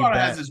 Jersey Colorado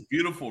bet. has this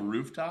beautiful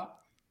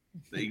rooftop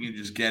that you can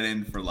just get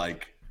in for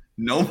like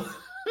no.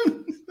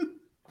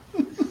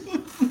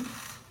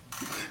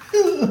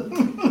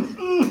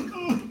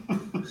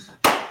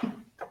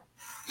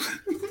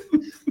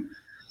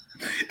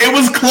 It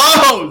was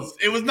closed.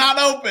 It was not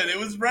open. It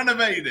was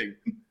renovating.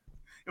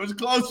 It was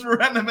closed for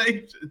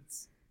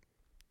renovations.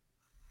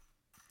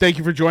 Thank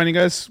you for joining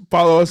us.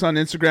 Follow us on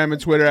Instagram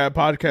and Twitter at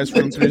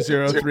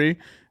podcastroom303.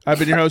 I've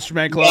been your host,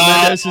 Jermaine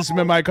Columbus. This has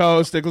been my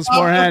co-host, Nicholas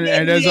Moorhan.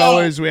 And as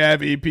always, we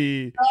have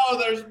EP. Oh,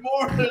 there's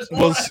more. There's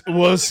more.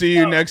 We'll see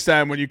you next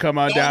time when you come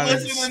on Don't down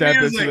and listen to step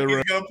into music. the room.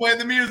 He's going to play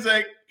the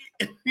music.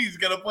 He's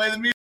going to play the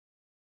music.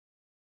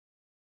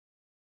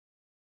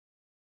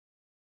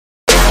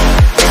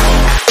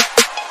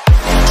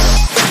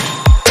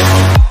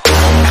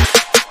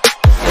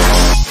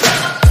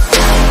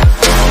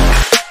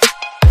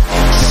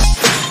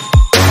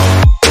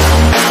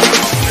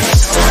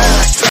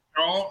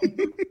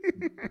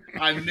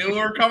 I knew we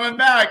were coming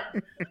back.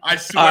 I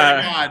swear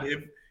to God,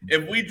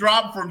 if we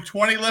drop from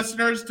 20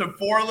 listeners to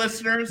 4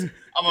 listeners,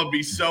 I'm gonna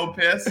be so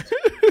pissed.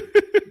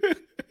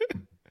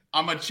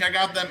 I'm gonna check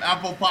out them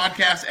Apple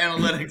Podcast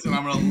analytics and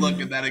I'm gonna look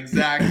at that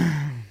exact.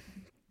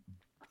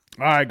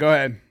 All right, go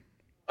ahead.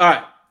 All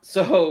right.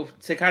 So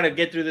to kind of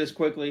get through this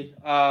quickly,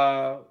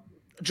 for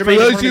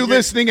those of you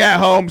listening at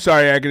home,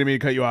 sorry, I didn't mean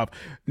to cut you off.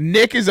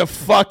 Nick is a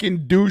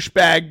fucking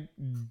douchebag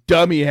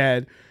dummy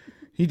head.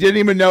 He didn't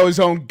even know his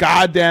own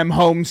goddamn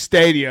home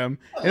stadium.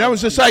 And I was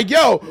just like,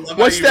 yo,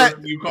 what's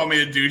that? You call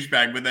me a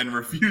douchebag, but then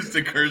refuse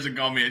to curse and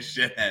call me a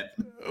shithead.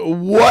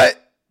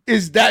 What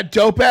is that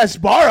dope-ass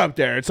bar up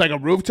there? It's like a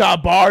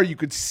rooftop bar. You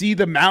could see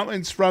the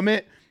mountains from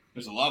it.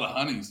 There's a lot of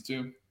honeys,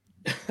 too.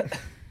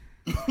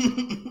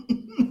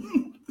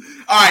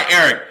 All right,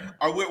 Eric,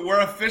 we're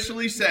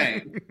officially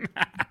saying,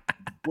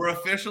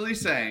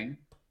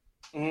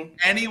 Mm-hmm.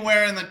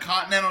 anywhere in the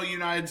continental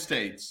United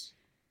States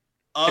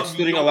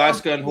Excluding your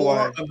Alaska and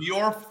Hawaii. Of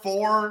your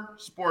 4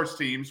 sports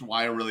teams,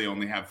 why I really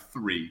only have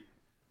 3,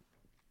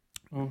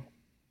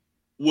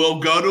 will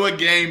go to a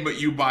game, but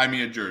you buy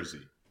me a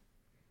jersey.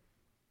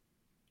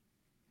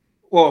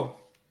 Well,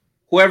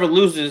 whoever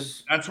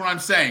loses. That's what I'm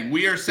saying.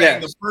 We are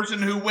saying Yes. the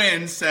person who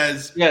wins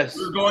says, Yes.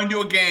 we're going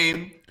to a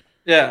game.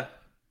 Yeah.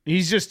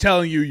 He's just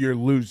telling you you're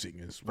losing,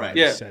 is why Right.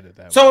 he Yeah. said it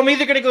that way. So I'm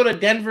either going to go to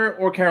Denver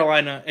or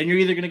Carolina, and you're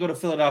either going to go to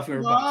Philadelphia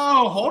or Boston.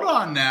 Oh, hold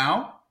on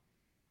now.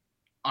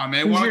 I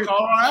may Who's want a your-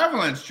 Colorado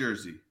Avalanche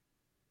jersey.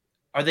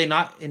 Are they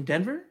not in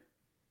Denver?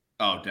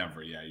 Oh,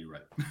 Denver. Yeah, you're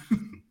right.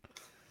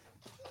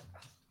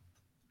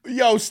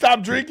 Yo,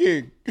 stop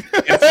drinking. It's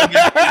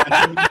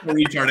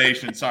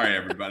retardation. Sorry,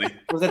 everybody.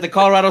 Was that the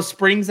Colorado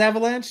Springs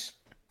Avalanche?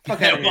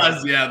 Okay. It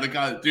was, yeah. The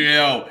guy, dude,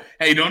 yo,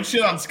 hey, don't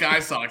shit on Sky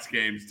Sox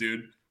games,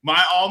 dude.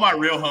 All my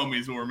real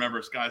homies will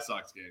remember Sky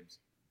Sox games.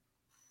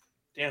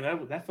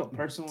 Damn, that felt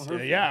personal. and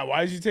hurtful. Yeah,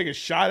 why did you take a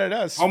shot at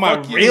us? All my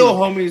Fuck you. real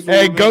homies. will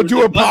Hey, go remember do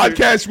the a Buzzards.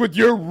 podcast with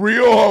your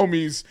real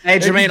homies. Hey,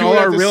 Maybe Jermaine, do all it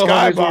at our the real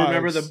homies will Skybox.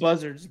 remember the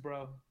Buzzards,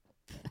 bro.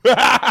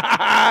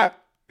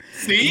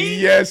 See?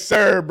 Yes,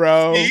 sir,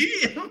 bro.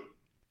 See?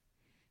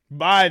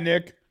 Bye,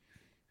 Nick.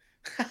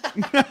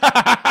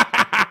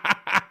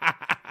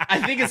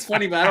 I think it's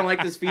funny, but I don't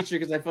like this feature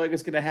because I feel like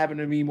it's going to happen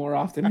to me more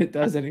often than it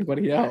does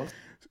anybody else.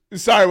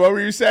 Sorry, what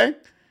were you saying?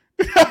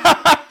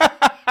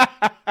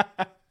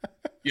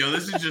 Yo,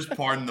 this is just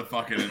pardon the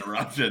fucking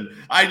interruption.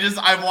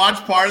 I've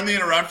watched Pardon the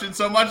Interruption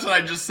so much that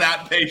I just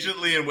sat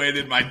patiently and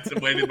waited my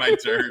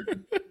turn.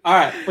 All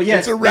right, but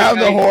yes, It's around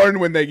the horn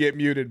when they get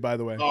muted, by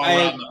the way. Oh,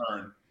 around the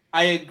horn.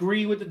 I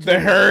agree with the The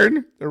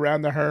hern?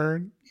 Around the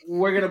hern?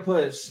 We're going to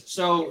push.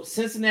 So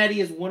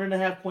Cincinnati is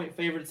 1.5-point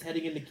favorites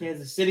heading into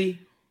Kansas City.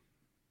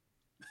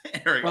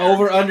 Eric,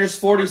 Over-unders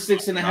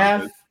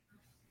 46.5.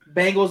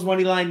 Bengals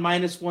money line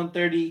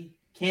 -130.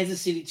 Kansas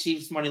City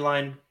Chiefs money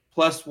line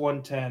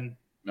 +110.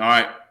 All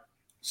right.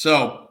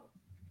 So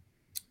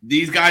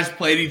these guys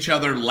played each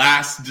other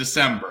last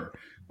December.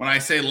 When I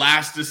say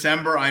last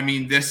December, I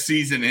mean this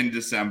season in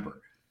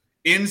December.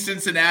 In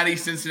Cincinnati,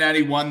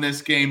 Cincinnati won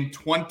this game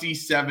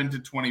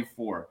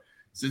 27-24.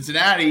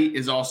 Cincinnati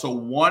is also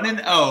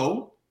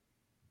 1-0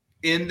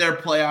 in their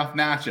playoff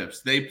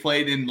matchups. They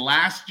played in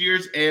last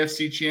year's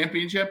AFC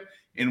Championship,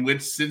 in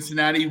which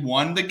Cincinnati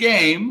won the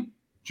game,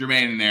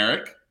 Jermaine and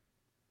Eric.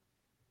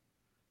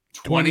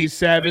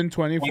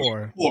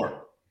 27-24. 24.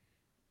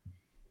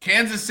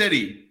 Kansas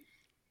City,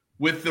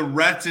 with the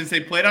rest, since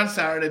they played on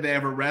Saturday, they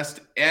have a rest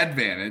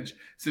advantage.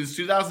 Since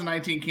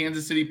 2019,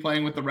 Kansas City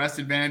playing with the rest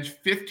advantage,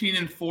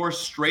 15-4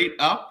 straight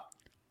up,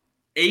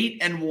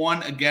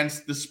 8-1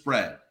 against the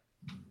spread.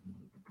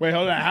 Wait,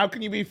 hold on. How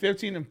can you be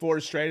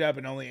 15-4 straight up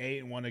and only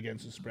 8-1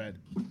 against the spread?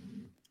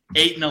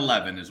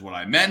 8-11 is what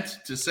I meant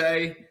to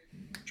say.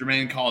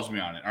 Jermaine calls me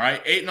on it. All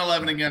right,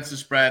 8-11 against the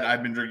spread.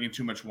 I've been drinking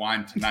too much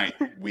wine tonight.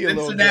 We a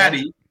little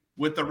Cincinnati,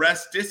 with the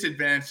rest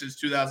disadvantage since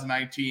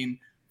 2019,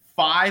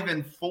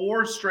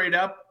 5-4 straight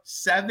up,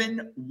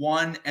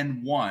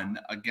 7-1-1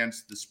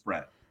 against the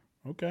spread.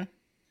 Okay.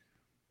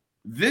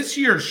 This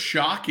year,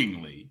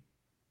 shockingly,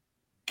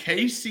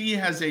 KC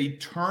has a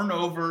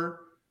turnover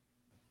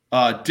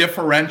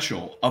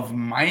differential of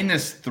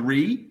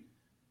 -3,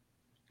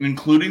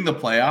 including the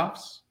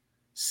playoffs.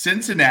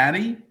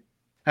 Cincinnati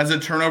has a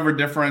turnover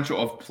differential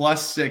of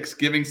 +6,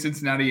 giving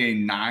Cincinnati a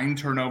 9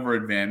 turnover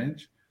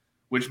advantage,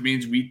 which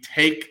means we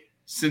take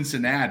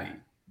Cincinnati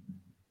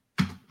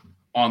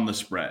on the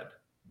spread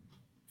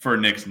for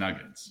Knicks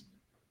Nuggets.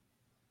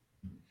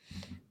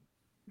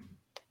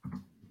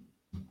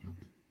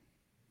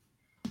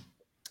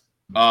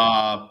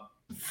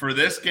 For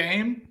this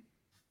game,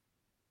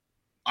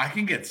 I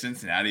can get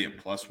Cincinnati at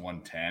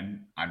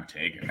 +110. I'm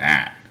taking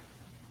that.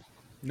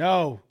 No.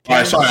 All right,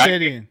 Kansas sorry,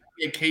 City.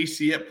 Get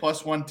KC at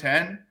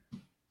 +110.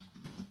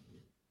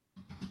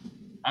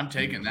 I'm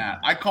taking that.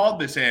 I called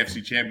this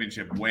AFC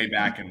Championship way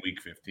back in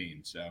Week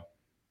 15. So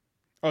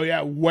Oh,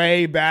 yeah.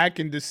 Way back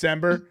in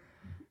December.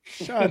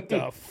 Shut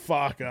the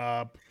fuck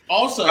up.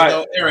 also, right.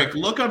 though, Eric,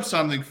 look up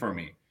something for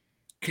me.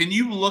 Can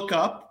you look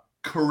up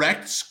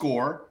correct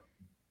score?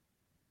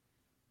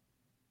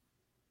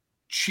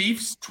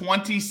 Chiefs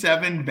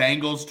 27,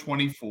 Bengals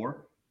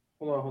 24.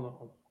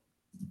 Hold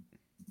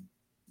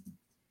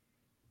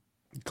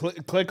on.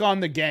 Click on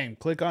the game.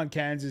 Click on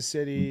Kansas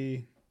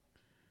City.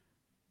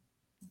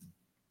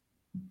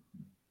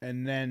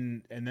 And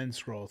then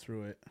scroll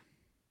through it.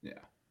 Yeah.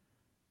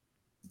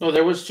 No,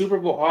 there was Super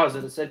Bowl odds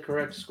and it said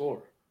correct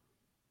score.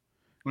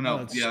 Well, No,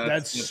 no, that's, yeah,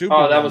 that's that's Super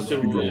Oh, that Bowl. was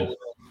Super Bowl. Bowl.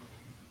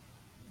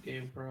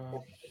 Game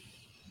Pro.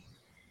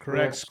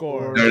 Correct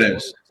score. There it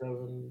is.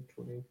 7,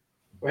 20.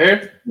 Right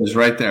here? It's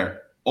right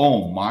there.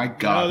 Oh my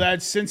God. No,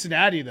 that's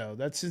Cincinnati, though.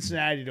 That's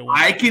Cincinnati to win.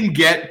 I can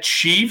get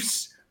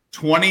Chiefs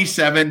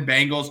 27,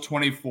 Bengals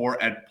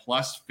 24 at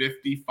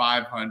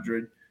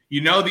 +5,500.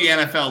 You know the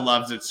NFL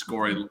loves its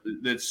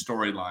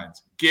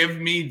storylines. Give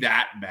me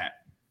that bet.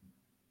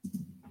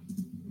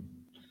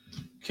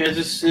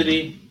 Kansas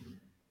City.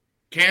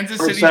 Kansas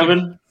For City,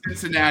 7.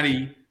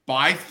 Cincinnati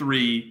by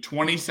 3,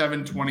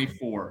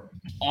 27-24.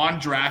 on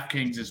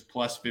DraftKings is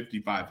plus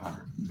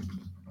 5,500.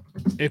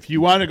 If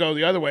you want to go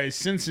the other way,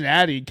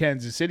 Cincinnati,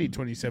 Kansas City,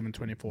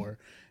 27-24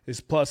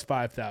 is plus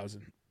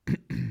 5,000.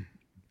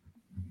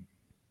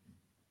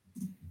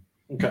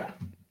 Okay.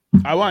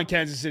 I want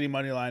Kansas City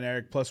money line,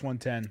 Eric, plus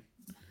 110.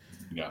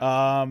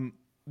 Yeah.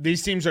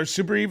 These teams are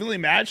super evenly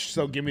matched,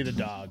 so give me the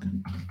dog.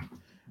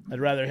 I'd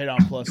rather hit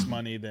on plus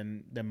money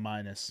than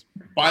minus.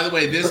 By the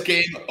way, this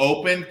game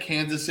opened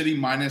Kansas City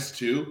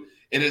 -2.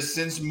 It has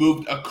since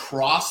moved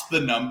across the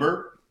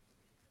number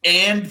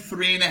and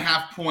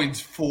 3.5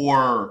 points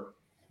for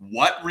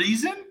what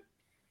reason?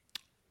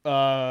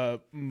 I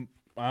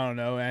don't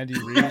know. Andy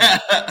Reid.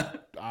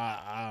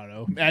 I don't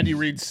know. Andy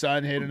Reid's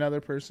son hit another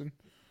person.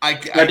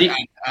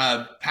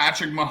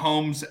 Patrick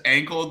Mahomes'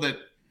 ankle that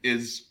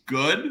is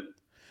good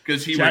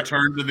because he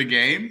returned to the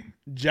game.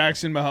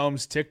 Jackson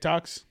Mahomes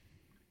TikToks.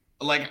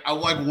 Like,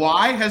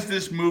 why has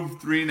this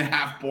moved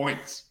 3.5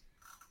 points?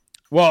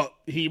 Well,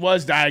 he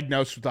was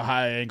diagnosed with a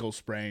high ankle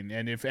sprain,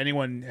 and if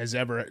anyone has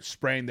ever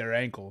sprained their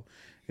ankle,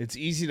 it's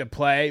easy to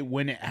play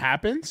when it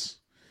happens.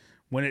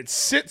 When it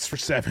sits for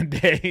 7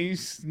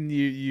 days,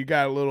 you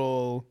got a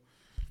little.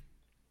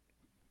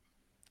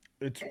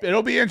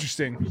 It'll be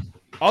interesting.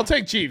 I'll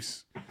take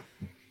Chiefs.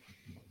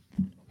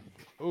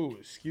 Oh,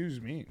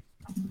 excuse me.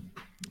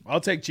 I'll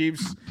take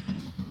Chiefs.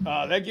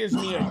 That gives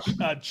me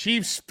a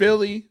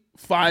Chiefs-Philly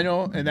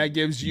final, and that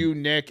gives you,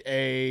 Nick,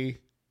 a.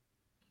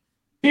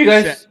 Do you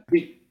guys?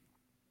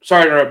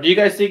 Sorry to interrupt. Do you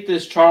guys think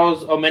this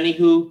Charles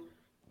Omenihu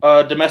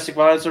domestic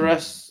violence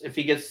arrest, if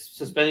he gets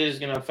suspended, is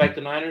going to affect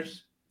the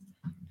Niners?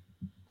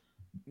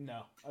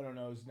 No, I don't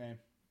know his name.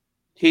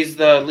 He's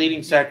the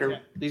leading sacker.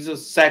 He's a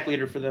sack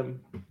leader for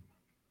them.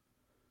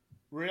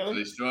 Really? Do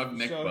they still have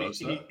Nick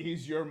Bosa?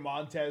 He's your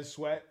Montez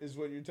Sweat, is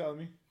what you're telling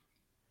me?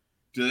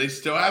 Do they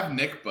still have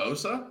Nick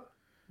Bosa?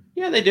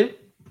 Yeah, they do.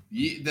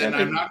 Then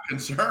I'm not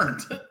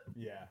concerned.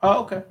 Yeah. Oh,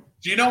 okay.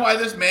 Do you know why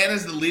this man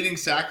is the leading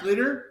sack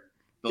leader?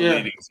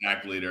 Leading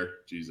sack leader.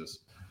 Jesus.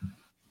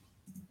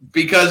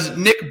 Because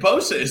Nick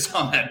Bosa is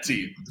on that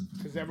team.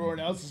 Because everyone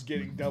else is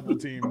getting double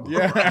teamed.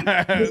 Yeah.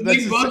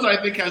 Nick Bosa,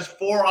 I think, has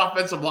 4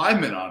 offensive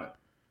linemen on it.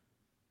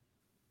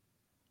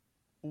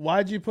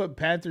 Why'd you put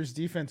Panthers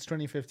defense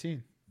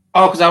 2015?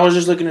 Oh, because I was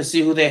just looking to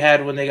see who they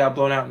had when they got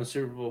blown out in the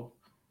Super Bowl.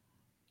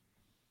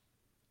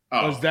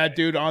 Oh, was that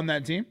dude on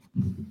that team?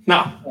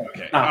 No.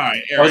 Okay. No. All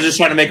right. I was just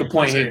trying to make a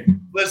point here.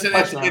 Listen,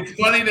 it's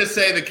funny to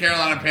say the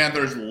Carolina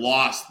Panthers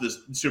lost the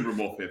Super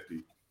Bowl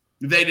 50.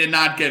 They did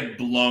not get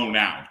blown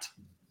out.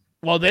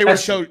 Well, they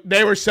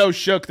were so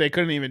shook they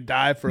couldn't even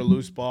dive for a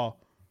loose ball.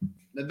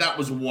 That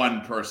was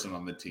one person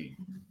on the team.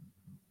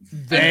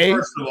 They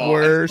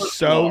were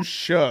so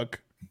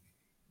shook.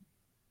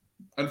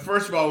 And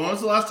first of all, when was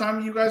the last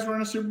time you guys were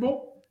in a Super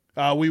Bowl?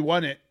 We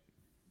won it.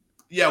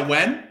 Yeah,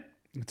 when?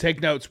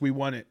 Take notes. We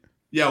won it.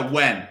 Yeah,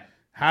 when?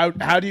 How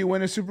do you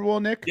win a Super Bowl,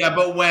 Nick? Yeah,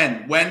 but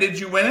when? When did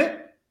you win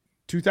it?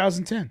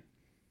 2010.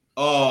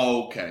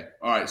 Oh, okay.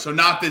 All right. So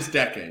not this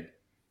decade.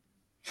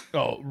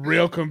 Oh,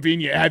 real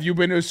convenient. Have you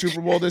been to a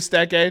Super Bowl this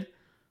decade?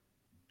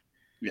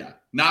 Yeah,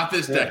 not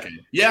this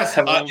decade. Yes,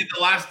 in the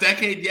last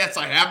decade, yes,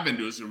 I have been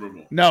to a Super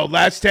Bowl. No,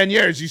 last 10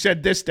 years. You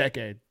said this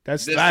decade.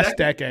 That's this last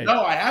decade.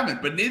 No, I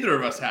haven't, but neither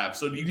of us have.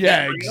 So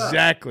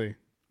exactly.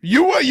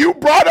 You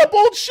brought up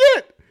old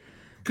shit.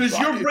 Because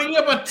you're bringing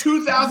up a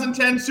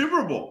 2010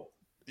 Super Bowl.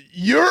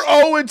 You're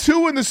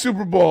 0-2 in the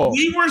Super Bowl.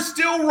 We were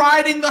still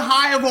riding the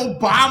high of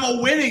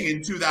Obama winning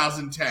in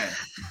 2010.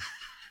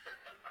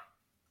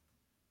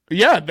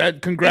 Yeah,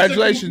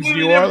 congratulations,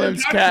 New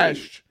Orleans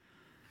cashed.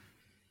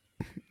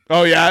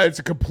 Oh, yeah, it's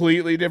a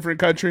completely different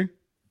country?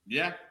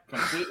 Yeah,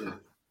 completely.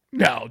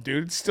 No,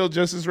 dude, it's still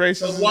just as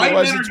racist as it white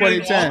was men in are getting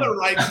 2010. all their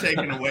rights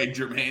taken away,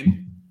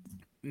 Jermaine.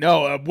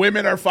 No,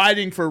 women are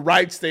fighting for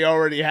rights they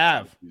already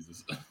have.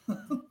 Jesus.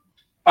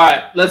 All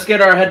right, let's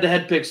get our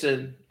head-to-head picks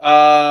in.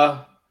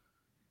 I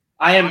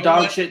am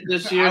dog shit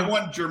this year. I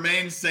want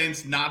Jermaine's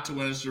Saints not to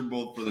win a Super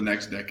Bowl for the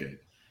next decade.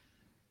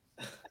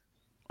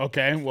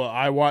 Okay, well,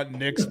 I want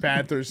Nick's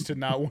Panthers to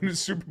not win a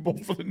Super Bowl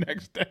for the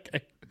next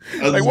decade.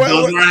 Those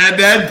are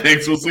head-to-head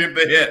picks. We'll see if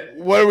they hit.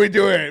 What are we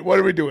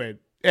doing?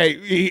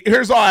 Hey,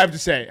 here's all I have to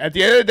say. At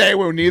the end of the day,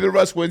 when neither of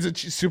us wins a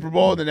Super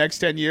Bowl in the next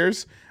 10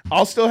 years,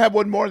 I'll still have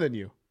one more than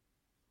you.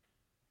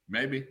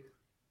 Maybe.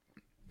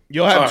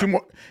 You'll have two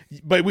more,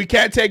 but we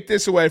can't take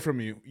this away from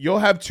you. You'll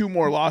have 2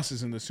 more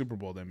losses in the Super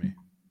Bowl than me.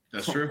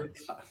 That's true.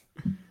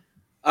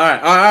 All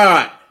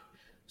right.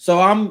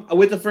 So I'm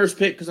with the first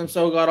pick because I'm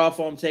so god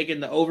awful. I'm taking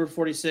the over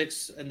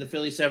 46 in the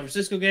Philly San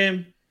Francisco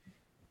game.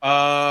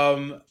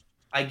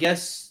 I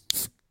guess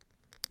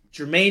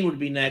Jermaine would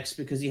be next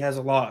because he has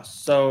a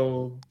loss.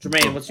 So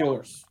Jermaine, what's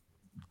yours?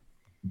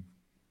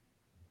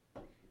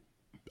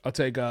 I'll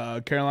take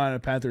Carolina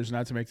Panthers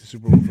not to make the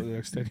Super Bowl for the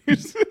next 10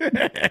 years.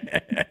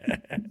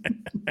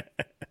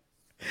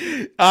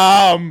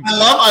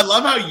 I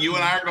love how you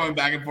and I are going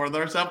back and forth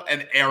with ourselves,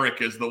 and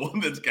Eric is the one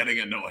that's getting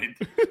annoyed.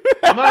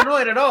 I'm not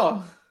annoyed at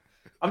all.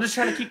 I'm just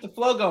trying to keep the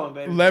flow going,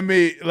 baby. Let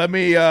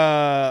me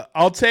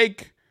I'll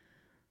take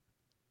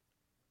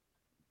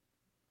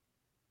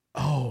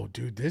Oh,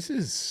 dude,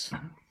 these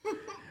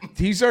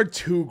are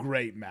two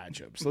great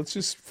matchups. Let's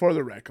just, for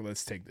the record,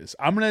 let's take this.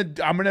 I'm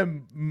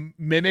gonna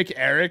mimic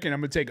Eric, and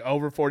I'm gonna take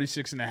over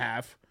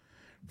 46.5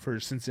 for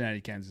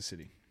Cincinnati, Kansas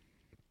City.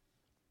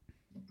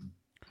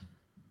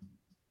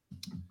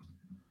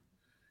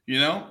 You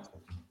know,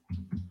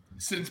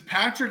 since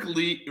Patrick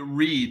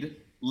Reed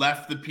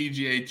left the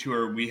PGA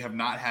Tour, we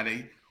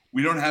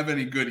don't have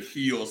any good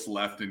heels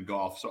left in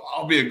golf. So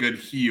I'll be a good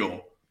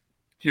heel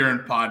here in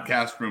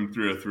Podcast Room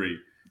 303.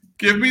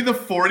 Give me the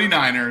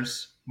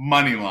 49ers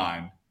money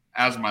line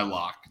as my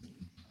lock.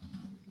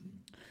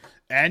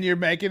 And you're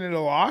making it a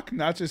lock,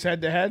 not just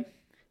head to head?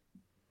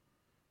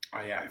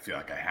 Oh, yeah, I feel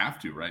like I have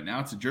to right now.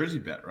 It's a jersey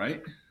bet,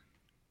 right?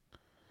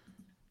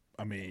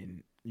 I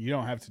mean, you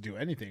don't have to do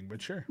anything,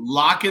 but sure.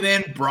 Lock it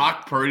in,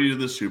 Brock Purdy to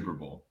the Super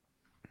Bowl.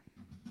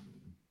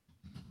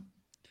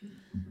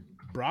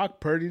 Brock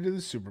Purdy to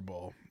the Super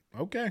Bowl.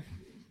 Okay.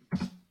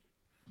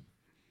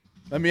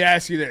 Let me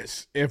ask you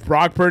this. If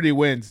Brock Purdy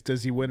wins,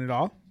 does he win it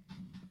all?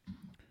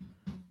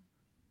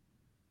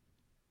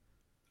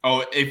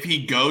 Oh, if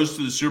he goes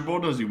to the Super Bowl,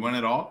 does he win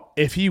it all?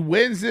 If he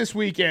wins this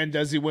weekend,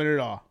 does he win it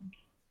all?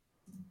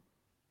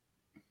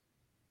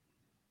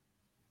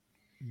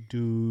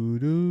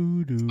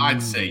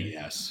 I'd say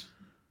yes.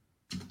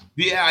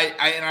 Yeah,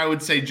 I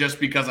would say just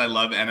because I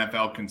love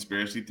NFL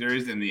conspiracy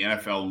theories, and the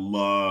NFL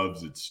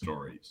loves its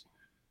stories.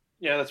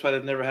 Yeah, that's why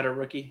they've never had a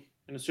rookie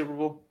in the Super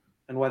Bowl,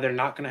 and why they're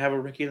not going to have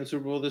a rookie in the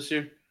Super Bowl this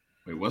year.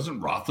 Wait,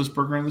 wasn't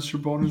Roethlisberger in the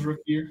Super Bowl in his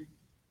rookie year?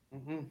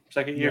 Mm-hmm.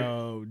 Second year.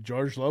 No,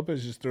 George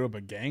Lopez just threw up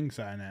a gang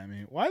sign at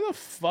me. Why the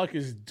fuck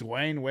is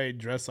Dwayne Wade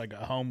dressed like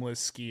a homeless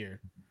skier?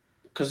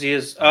 Because he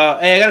is.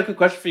 Hey, I got a quick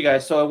question for you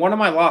guys. So one of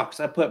my locks,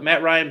 I put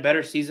Matt Ryan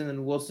better season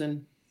than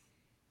Wilson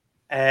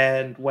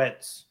and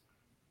Wentz.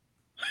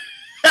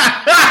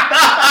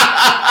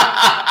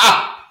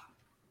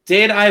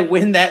 Did I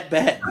win that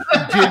bet?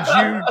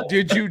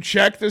 Did you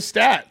check the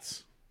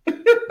stats?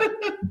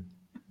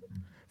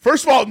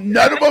 First of all,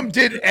 none of them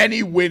did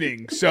any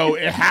winning, so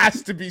it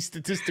has to be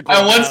statistical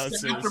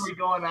analysis. What stats are we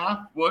going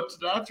off? What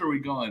stats are we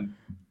going?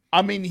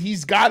 I mean,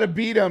 he's got to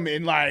beat them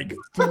in like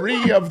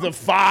 3 of the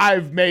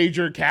 5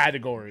 major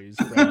categories.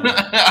 Bro. All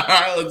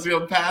right, let's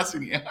go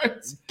passing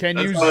yards. Can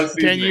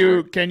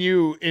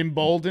you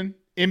embolden?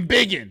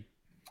 Embiggen.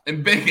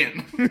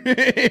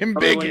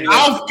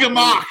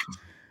 Aufgemacht.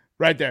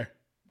 Right there.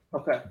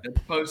 Okay.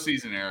 That's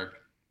postseason, Eric.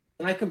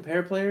 Can I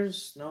compare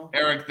players? No.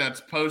 Eric, that's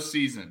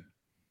postseason.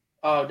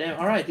 Oh, damn.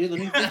 All right, dude. Let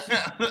me fix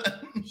it.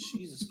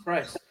 Jesus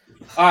Christ.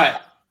 All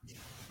right.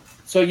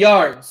 So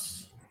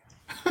yards.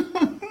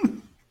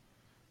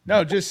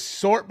 No, just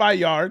sort by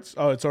yards.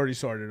 Oh, it's already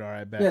sorted. All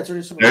right, bet. Yeah, it's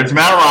already sorted. There's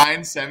Matt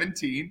Ryan,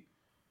 17.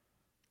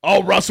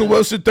 Oh, Russell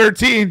Wilson,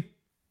 13.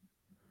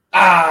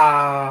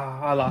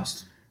 I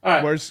lost.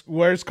 All right.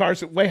 Where's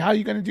Carson? Wait, how are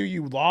you gonna do?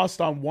 You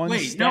lost on one. Wait,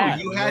 stat.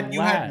 no, you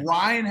had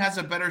Ryan has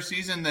a better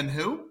season than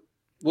who?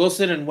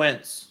 Wilson and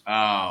Wentz.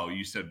 Oh,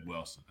 you said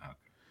Wilson. Okay.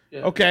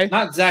 Yeah. Okay.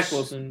 Not Zach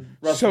Wilson.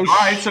 So, Russell. All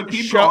right, so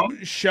keep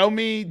going. Show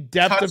me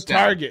depth of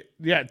target.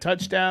 Yeah,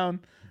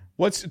 touchdown.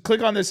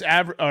 Click on this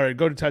average? All right,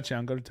 go to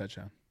touchdown.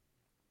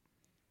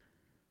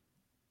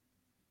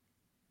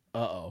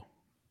 Uh-oh.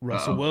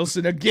 Russell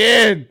Wilson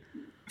again.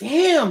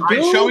 Damn, All dude.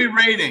 right, show me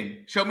rating.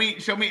 Show me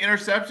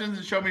interceptions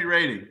and show me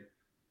rating.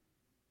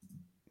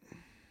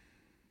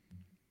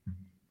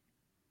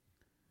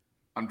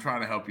 I'm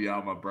trying to help you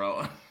out, my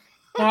bro.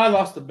 No, I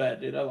lost the bet,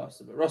 dude. I lost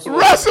the bet. Russell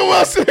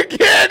Wilson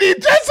again. He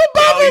just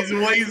above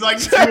him. He's like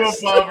 2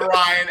 above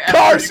Ryan.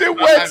 Carson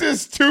Wentz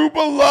is 2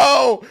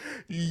 below.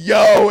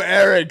 Yo,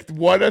 Eric,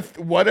 what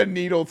a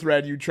needle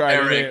thread you tried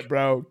to hit,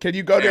 bro. Can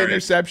you go to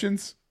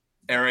interceptions?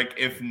 Eric,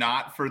 if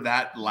not for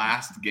that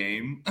last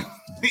game,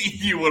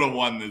 you would have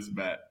won this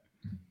bet.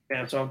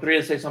 Damn, so I'm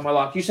 3-6 on my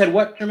lock. You said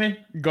what, Jermaine?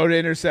 Go to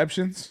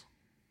interceptions.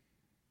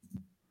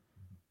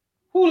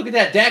 Ooh, look at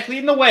that. Dak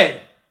leading the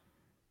way.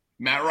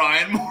 Matt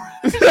Ryan more.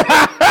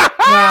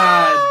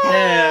 God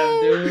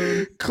damn,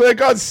 dude.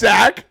 Click on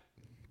sack.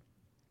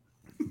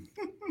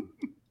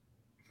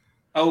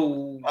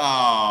 Oh.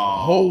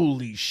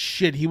 Holy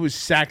shit. He was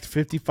sacked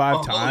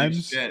 55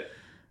 times. Shit.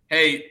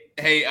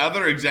 Hey,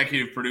 other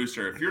executive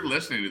producer, if you're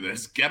listening to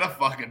this, get a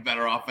fucking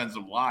better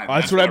offensive line.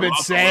 That's what I've been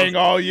saying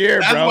all year,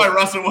 bro. That's why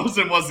Russell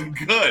Wilson wasn't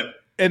good.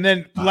 And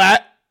then all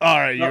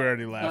right, you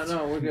already left.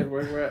 No, we're good.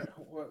 We're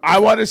I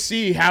want to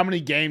see how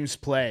many games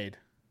played.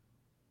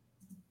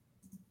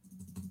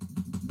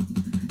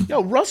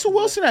 Yo, Russell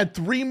Wilson had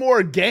 3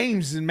 more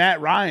games than Matt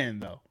Ryan,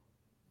 though.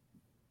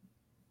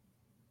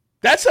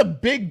 That's a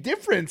big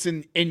difference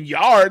in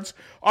yards.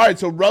 All right,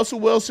 so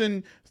Russell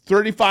Wilson,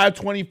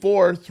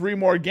 35-24, 3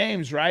 more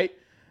games, right?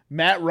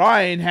 Matt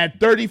Ryan had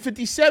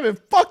 30-57.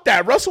 Fuck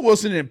that. Russell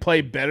Wilson didn't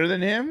play better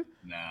than him.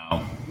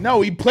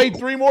 No, he played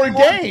 3 more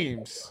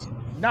games.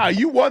 Nah,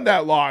 you won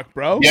that lock,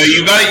 bro. Yeah,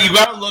 you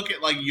gotta look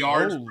at like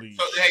yards. Holy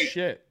hey,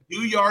 shit.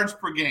 2 yards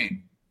per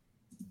game.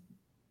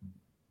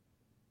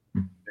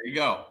 There you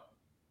go.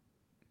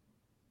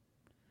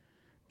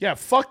 Yeah,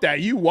 fuck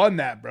that. You won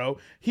that, bro.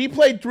 He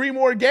played 3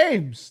 more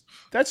games.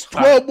 That's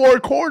 12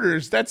 more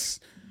quarters. That's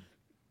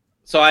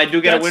So I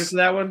do get a win That's- for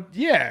that one.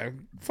 Yeah,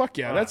 fuck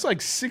yeah. That's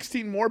like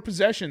 16 more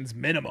possessions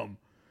minimum.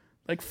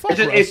 Like fuck. It's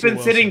been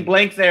Russell sitting Wilson.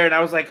 blank there, and I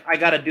was like, I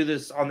got to do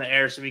this on the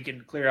air so we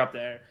can clear up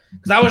the air.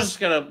 Because I was just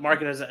gonna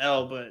mark it as an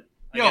L, but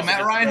I Yo, guess Matt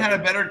it Ryan gets had a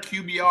the better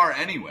QBR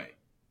anyway.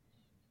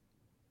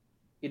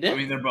 You did? I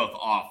mean, they're both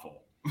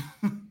awful.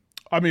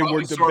 I mean,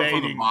 we're Probably sort from the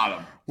debating.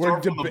 bottom. We're,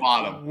 Sort from the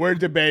bottom. we're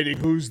debating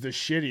who's the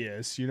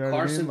shittiest. You know what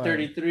Carson I mean? Like,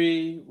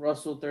 33,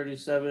 Russell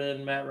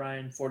 37, Matt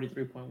Ryan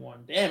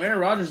 43.1. Damn, Aaron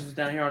Rodgers is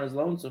down here on his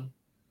lonesome.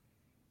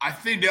 I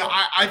think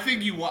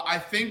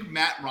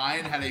Matt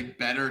Ryan had a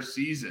better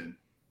season.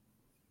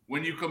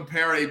 When you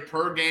compare a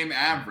per game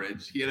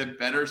average, he had a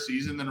better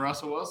season than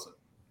Russell Wilson.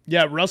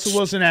 yeah, Russell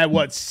Wilson had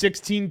what?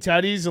 16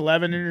 tutties,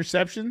 11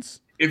 interceptions.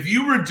 If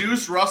you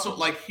reduce Russell,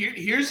 like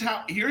here's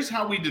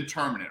how we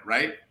determine it,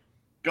 right?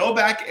 Go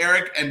back,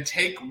 Eric, and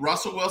take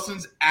Russell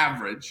Wilson's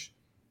average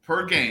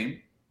per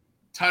game,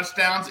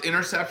 touchdowns,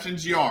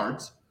 interceptions,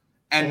 yards,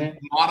 and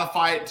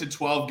modify it to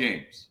 12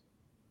 games.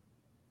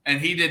 And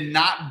he did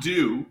not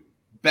do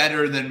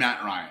better than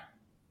Matt Ryan.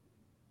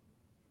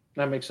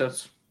 That makes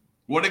sense.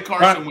 What did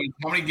Carson Wentz?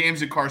 How many games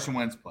did Carson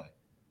Wentz play?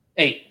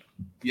 8.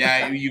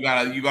 Yeah, you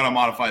gotta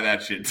modify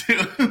that shit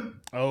too.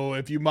 Oh,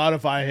 if you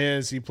modify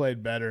his, he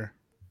played better.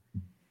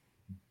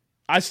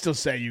 I still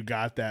say you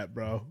got that,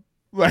 bro.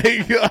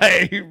 Like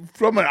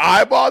from an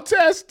eyeball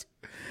test,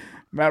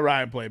 Matt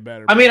Ryan played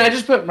better. I mean, I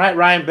just put Matt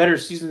Ryan better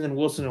season than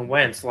Wilson and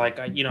Wentz. Like,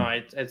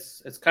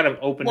 it's kind of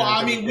open. Well,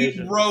 I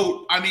interpretation.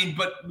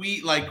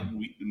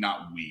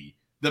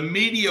 The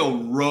media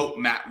wrote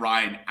Matt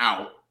Ryan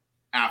out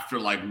after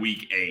like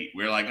week 8.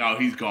 We're like, oh,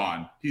 he's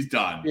gone. He's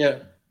done. Yeah.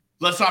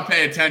 Let's not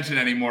pay attention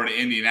anymore to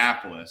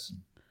Indianapolis.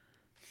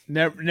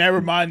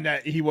 Never mind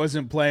that he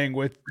wasn't playing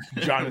with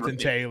Jonathan Right.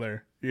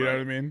 Taylor. You know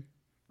what I mean?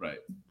 Right.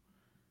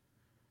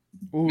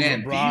 Ooh,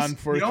 Man, LeBron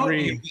for you know,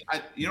 3.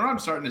 You know what I'm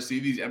starting to see?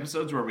 These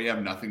episodes where we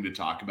have nothing to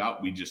talk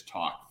about, we just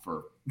talk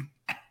for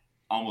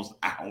almost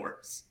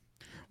hours.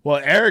 Well,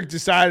 Eric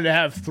decided to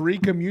have 3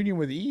 communion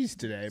with ease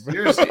today, bro.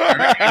 Seriously,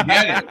 Eric, I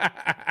get it.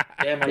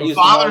 Damn, I The used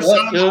Father, them all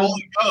Son, up, and the dude.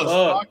 Holy Ghost.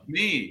 Fuck. Fuck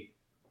me.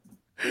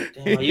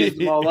 Damn, I used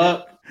them all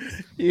up.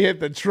 He hit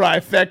the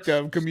trifecta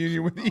of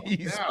communion with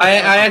ease. Yeah,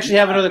 I actually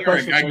have another Eric,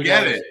 question. I for you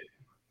get guys. it.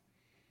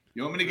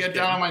 You want me to get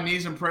down on my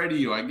knees and pray to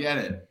you? I get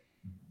it.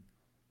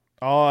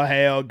 All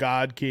hail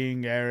God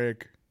King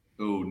Eric.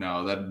 Oh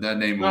no, that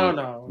name.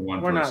 No,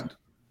 one we're person.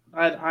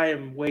 not. I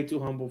am way too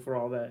humble for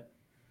all that.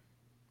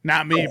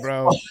 Not me,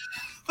 bro.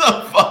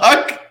 The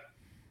fuck?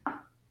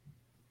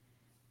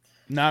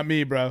 Not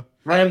me, bro.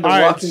 I am the All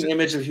right, walking so-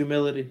 image of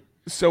humility.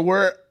 So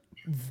we're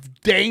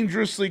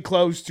dangerously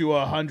close to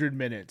 100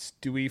 minutes.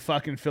 Do we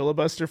fucking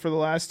filibuster for the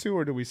last 2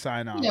 or do we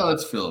sign off? Yeah,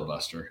 let's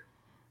filibuster.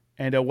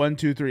 And a 1,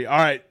 2, 3. All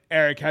right,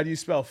 Eric, how do you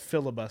spell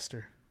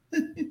filibuster?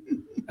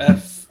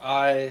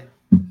 FIL,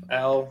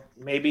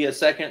 maybe a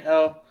second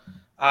L.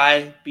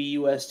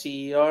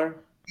 IBUSTER.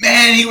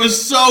 Man, he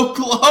was so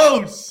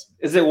close.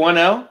 Is it one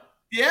L?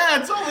 Yeah,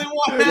 it's only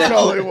one. It's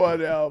L. only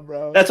 1 L,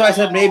 bro. That's why I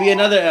said maybe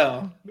another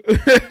L.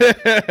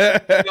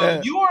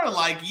 Yo, you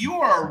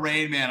are a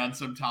Rain Man on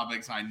some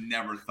topics I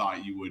never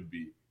thought you would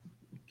be.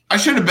 I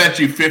should have bet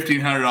you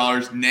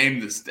 $1,500. Name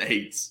the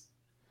states.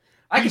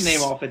 I can He's-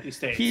 name all 50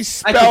 states. He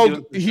I can do spelled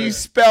it for he sure.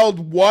 spelled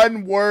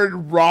one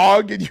word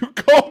wrong, and you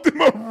called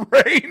him a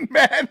Rain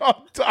Man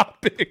on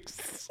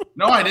topics.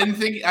 No, I didn't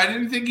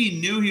think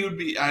he knew he would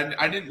be.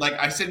 I didn't like.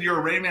 I said you're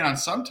a Rain Man on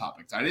some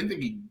topics. I didn't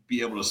think he'd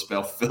be able to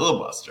spell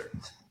filibuster.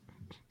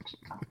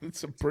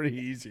 It's a pretty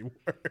easy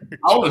word.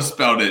 I would have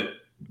spelled it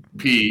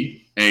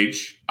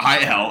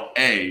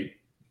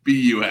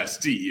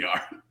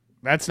PHILABUSTER.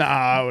 That's not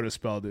how I would have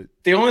spelled it.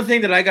 The only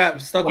thing that I got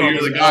stuck Well, on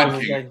you're was the L God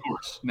was King, like, of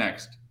course.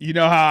 Next. You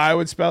know how I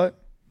would spell it?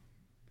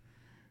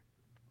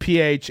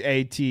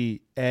 PHATASS.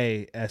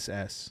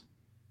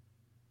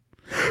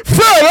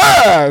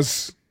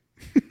 Fellas!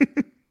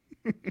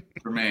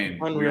 Jermaine,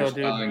 Unreal, we're dude.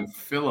 spelling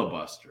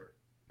filibuster.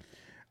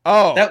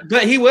 Oh,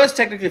 but he was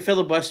technically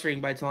filibustering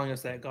by telling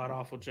us that god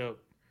awful joke.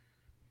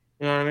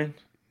 You know what I mean?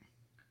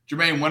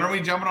 Jermaine, when are we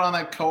jumping on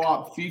that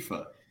co-op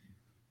FIFA?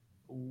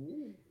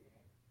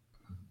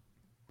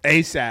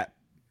 ASAP.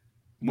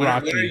 When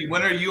Rocky.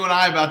 are you and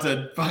I about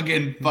to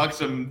fucking fuck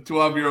some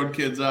 12-year-old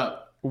kids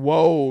up?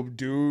 Whoa,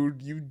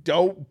 dude. You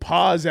don't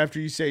pause after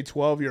you say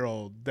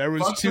 12-year-old. There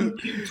was Fuck too... some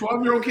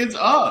 12-year-old kids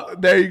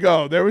up. There you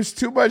go. There was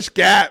too much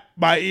gap.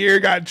 My ear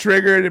got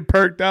triggered and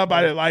perked up.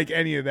 I didn't like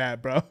any of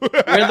that, bro.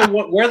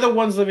 We're the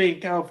ones living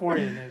in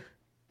California. Man.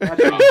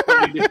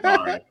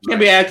 Sorry. Can't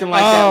be acting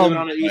like that living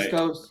on the right. East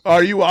Coast.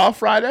 Are you off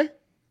Friday?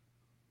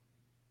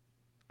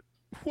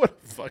 What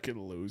a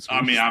fucking loser.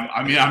 I mean,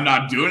 I'm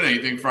not doing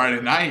anything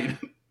Friday night.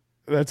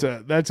 That's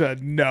a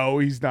no,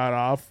 he's not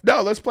off.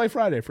 No, let's play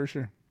Friday for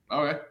sure.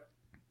 Okay.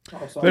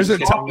 Oh, so There's I'm a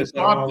just top- kidding. This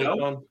top is dope.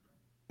 fun.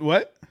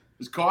 What?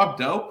 Is co-op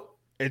dope?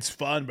 It's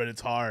fun, but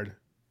it's hard.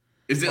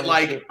 Is it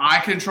like I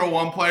control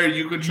one player,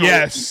 you control?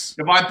 Yes.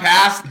 If I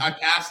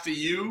pass to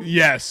you,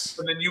 Yes.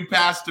 and then you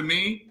pass to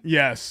me.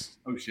 Yes.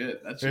 Oh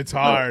shit, that's It's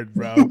hard,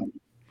 bro.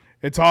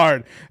 It's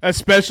hard,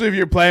 especially if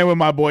you're playing with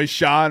my boy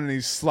Sean and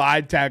he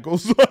slide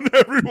tackles on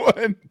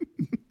everyone.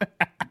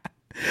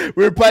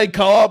 We were playing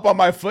co-op on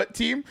my foot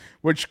team,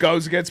 which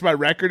goes against my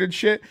record and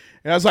shit.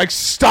 And I was like,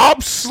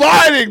 stop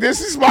sliding.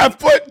 This is my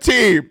foot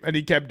team. And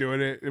he kept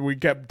doing it. And we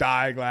kept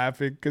dying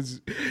laughing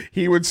because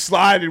he would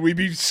slide and we'd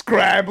be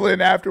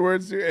scrambling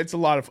afterwards. It's a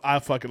lot of, I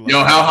fucking love it.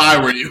 Yo, how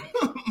high were you?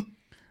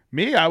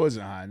 Me, I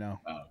wasn't high, no.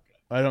 Oh, okay.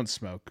 I don't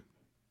smoke.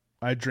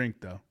 I drink,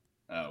 though.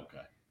 Oh,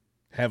 okay.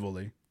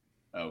 Heavily.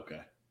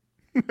 Okay.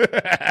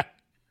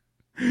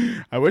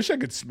 I wish I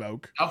could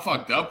smoke. How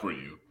fucked up were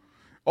you?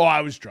 Oh,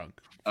 I was drunk.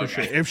 For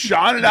Okay. sure. If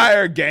Sean and I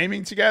are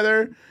gaming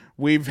together,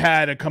 we've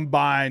had a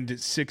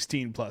combined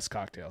 16 plus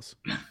cocktails.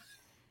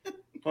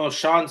 Well,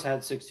 Sean's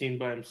had 16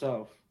 by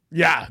himself.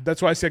 Yeah, that's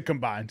why I said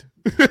combined.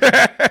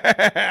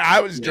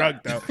 I was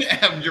drunk though.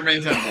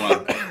 Jermaine's had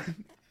one.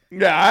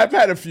 Yeah, I've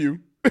had a few.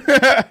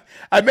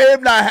 I may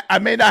not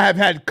have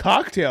had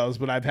cocktails,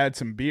 but I've had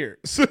some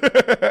beers.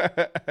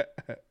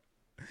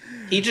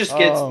 He just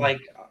gets like,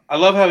 I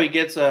love how he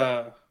gets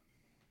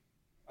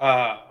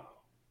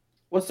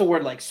what's the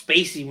word, like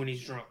spacey when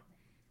he's drunk.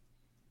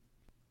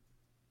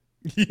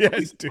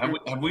 Yes, dude.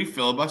 Have we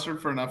filibustered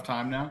for enough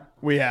time now?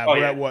 We have. Oh, we're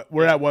yeah. at what?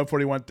 We're at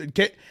 141.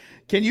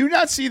 Can you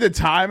not see the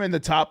time in the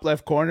top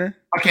left corner?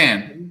 I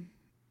can.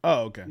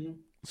 Oh, okay. Mhm.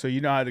 So you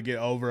know how to get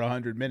over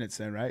 100 minutes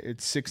then, right?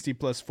 It's 60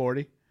 plus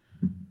 40.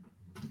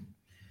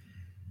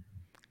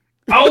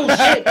 Oh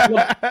shit!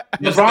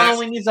 Yes, LeBron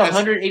only needs that's-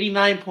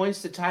 189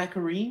 points to tie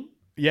Kareem.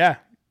 Yeah.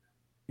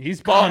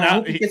 He's balling I out.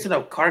 hope he gets in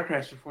a car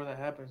crash before that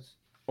happens.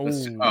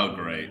 Oh,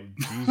 great.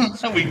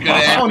 Jesus. We could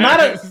Oh,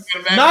 not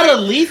a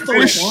lethal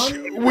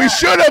one. We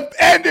should have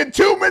ended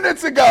 2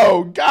 minutes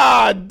ago.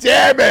 God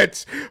damn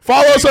it.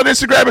 Follow us on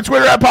Instagram and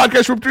Twitter at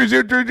Podcast Room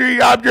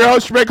 3033. I'm your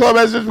host, Jermaine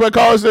Columbus. This is my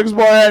co-host, Nick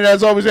Moore, and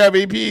as always, we have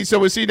EP. So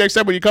we'll see you next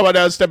time when you come on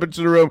down, step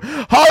into the room.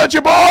 Holla at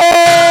your boy!